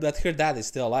care that her dad is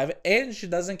still alive, and she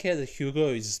doesn't care that Hugo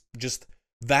is just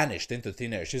vanished into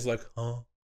thin air. She's like,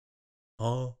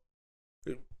 huh?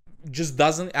 Just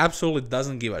absolutely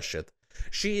doesn't give a shit.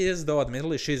 She is, though,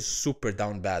 admittedly, she's super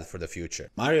down bad for the future.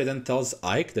 Mario then tells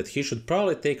Ike that he should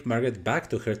probably take Margaret back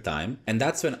to her time, and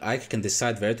that's when Ike can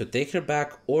decide whether to take her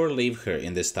back or leave her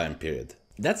in this time period.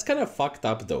 That's kind of fucked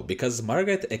up though, because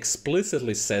Margaret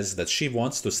explicitly says that she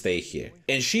wants to stay here.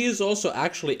 And she is also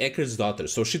actually Eckert's daughter,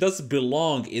 so she does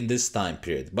belong in this time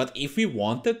period. But if we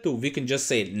wanted to, we can just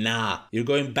say, nah, you're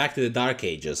going back to the Dark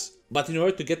Ages. But in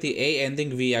order to get the A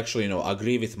ending, we actually,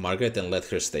 agree with Margaret and let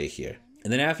her stay here.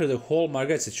 And then after the whole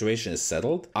Margaret situation is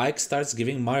settled, Ike starts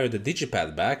giving Mario the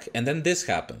digipad back, and then this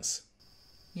happens.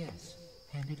 Yes,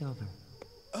 hand it over.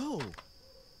 Oh!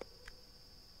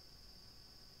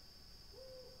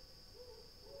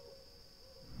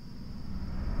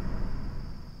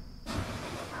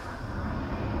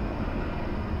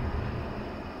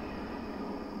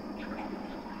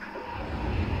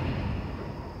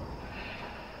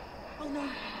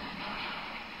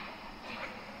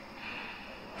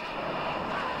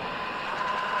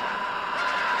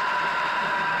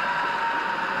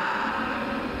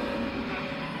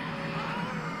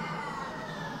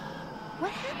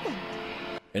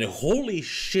 And holy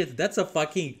shit, that's a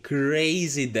fucking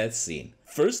crazy death scene.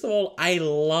 First of all, I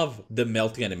love the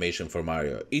melting animation for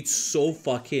Mario. It's so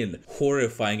fucking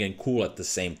horrifying and cool at the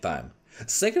same time.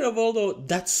 Second of all though,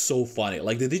 that's so funny.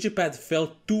 Like the digipad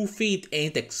fell 2 feet and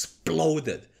it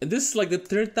exploded. And this is like the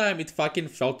third time it fucking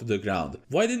fell to the ground.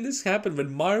 Why didn't this happen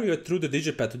when Mario threw the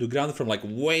digipad to the ground from like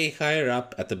way higher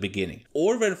up at the beginning?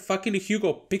 Or when fucking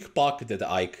Hugo pickpocketed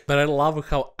Ike? But I love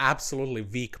how absolutely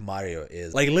weak Mario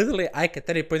is. Like literally Ike at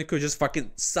any point could just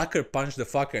fucking sucker punch the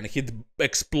fucker and he'd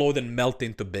explode and melt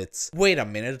into bits. Wait a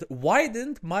minute, why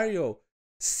didn't Mario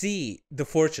see the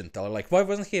fortune teller? Like, why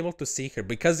wasn't he able to see her?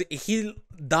 Because he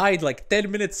died like 10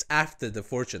 minutes after the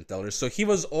fortune teller, so he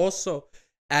was also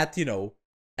at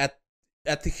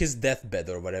at his deathbed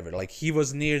or whatever. Like, he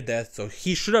was near death, so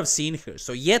he should have seen her.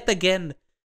 So yet again,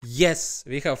 yes,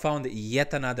 we have found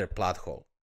yet another plot hole.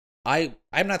 I'm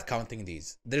not counting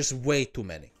these. There's way too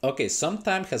many. Okay, some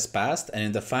time has passed, and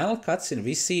in the final cutscene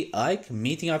we see Ike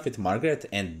meeting up with Margaret,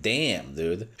 and damn,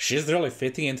 dude, she's really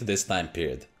fitting into this time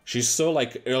period. She's so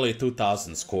like early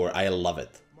 2000s core, I love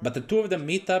it. But the two of them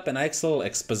meet up, and Ike's little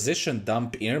exposition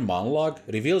dump inner monologue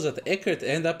reveals that Eckert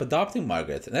ended up adopting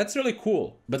Margaret, and that's really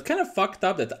cool. But kind of fucked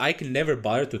up that Ike never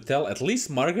bothered to tell at least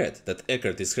Margaret that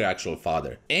Eckert is her actual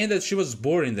father, and that she was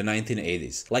born in the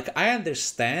 1980s. Like, I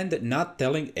understand not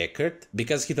telling Eckert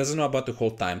because he doesn't know about the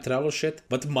whole time travel shit,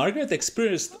 but Margaret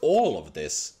experienced all of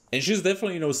this. And she's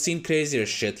definitely, seen crazier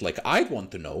shit like I'd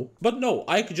want to know. But no,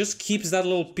 Ike just keeps that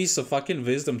little piece of fucking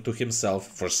wisdom to himself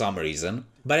for some reason.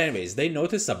 But anyways, they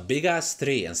notice a big ass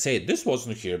tree and say, this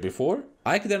wasn't here before.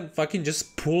 Ike then fucking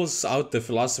just pulls out the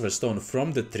Philosopher's Stone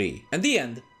from the tree. And the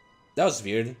end. That was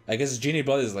weird. I guess Genie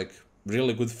Blood is like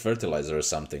really good fertilizer or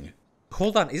something.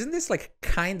 Hold on, isn't this like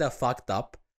kinda fucked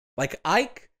up? Like,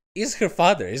 Ike is her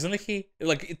father, isn't he?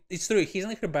 Like, it's true, he's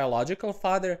not her biological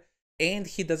father, and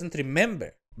he doesn't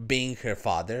remember being her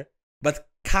father, but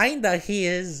kinda he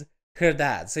is her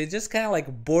dad. So it's just kinda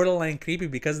like borderline creepy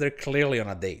because they're clearly on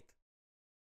a date.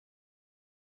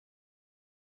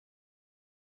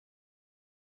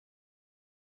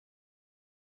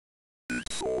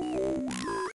 It's all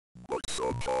over, but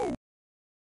somehow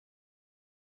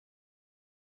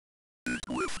it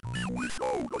left me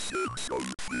without a sense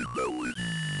of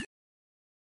finality.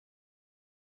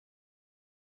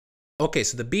 Okay,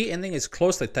 so the B ending is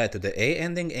closely tied to the A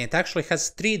ending, and it actually has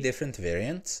 3 different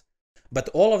variants, but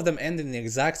all of them end in the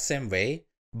exact same way,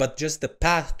 but just the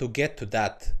path to get to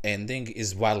that ending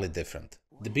is wildly different.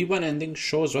 The B1 ending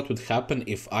shows what would happen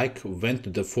if Ike went to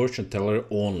the fortune teller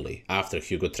only after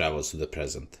Hugo travels to the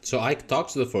present. So Ike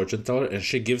talks to the fortune teller and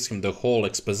she gives him the whole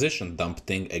exposition dump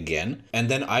thing again, and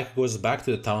then Ike goes back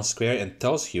to the town square and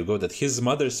tells Hugo that his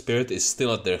mother's spirit is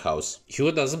still at their house.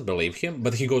 Hugo doesn't believe him,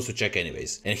 but he goes to check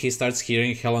anyways, and he starts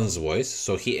hearing Helen's voice,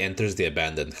 so he enters the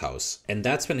abandoned house. And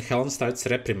that's when Helen starts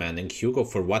reprimanding Hugo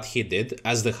for what he did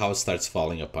as the house starts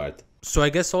falling apart. So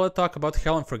I guess all the talk about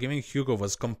Helen forgiving Hugo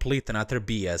was complete and utter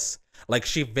BS. Like,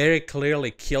 she very clearly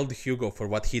killed Hugo for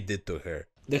what he did to her.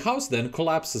 The house then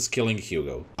collapses, killing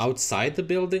Hugo. Outside the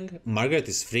building, Margaret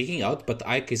is freaking out, but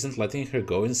Ike isn't letting her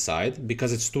go inside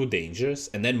because it's too dangerous,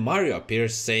 and then Mario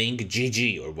appears saying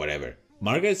GG or whatever.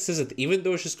 Margaret says that even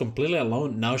though she's completely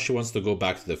alone, now she wants to go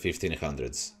back to the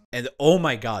 1500s. And oh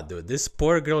my god, dude, this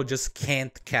poor girl just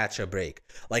can't catch a break.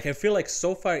 Like, I feel like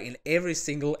so far in every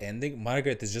single ending,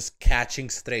 Margaret is just catching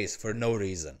strays for no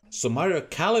reason. So Mario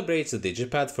calibrates the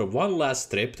digipad for one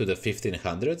last trip to the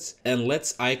 1500s and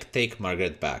lets Ike take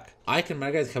Margaret back. Ike and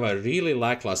Margaret have a really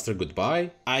lackluster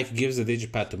goodbye. Ike gives the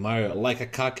digipad to Mario like a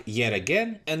cock yet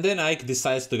again, and then Ike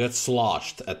decides to get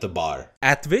sloshed at the bar.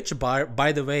 At which bar,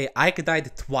 by the way, Ike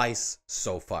died twice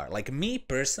so far. Like, me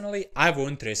personally, I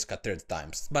won't risk a third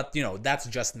time, but you know, that's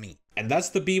just me. And that's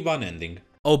the B1 ending.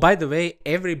 Oh, by the way,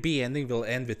 every B ending will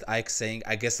end with Ike saying,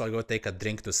 I guess I'll go take a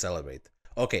drink to celebrate.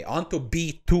 Okay, on to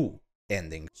B2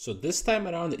 ending. So this time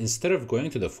around, instead of going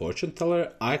to the fortune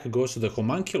teller, Ike goes to the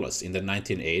homunculus in the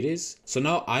 1980s. So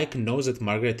now Ike knows that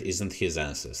Margaret isn't his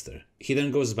ancestor. He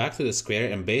then goes back to the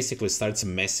square and basically starts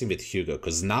messing with Hugo,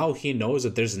 cause now he knows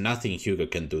that there's nothing Hugo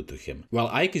can do to him. While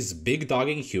Ike is big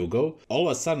dogging Hugo, all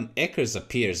of a sudden Eckert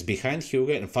appears behind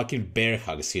Hugo and fucking bear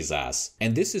hugs his ass.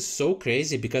 And this is so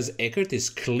crazy because Eckert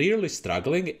is clearly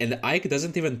struggling and Ike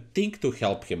doesn't even think to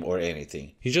help him or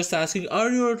anything. He's just asking, are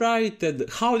you alright? And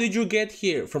how did you get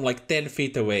here? From like 10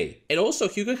 feet away. And also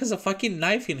Hugo has a fucking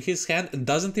knife in his hand and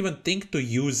doesn't even think to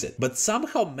use it, but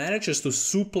somehow manages to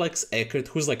suplex Eckert,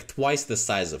 who's like twice the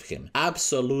size of him.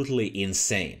 Absolutely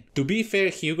insane. To be fair,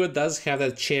 Hugo does have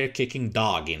that chair-kicking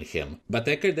dog in him, but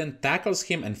Eckert then tackles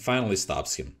him and finally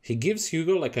stops him. He gives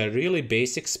Hugo like a really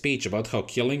basic speech about how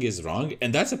killing is wrong,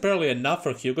 and that's apparently enough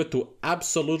for Hugo to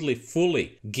absolutely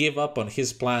fully give up on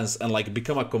his plans and like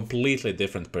become a completely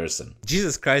different person.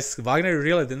 Jesus Christ, Wagner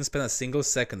really didn't spend a single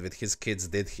second with his kids,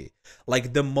 did he?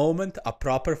 Like, the moment a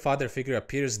proper father figure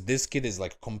appears, this kid is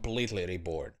like completely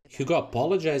reborn. Hugo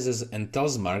apologizes and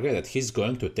tells Margaret that he's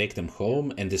going to take them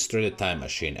home and destroy the time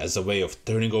machine as a way of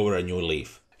turning over a new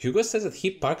leaf. Hugo says that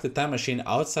he parked the time machine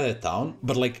outside the town,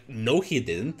 but like, no he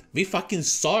didn't. We fucking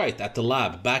saw it at the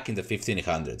lab back in the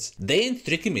 1500s. They ain't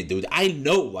tricking me, dude. I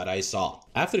know what I saw.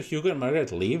 After Hugo and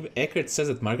Margaret leave, Eckert says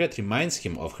that Margaret reminds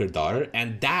him of her daughter,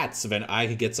 and that's when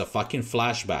Ike gets a fucking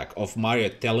flashback of Mario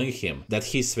telling him that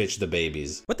he switched the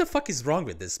babies. What the fuck is wrong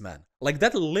with this man? Like,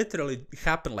 that literally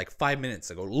happened like 5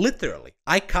 minutes ago. Literally.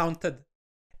 I counted.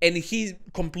 And he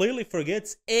completely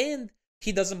forgets, and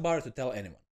he doesn't bother to tell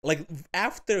anyone. Like,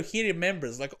 after he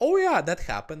remembers, like, oh yeah, that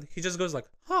happened, he just goes like,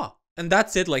 huh. And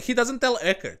that's it. Like, he doesn't tell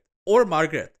Eckert or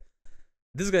Margaret.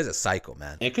 This guy's a psycho,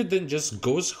 man. Eckert then just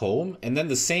goes home, and then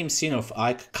the same scene of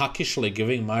Ike cockishly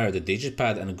giving Mario the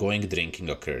digipad and going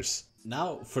drinking occurs.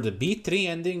 Now, for the B3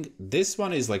 ending, this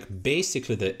one is like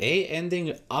basically the A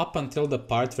ending up until the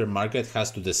part where Margaret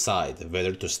has to decide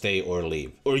whether to stay or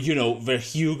leave. Or, you know, where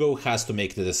Hugo has to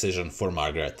make the decision for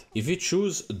Margaret. If you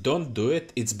choose don't do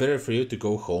it, it's better for you to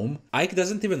go home, Ike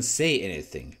doesn't even say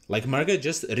anything. Like, Margaret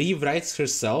just rewrites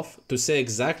herself to say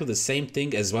exactly the same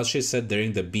thing as what she said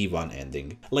during the B1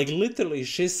 ending. Like, literally,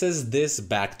 she says this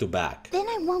back to back. Then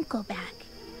I won't go back.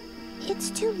 It's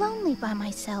too lonely by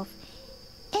myself.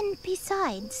 And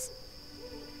besides,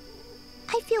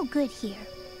 I feel good here,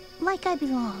 like I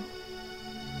belong.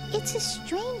 It's a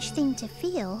strange thing to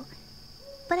feel,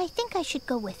 but I think I should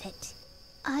go with it.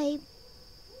 I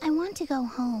want to go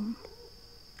home,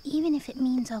 even if it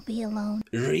means I'll be alone.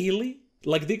 Really?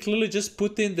 Like, they clearly just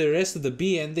put in the rest of the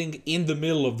B ending in the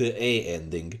middle of the A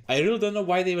ending. I really don't know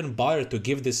why they even bothered to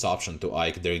give this option to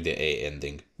Ike during the A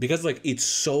ending. Because, like, it's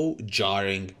so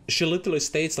jarring. She literally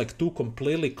states, like, two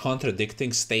completely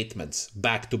contradicting statements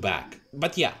back to back.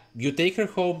 But yeah, you take her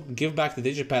home, give back the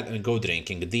digipad, and go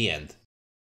drinking. The end.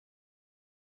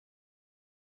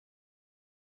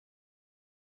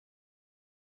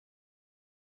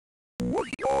 What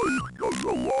life does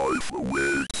a life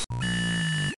awaits me?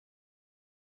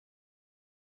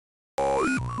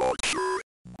 I'm not sure,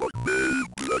 but maybe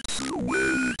that's the way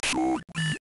it should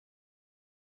be.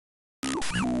 The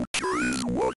future is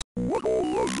what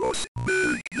all of us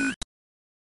make it.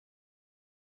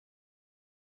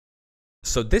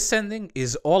 So this ending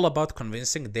is all about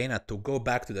convincing Dana to go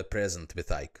back to the present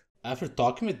with Ike. After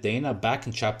talking with Dana back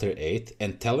in chapter 8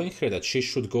 and telling her that she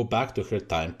should go back to her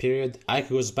time period, Ike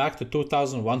goes back to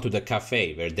 2001 to the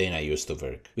cafe where Dana used to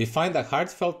work. We find a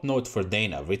heartfelt note for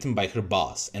Dana written by her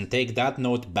boss and take that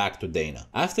note back to Dana.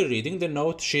 After reading the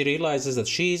note, she realizes that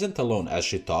she isn't alone as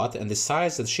she thought and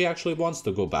decides that she actually wants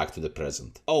to go back to the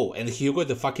present. Oh, and Hugo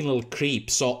the fucking little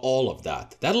creep saw all of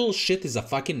that. That little shit is a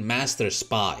fucking master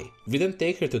spy. We then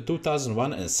take her to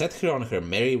 2001 and set her on her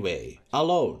merry way.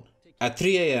 Alone. At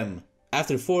 3 AM,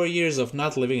 after 4 years of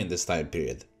not living in this time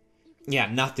period.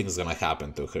 Yeah, nothing's gonna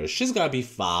happen to her. She's gonna be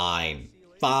fine.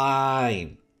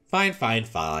 Fine.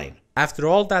 Fine. After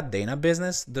all that Dana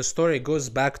business, the story goes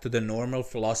back to the normal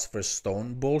Philosopher's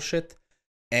Stone bullshit.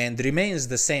 and remains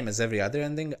the same as every other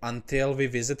ending until we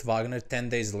visit Wagner 10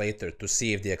 days later to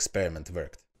see if the experiment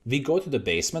worked. We go to the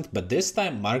basement, but this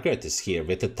time Margaret is here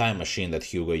with the time machine that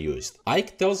Hugo used.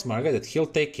 Ike tells Margaret that he'll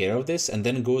take care of this and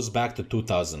then goes back to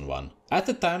 2001. At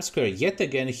the Times Square, yet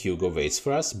again Hugo waits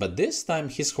for us, but this time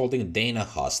he's holding Dana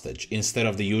hostage instead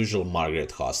of the usual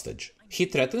Margaret hostage. He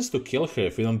threatens to kill her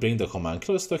if we don't bring the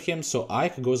homunculus to him, so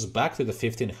Ike goes back to the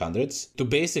 1500s to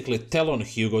basically tell on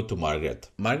Hugo to Margaret.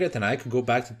 Margaret and Ike go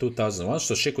back to 2001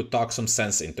 so she could talk some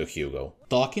sense into Hugo.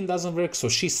 Talking doesn't work, so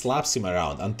she slaps him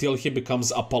around until he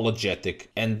becomes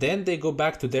apologetic, and then they go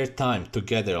back to their time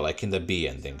together like in the B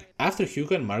ending. After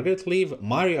Hugo and Margaret leave,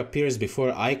 Mario appears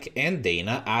before Ike and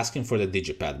Dana asking for the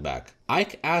digipad back.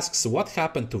 Ike asks what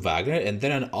happened to Wagner, and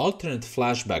then an alternate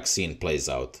flashback scene plays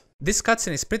out. This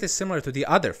cutscene is pretty similar to the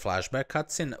other flashback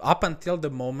cutscene up until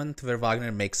the moment where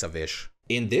Wagner makes a wish.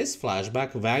 In this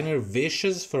flashback, Wagner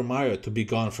wishes for Mario to be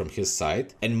gone from his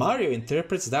side, and Mario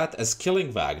interprets that as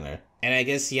killing Wagner. And I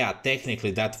guess, yeah,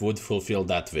 technically that would fulfill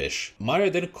that wish.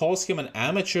 Mario then calls him an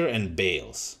amateur and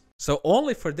bails. So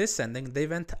only for this ending, they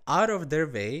went out of their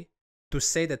way to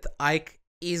say that Ike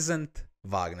isn't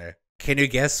Wagner. Can you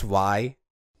guess why?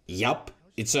 Yup,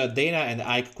 it's so Dana and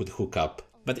Ike could hook up.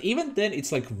 But even then,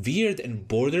 it's like weird and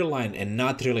borderline and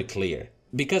not really clear.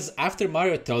 Because after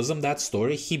Mario tells him that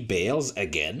story, he bails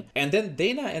again, and then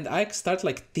Dana and Ike start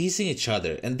like teasing each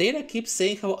other, and Dana keeps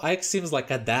saying how Ike seems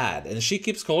like a dad, and she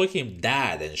keeps calling him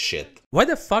dad and shit. Why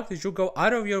the fuck did you go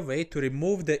out of your way to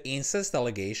remove the incest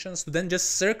allegations to then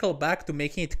just circle back to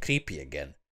making it creepy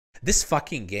again? This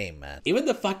fucking game, man. Even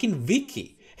the fucking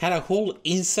wiki had a whole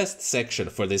incest section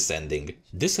for this ending.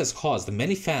 This has caused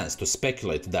many fans to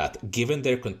speculate that, given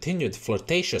their continued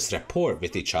flirtatious rapport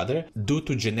with each other due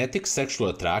to genetic sexual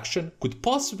attraction, could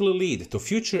possibly lead to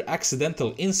future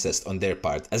accidental incest on their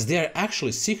part, as they are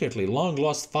actually secretly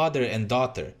long-lost father and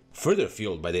daughter. Further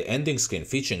fueled by the ending screen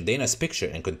featuring Dana's picture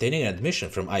and containing an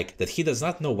admission from Ike that he does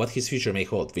not know what his future may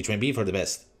hold, which may be for the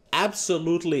best.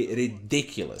 Absolutely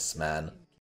ridiculous, man.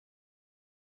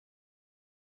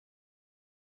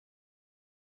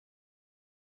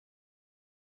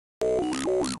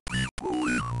 Those people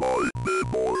in my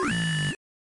memory.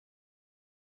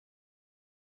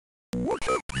 What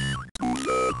happened to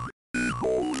them in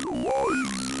all the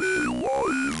lives they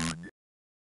lived?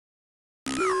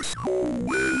 There's no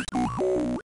way to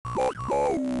go but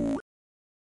now.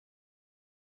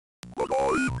 But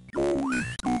I'm going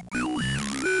to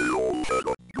believe they all had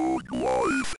a good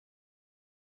life.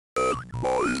 And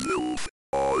myself,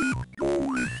 I'm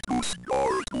going to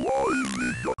start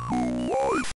living a new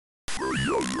life.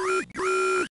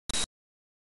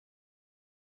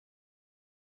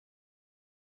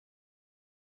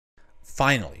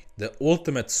 Finally, the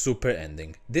ultimate super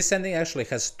ending. This ending actually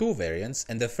has two variants,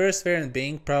 and the first variant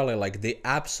being probably like the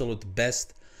absolute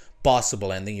best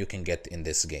possible ending you can get in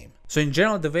this game. So in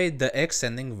general, the way the X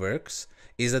ending works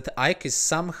is that Ike is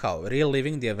somehow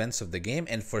reliving the events of the game,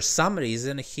 and for some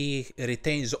reason he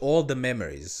retains all the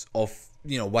memories of,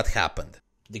 what happened.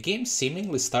 The game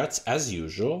seemingly starts as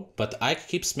usual, but Ike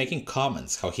keeps making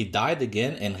comments how he died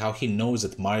again and how he knows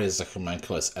that Mario is a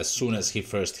homunculus as soon as he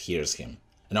first hears him.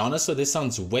 And honestly, this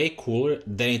sounds way cooler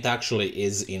than it actually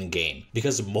is in-game,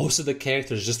 because most of the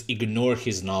characters just ignore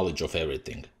his knowledge of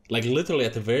everything. Like literally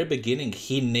at the very beginning,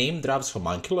 he name drops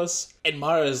homunculus, and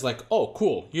Mario is like, oh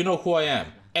cool, you know who I am.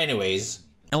 Anyways.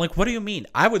 And like, what do you mean?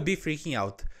 I would be freaking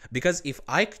out. Because if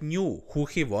Ike knew who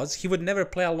he was, he would never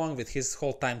play along with his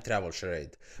whole time travel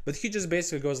charade. But he just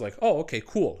basically goes like, oh, okay,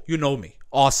 cool, you know me,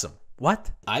 awesome.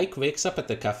 What? Ike wakes up at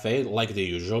the cafe like the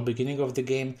usual beginning of the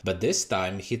game, but this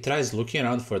time he tries looking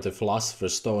around for the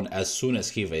Philosopher's Stone as soon as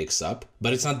he wakes up,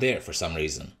 but it's not there for some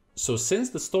reason. So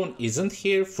since the stone isn't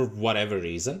here for whatever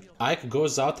reason, Ike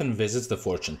goes out and visits the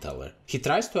fortune teller. He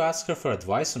tries to ask her for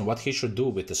advice on what he should do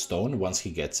with the stone once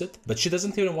he gets it, but she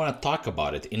doesn't even want to talk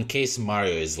about it in case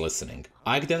Mario is listening.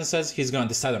 Ike then says he's gonna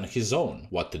decide on his own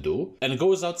what to do, and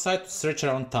goes outside to search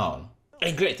around town.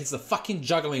 And great, it's the fucking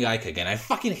juggling Ike again, I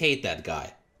fucking hate that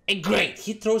guy. And great,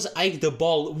 he throws Ike the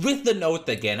ball with the note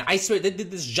again, I swear they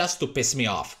did this just to piss me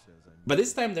off. But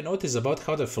this time the note is about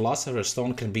how the Philosopher's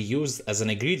Stone can be used as an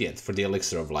ingredient for the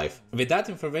Elixir of Life. With that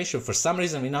information, for some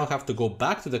reason we now have to go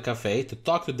back to the cafe to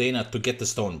talk to Dana to get the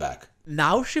stone back.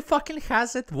 Now she fucking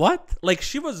has it? What? Like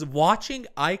she was watching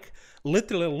Ike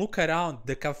literally look around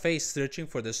the cafe searching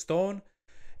for the stone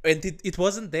and it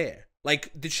wasn't there.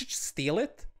 Like, did she just steal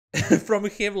it from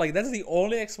him? Like, that's the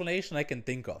only explanation I can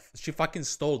think of. She fucking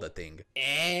stole the thing.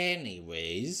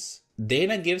 Anyways,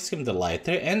 Dana gives him the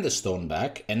lighter and the stone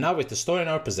back, and now with the stone in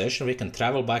our possession we can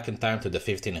travel back in time to the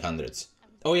 1500s.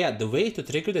 Oh yeah, the way to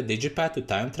trigger the digipad to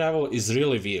time travel is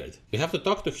really weird. You have to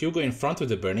talk to Hugo in front of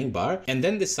the burning bar and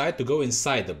then decide to go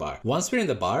inside the bar. Once we're in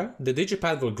the bar, the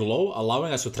digipad will glow,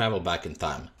 allowing us to travel back in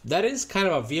time. That is kind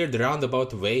of a weird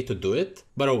roundabout way to do it,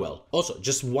 but oh well. Also,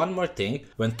 just one more thing,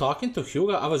 when talking to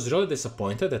Hugo, I was really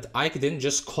disappointed that Ike didn't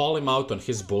just call him out on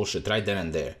his bullshit right then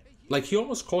and there. Like, he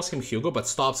almost calls him Hugo but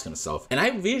stops himself, and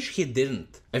I wish he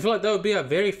didn't. I feel like that would be a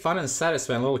very fun and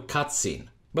satisfying little cutscene.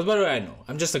 But what do I know?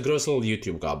 I'm just a gross little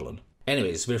YouTube goblin.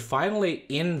 Anyways, we're finally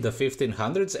in the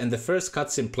 1500s and the first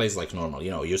cutscene plays like normal.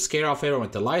 You know, you scare off everyone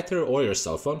with a lighter or your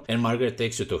cell phone and Margaret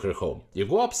takes you to her home. You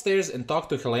go upstairs and talk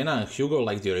to Helena and Hugo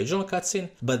like the original cutscene,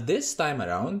 but this time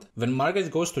around, when Margaret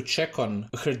goes to check on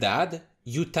her dad,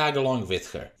 you tag along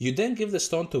with her. You then give the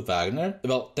stone to Wagner.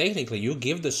 Well, technically, you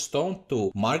give the stone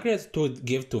to Margaret to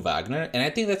give to Wagner, and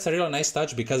I think that's a really nice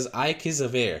touch because Ike is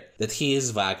aware that he is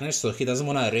Wagner, so he doesn't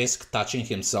want to risk touching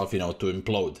himself, you know, to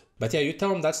implode. But yeah, you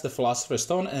tell him that's the Philosopher's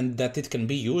Stone and that it can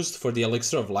be used for the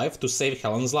Elixir of Life to save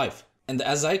Helen's life. And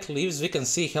as Ike leaves, we can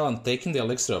see Helen taking the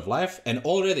Elixir of Life, and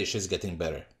already she's getting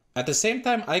better. At the same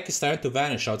time, Ike is starting to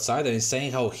vanish outside and is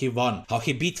saying how he won, how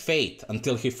he beat fate,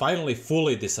 until he finally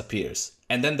fully disappears.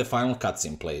 And then the final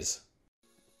cutscene plays.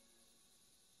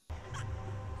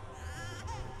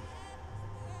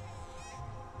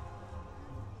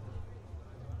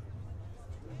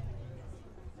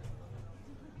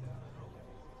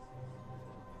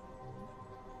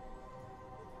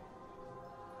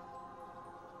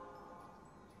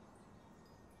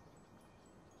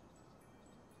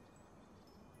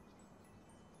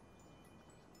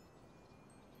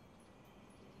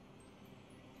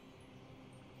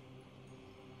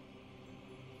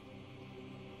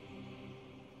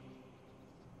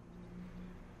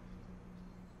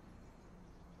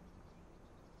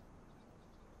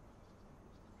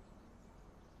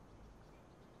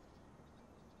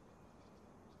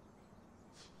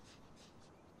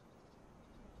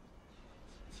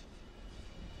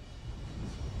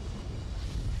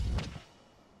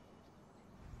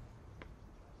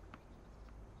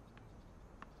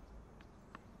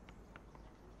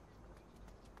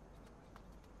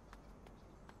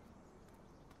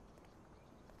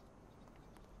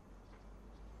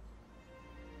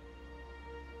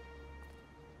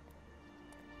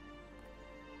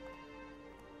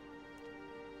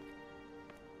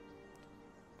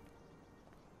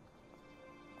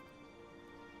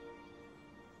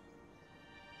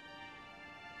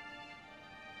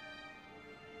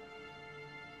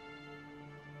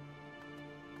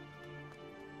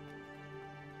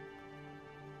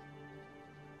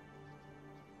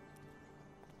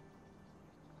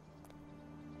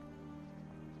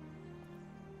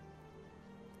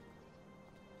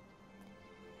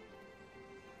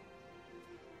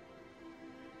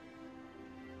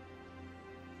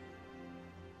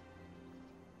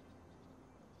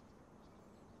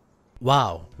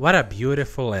 Wow, what a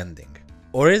beautiful ending.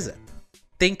 Or is it?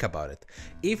 Think about it.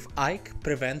 If Ike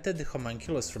prevented the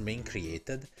homunculus from being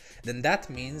created, then that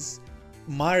means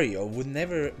Mario would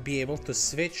never be able to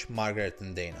switch Margaret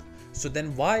and Dana. So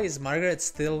then why is Margaret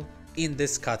still in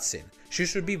this cutscene? She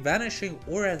should be vanishing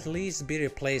or at least be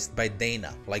replaced by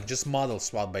Dana, like just model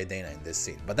swap by Dana in this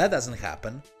scene. But that doesn't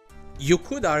happen. You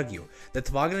could argue that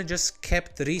Wagner just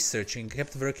kept researching,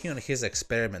 kept working on his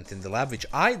experiment in the lab, which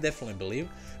I definitely believe,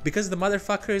 because the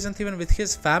motherfucker isn't even with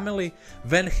his family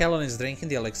when Helen is drinking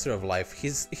the Elixir of Life.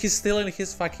 He's still in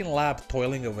his fucking lab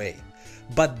toiling away.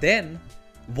 But then,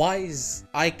 why is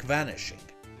Ike vanishing?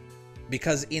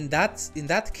 Because in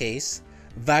that case,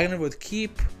 Wagner would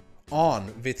keep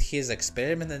on with his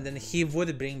experiment and then he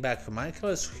would bring back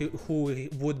homunculus who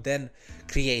would then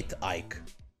create Ike.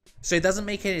 So it doesn't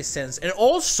make any sense. And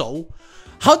also,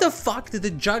 how the fuck did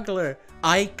the juggler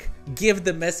Ike give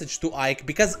the message to Ike?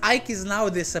 Because Ike is now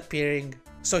disappearing,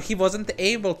 so he wasn't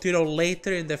able to, you know,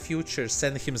 later in the future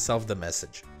send himself the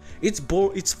message. It's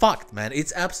fucked, man.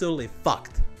 It's absolutely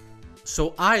fucked.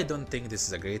 So I don't think this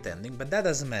is a great ending, but that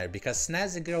doesn't matter because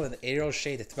Snazzy Girl and Ariel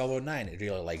Shade at 1209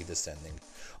 really like this ending.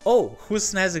 Oh,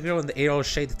 who's Snazzy Girl and Ariel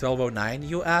Shade at 1209,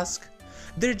 you ask?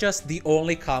 They're just the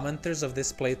only commenters of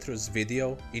this playthrough's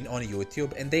video on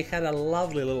YouTube, and they had a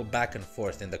lovely little back and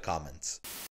forth in the comments.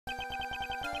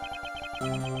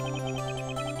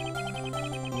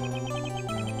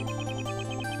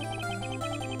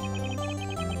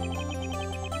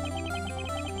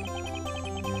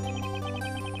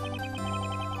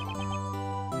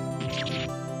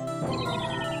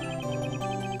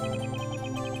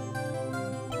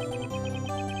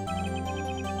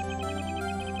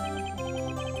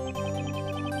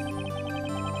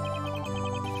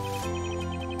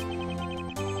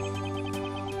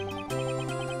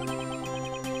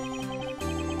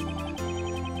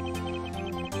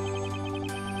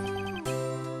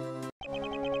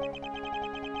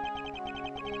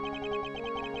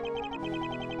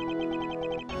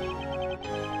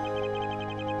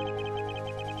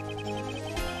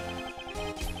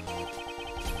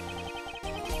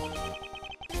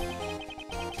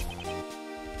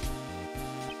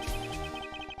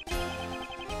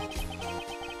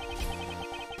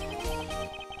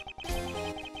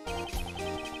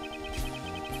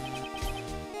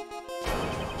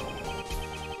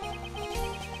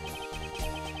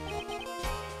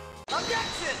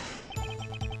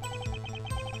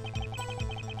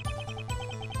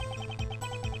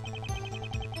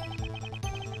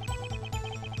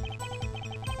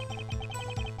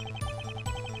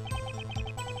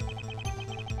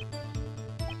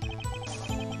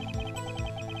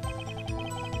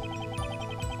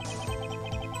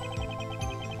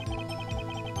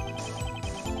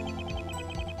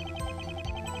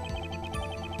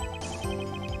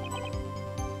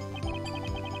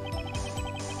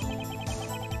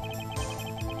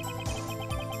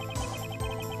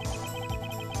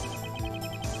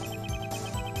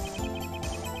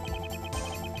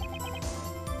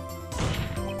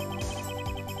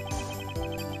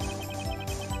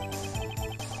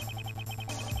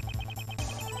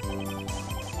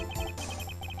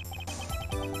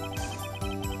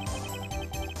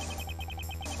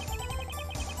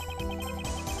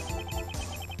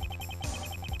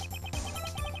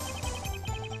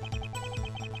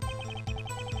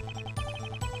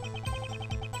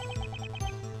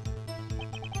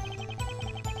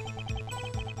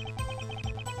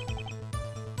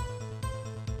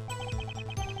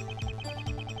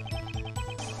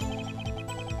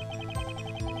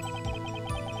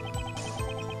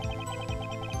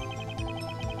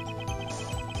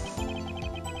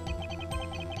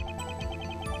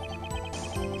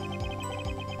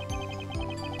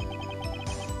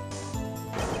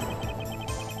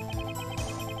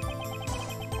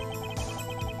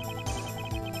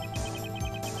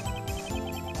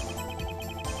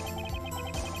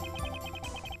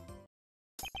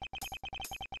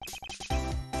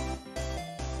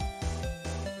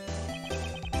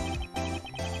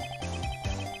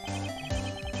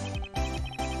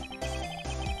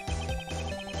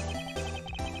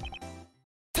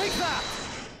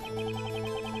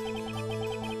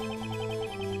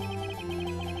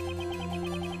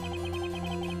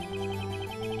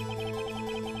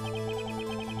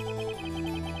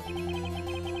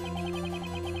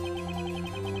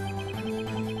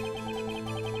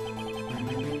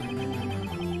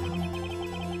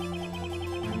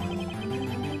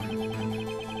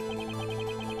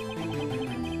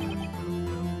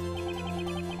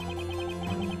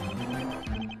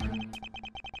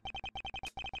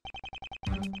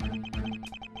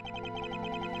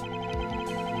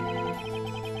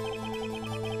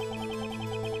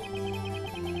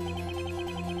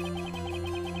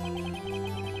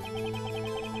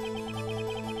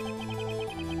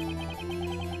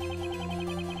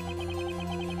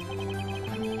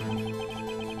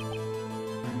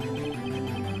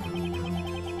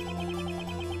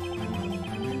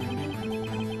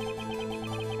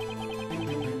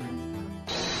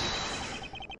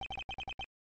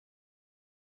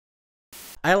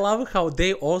 I love how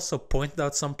they also pointed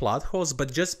out some plot holes,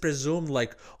 but just presumed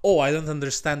like, oh, I don't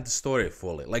understand the story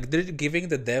fully. Like, they're giving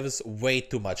the devs way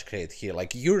too much credit here.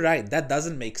 Like, you're right, that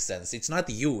doesn't make sense. It's not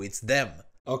you, it's them.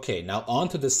 Okay, now on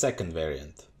to the second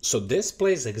variant. So this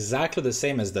plays exactly the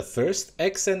same as the first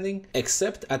X ending,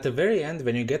 except at the very end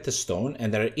when you get the stone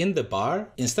and they're in the bar,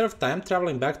 instead of time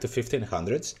traveling back to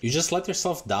 1500s, you just let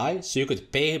yourself die so you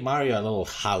could pay Mario a little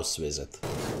house visit.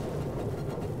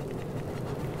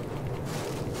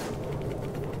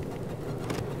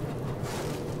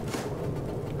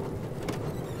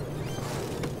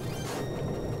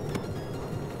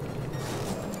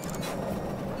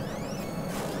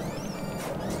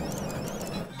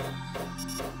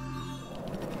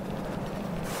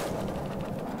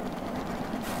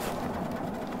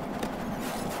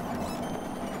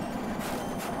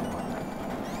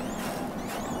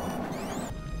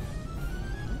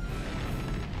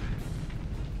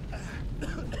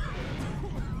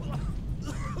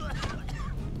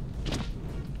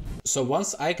 So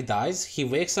once Ike dies, he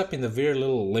wakes up in the weird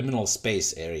little liminal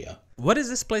space area. What is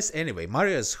this place anyway?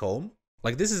 Mario's home?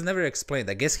 Like, this is never explained.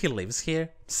 I guess he lives here?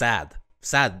 Sad.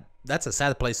 Sad. That's a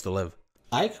sad place to live.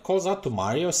 Ike calls out to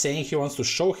Mario saying he wants to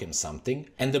show him something,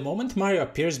 and the moment Mario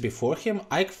appears before him,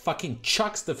 Ike fucking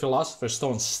chucks the Philosopher's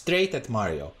Stone straight at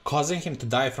Mario, causing him to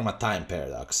die from a time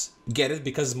paradox. Get it?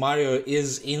 Because Mario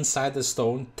is inside the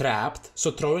stone, trapped,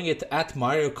 so throwing it at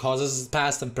Mario causes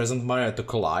past and present Mario to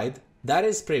collide. That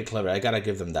is pretty clever, I gotta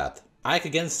give them that. Ike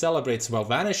again celebrates while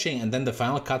vanishing, and then the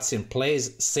final cutscene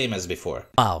plays, same as before.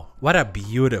 Wow, what a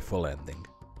beautiful ending.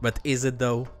 But is it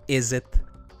though? Is it?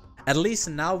 At least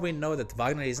now we know that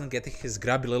Wagner isn't getting his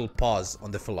grubby little paws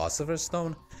on the Philosopher's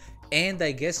Stone, and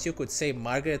I guess you could say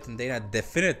Margaret and Dana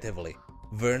definitively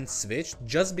weren't switched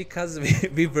just because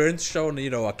we weren't shown,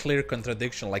 you know, a clear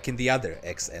contradiction like in the other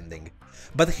X ending.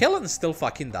 But Helen still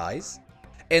fucking dies.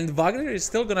 And Wagner is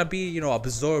still gonna be, you know,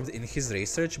 absorbed in his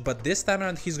research, but this time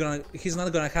around he's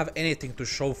not gonna have anything to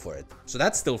show for it. So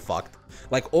that's still fucked.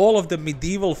 Like, all of the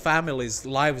medieval families'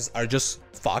 lives are just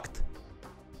fucked.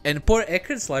 And poor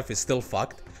Eckert's life is still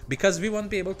fucked, because we won't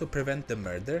be able to prevent the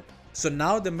murder. So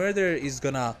now the murderer is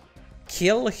gonna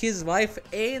kill his wife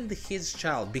and his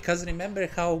child, because remember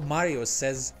how Mario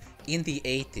says in the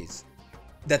 80s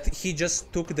that he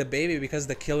just took the baby because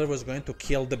the killer was going to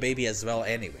kill the baby as well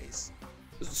anyways.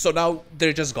 So now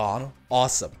they're just gone.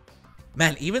 Awesome.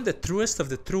 Man, even the truest of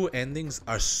the true endings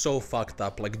are so fucked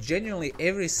up. Like, genuinely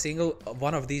every single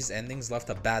one of these endings left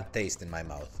a bad taste in my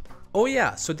mouth. Oh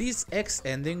yeah, so these X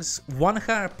endings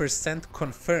 100%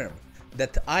 confirm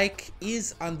that Ike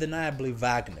is undeniably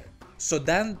Wagner. So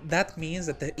then that means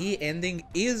that the E ending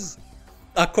is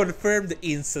a confirmed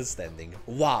incest ending.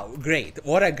 Wow, great.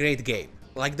 What a great game.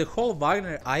 Like, the whole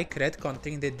Wagner-Ike retcon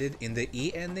thing they did in the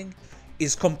E ending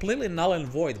is completely null and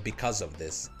void because of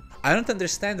this. I don't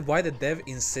understand why the dev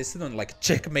insisted on like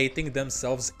checkmating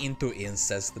themselves into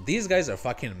incest. These guys are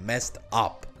fucking messed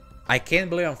up. I can't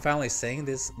believe I'm finally saying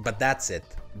this, but that's it.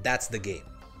 That's the game.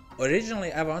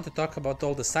 Originally I wanted to talk about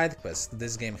all the side quests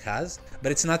this game has,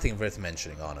 but it's nothing worth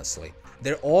mentioning honestly.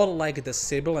 They're all like the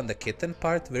Sybil and the kitten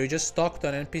part, where you just talk to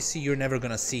an NPC you're never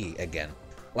gonna see again.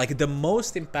 Like, the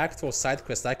most impactful side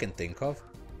quest I can think of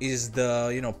is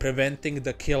the, you know, preventing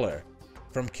the killer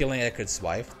from killing Eckert's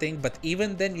wife thing, but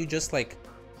even then you just like,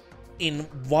 in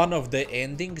one of the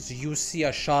endings you see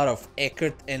a shot of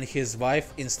Eckert and his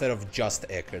wife instead of just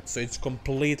Eckert, so it's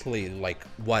completely like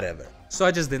whatever. So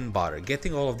I just didn't bother.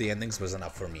 Getting all of the endings was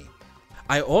enough for me.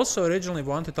 I also originally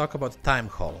wanted to talk about Time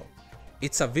Hollow.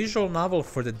 It's a visual novel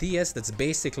for the DS that's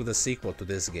basically the sequel to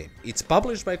this game. It's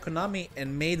published by Konami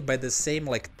and made by the same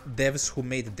like devs who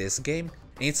made this game,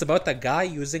 and it's about a guy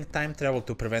using time travel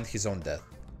to prevent his own death.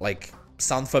 Like,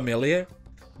 sound familiar?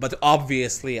 But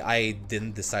obviously I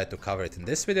didn't decide to cover it in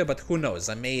this video, but who knows,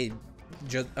 I may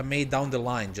down the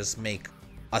line just make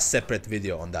a separate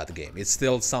video on that game. It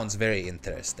still sounds very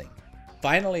interesting.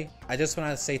 Finally, I just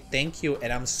want to say thank you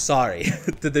and I'm sorry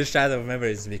to the Shadow of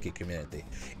Memories wiki community.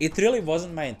 It really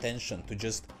wasn't my intention to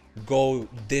just go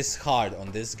this hard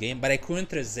on this game, but I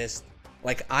couldn't resist.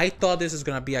 Like, I thought this was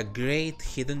gonna be a great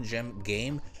hidden gem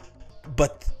game,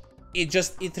 but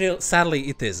sadly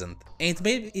it isn't. And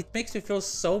it makes me feel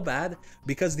so bad,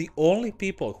 because the only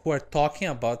people who are talking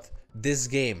about this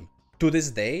game to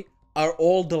this day are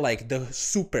all the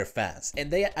super fans, and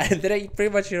they pretty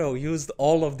much, you know, used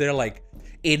all of their like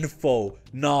info,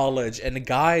 knowledge and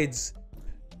guides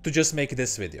to just make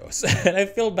this videos. And I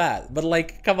feel bad, but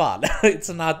like, come on, it's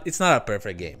not a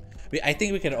perfect game. I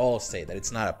think we can all say that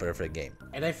it's not a perfect game.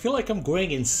 And I feel like I'm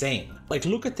going insane. Like,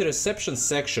 look at the reception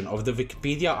section of the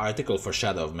Wikipedia article for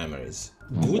Shadow of Memories.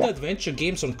 Good adventure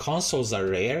games on consoles are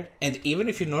rare, and even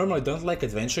if you normally don't like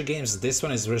adventure games, this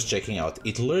one is worth checking out.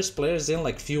 It lures players in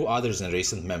like few others in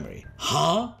recent memory.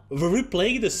 Huh? Were we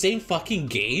playing the same fucking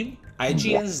game?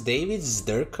 IGN's David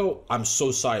Zdurko, I'm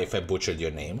so sorry if I butchered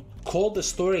your name, called the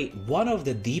story one of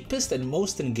the deepest and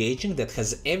most engaging that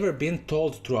has ever been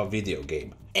told through a video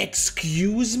game.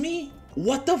 Excuse me?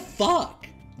 What the fuck?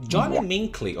 Johnny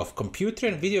Minkley of Computer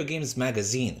and Video Games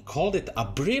magazine called it a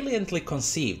brilliantly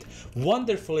conceived,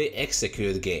 wonderfully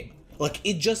executed game. Like,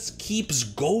 it just keeps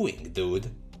going, dude.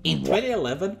 In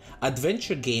 2011,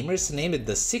 Adventure Gamers named it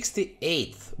the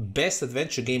 68th best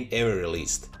adventure game ever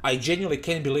released. I genuinely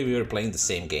can't believe we were playing the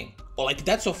same game. Like,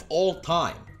 that's of all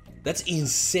time. That's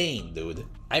insane, dude.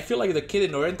 I feel like the kid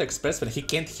in Orient Express when he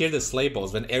can't hear the sleigh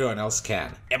bells when everyone else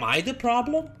can. Am I the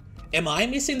problem? Am I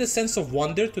missing the sense of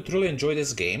wonder to truly enjoy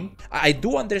this game? I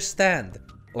do understand,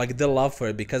 like, the love for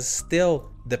it, because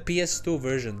still the PS2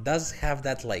 version does have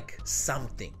that, like,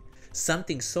 something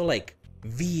so, like,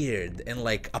 weird and,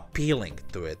 like, appealing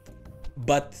to it.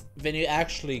 But when you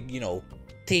actually, you know,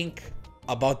 think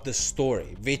about the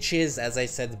story, which is, as I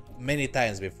said many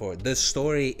times before, the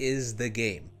story is the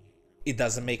game. It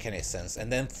doesn't make any sense,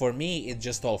 and then for me it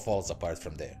just all falls apart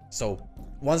from there. So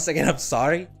once again, I'm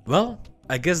sorry. Well,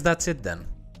 I guess that's it then.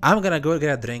 I'm gonna go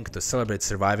get a drink to celebrate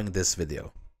surviving this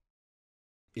video.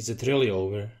 Is it really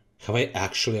over? Have I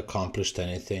actually accomplished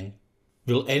anything?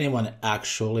 Will anyone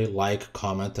actually like,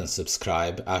 comment and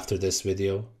subscribe after this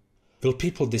video? Will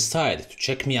people decide to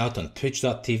check me out on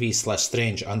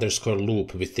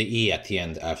twitch.tv/strange_loop with the E at the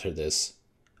end after this?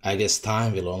 I guess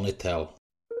time will only tell.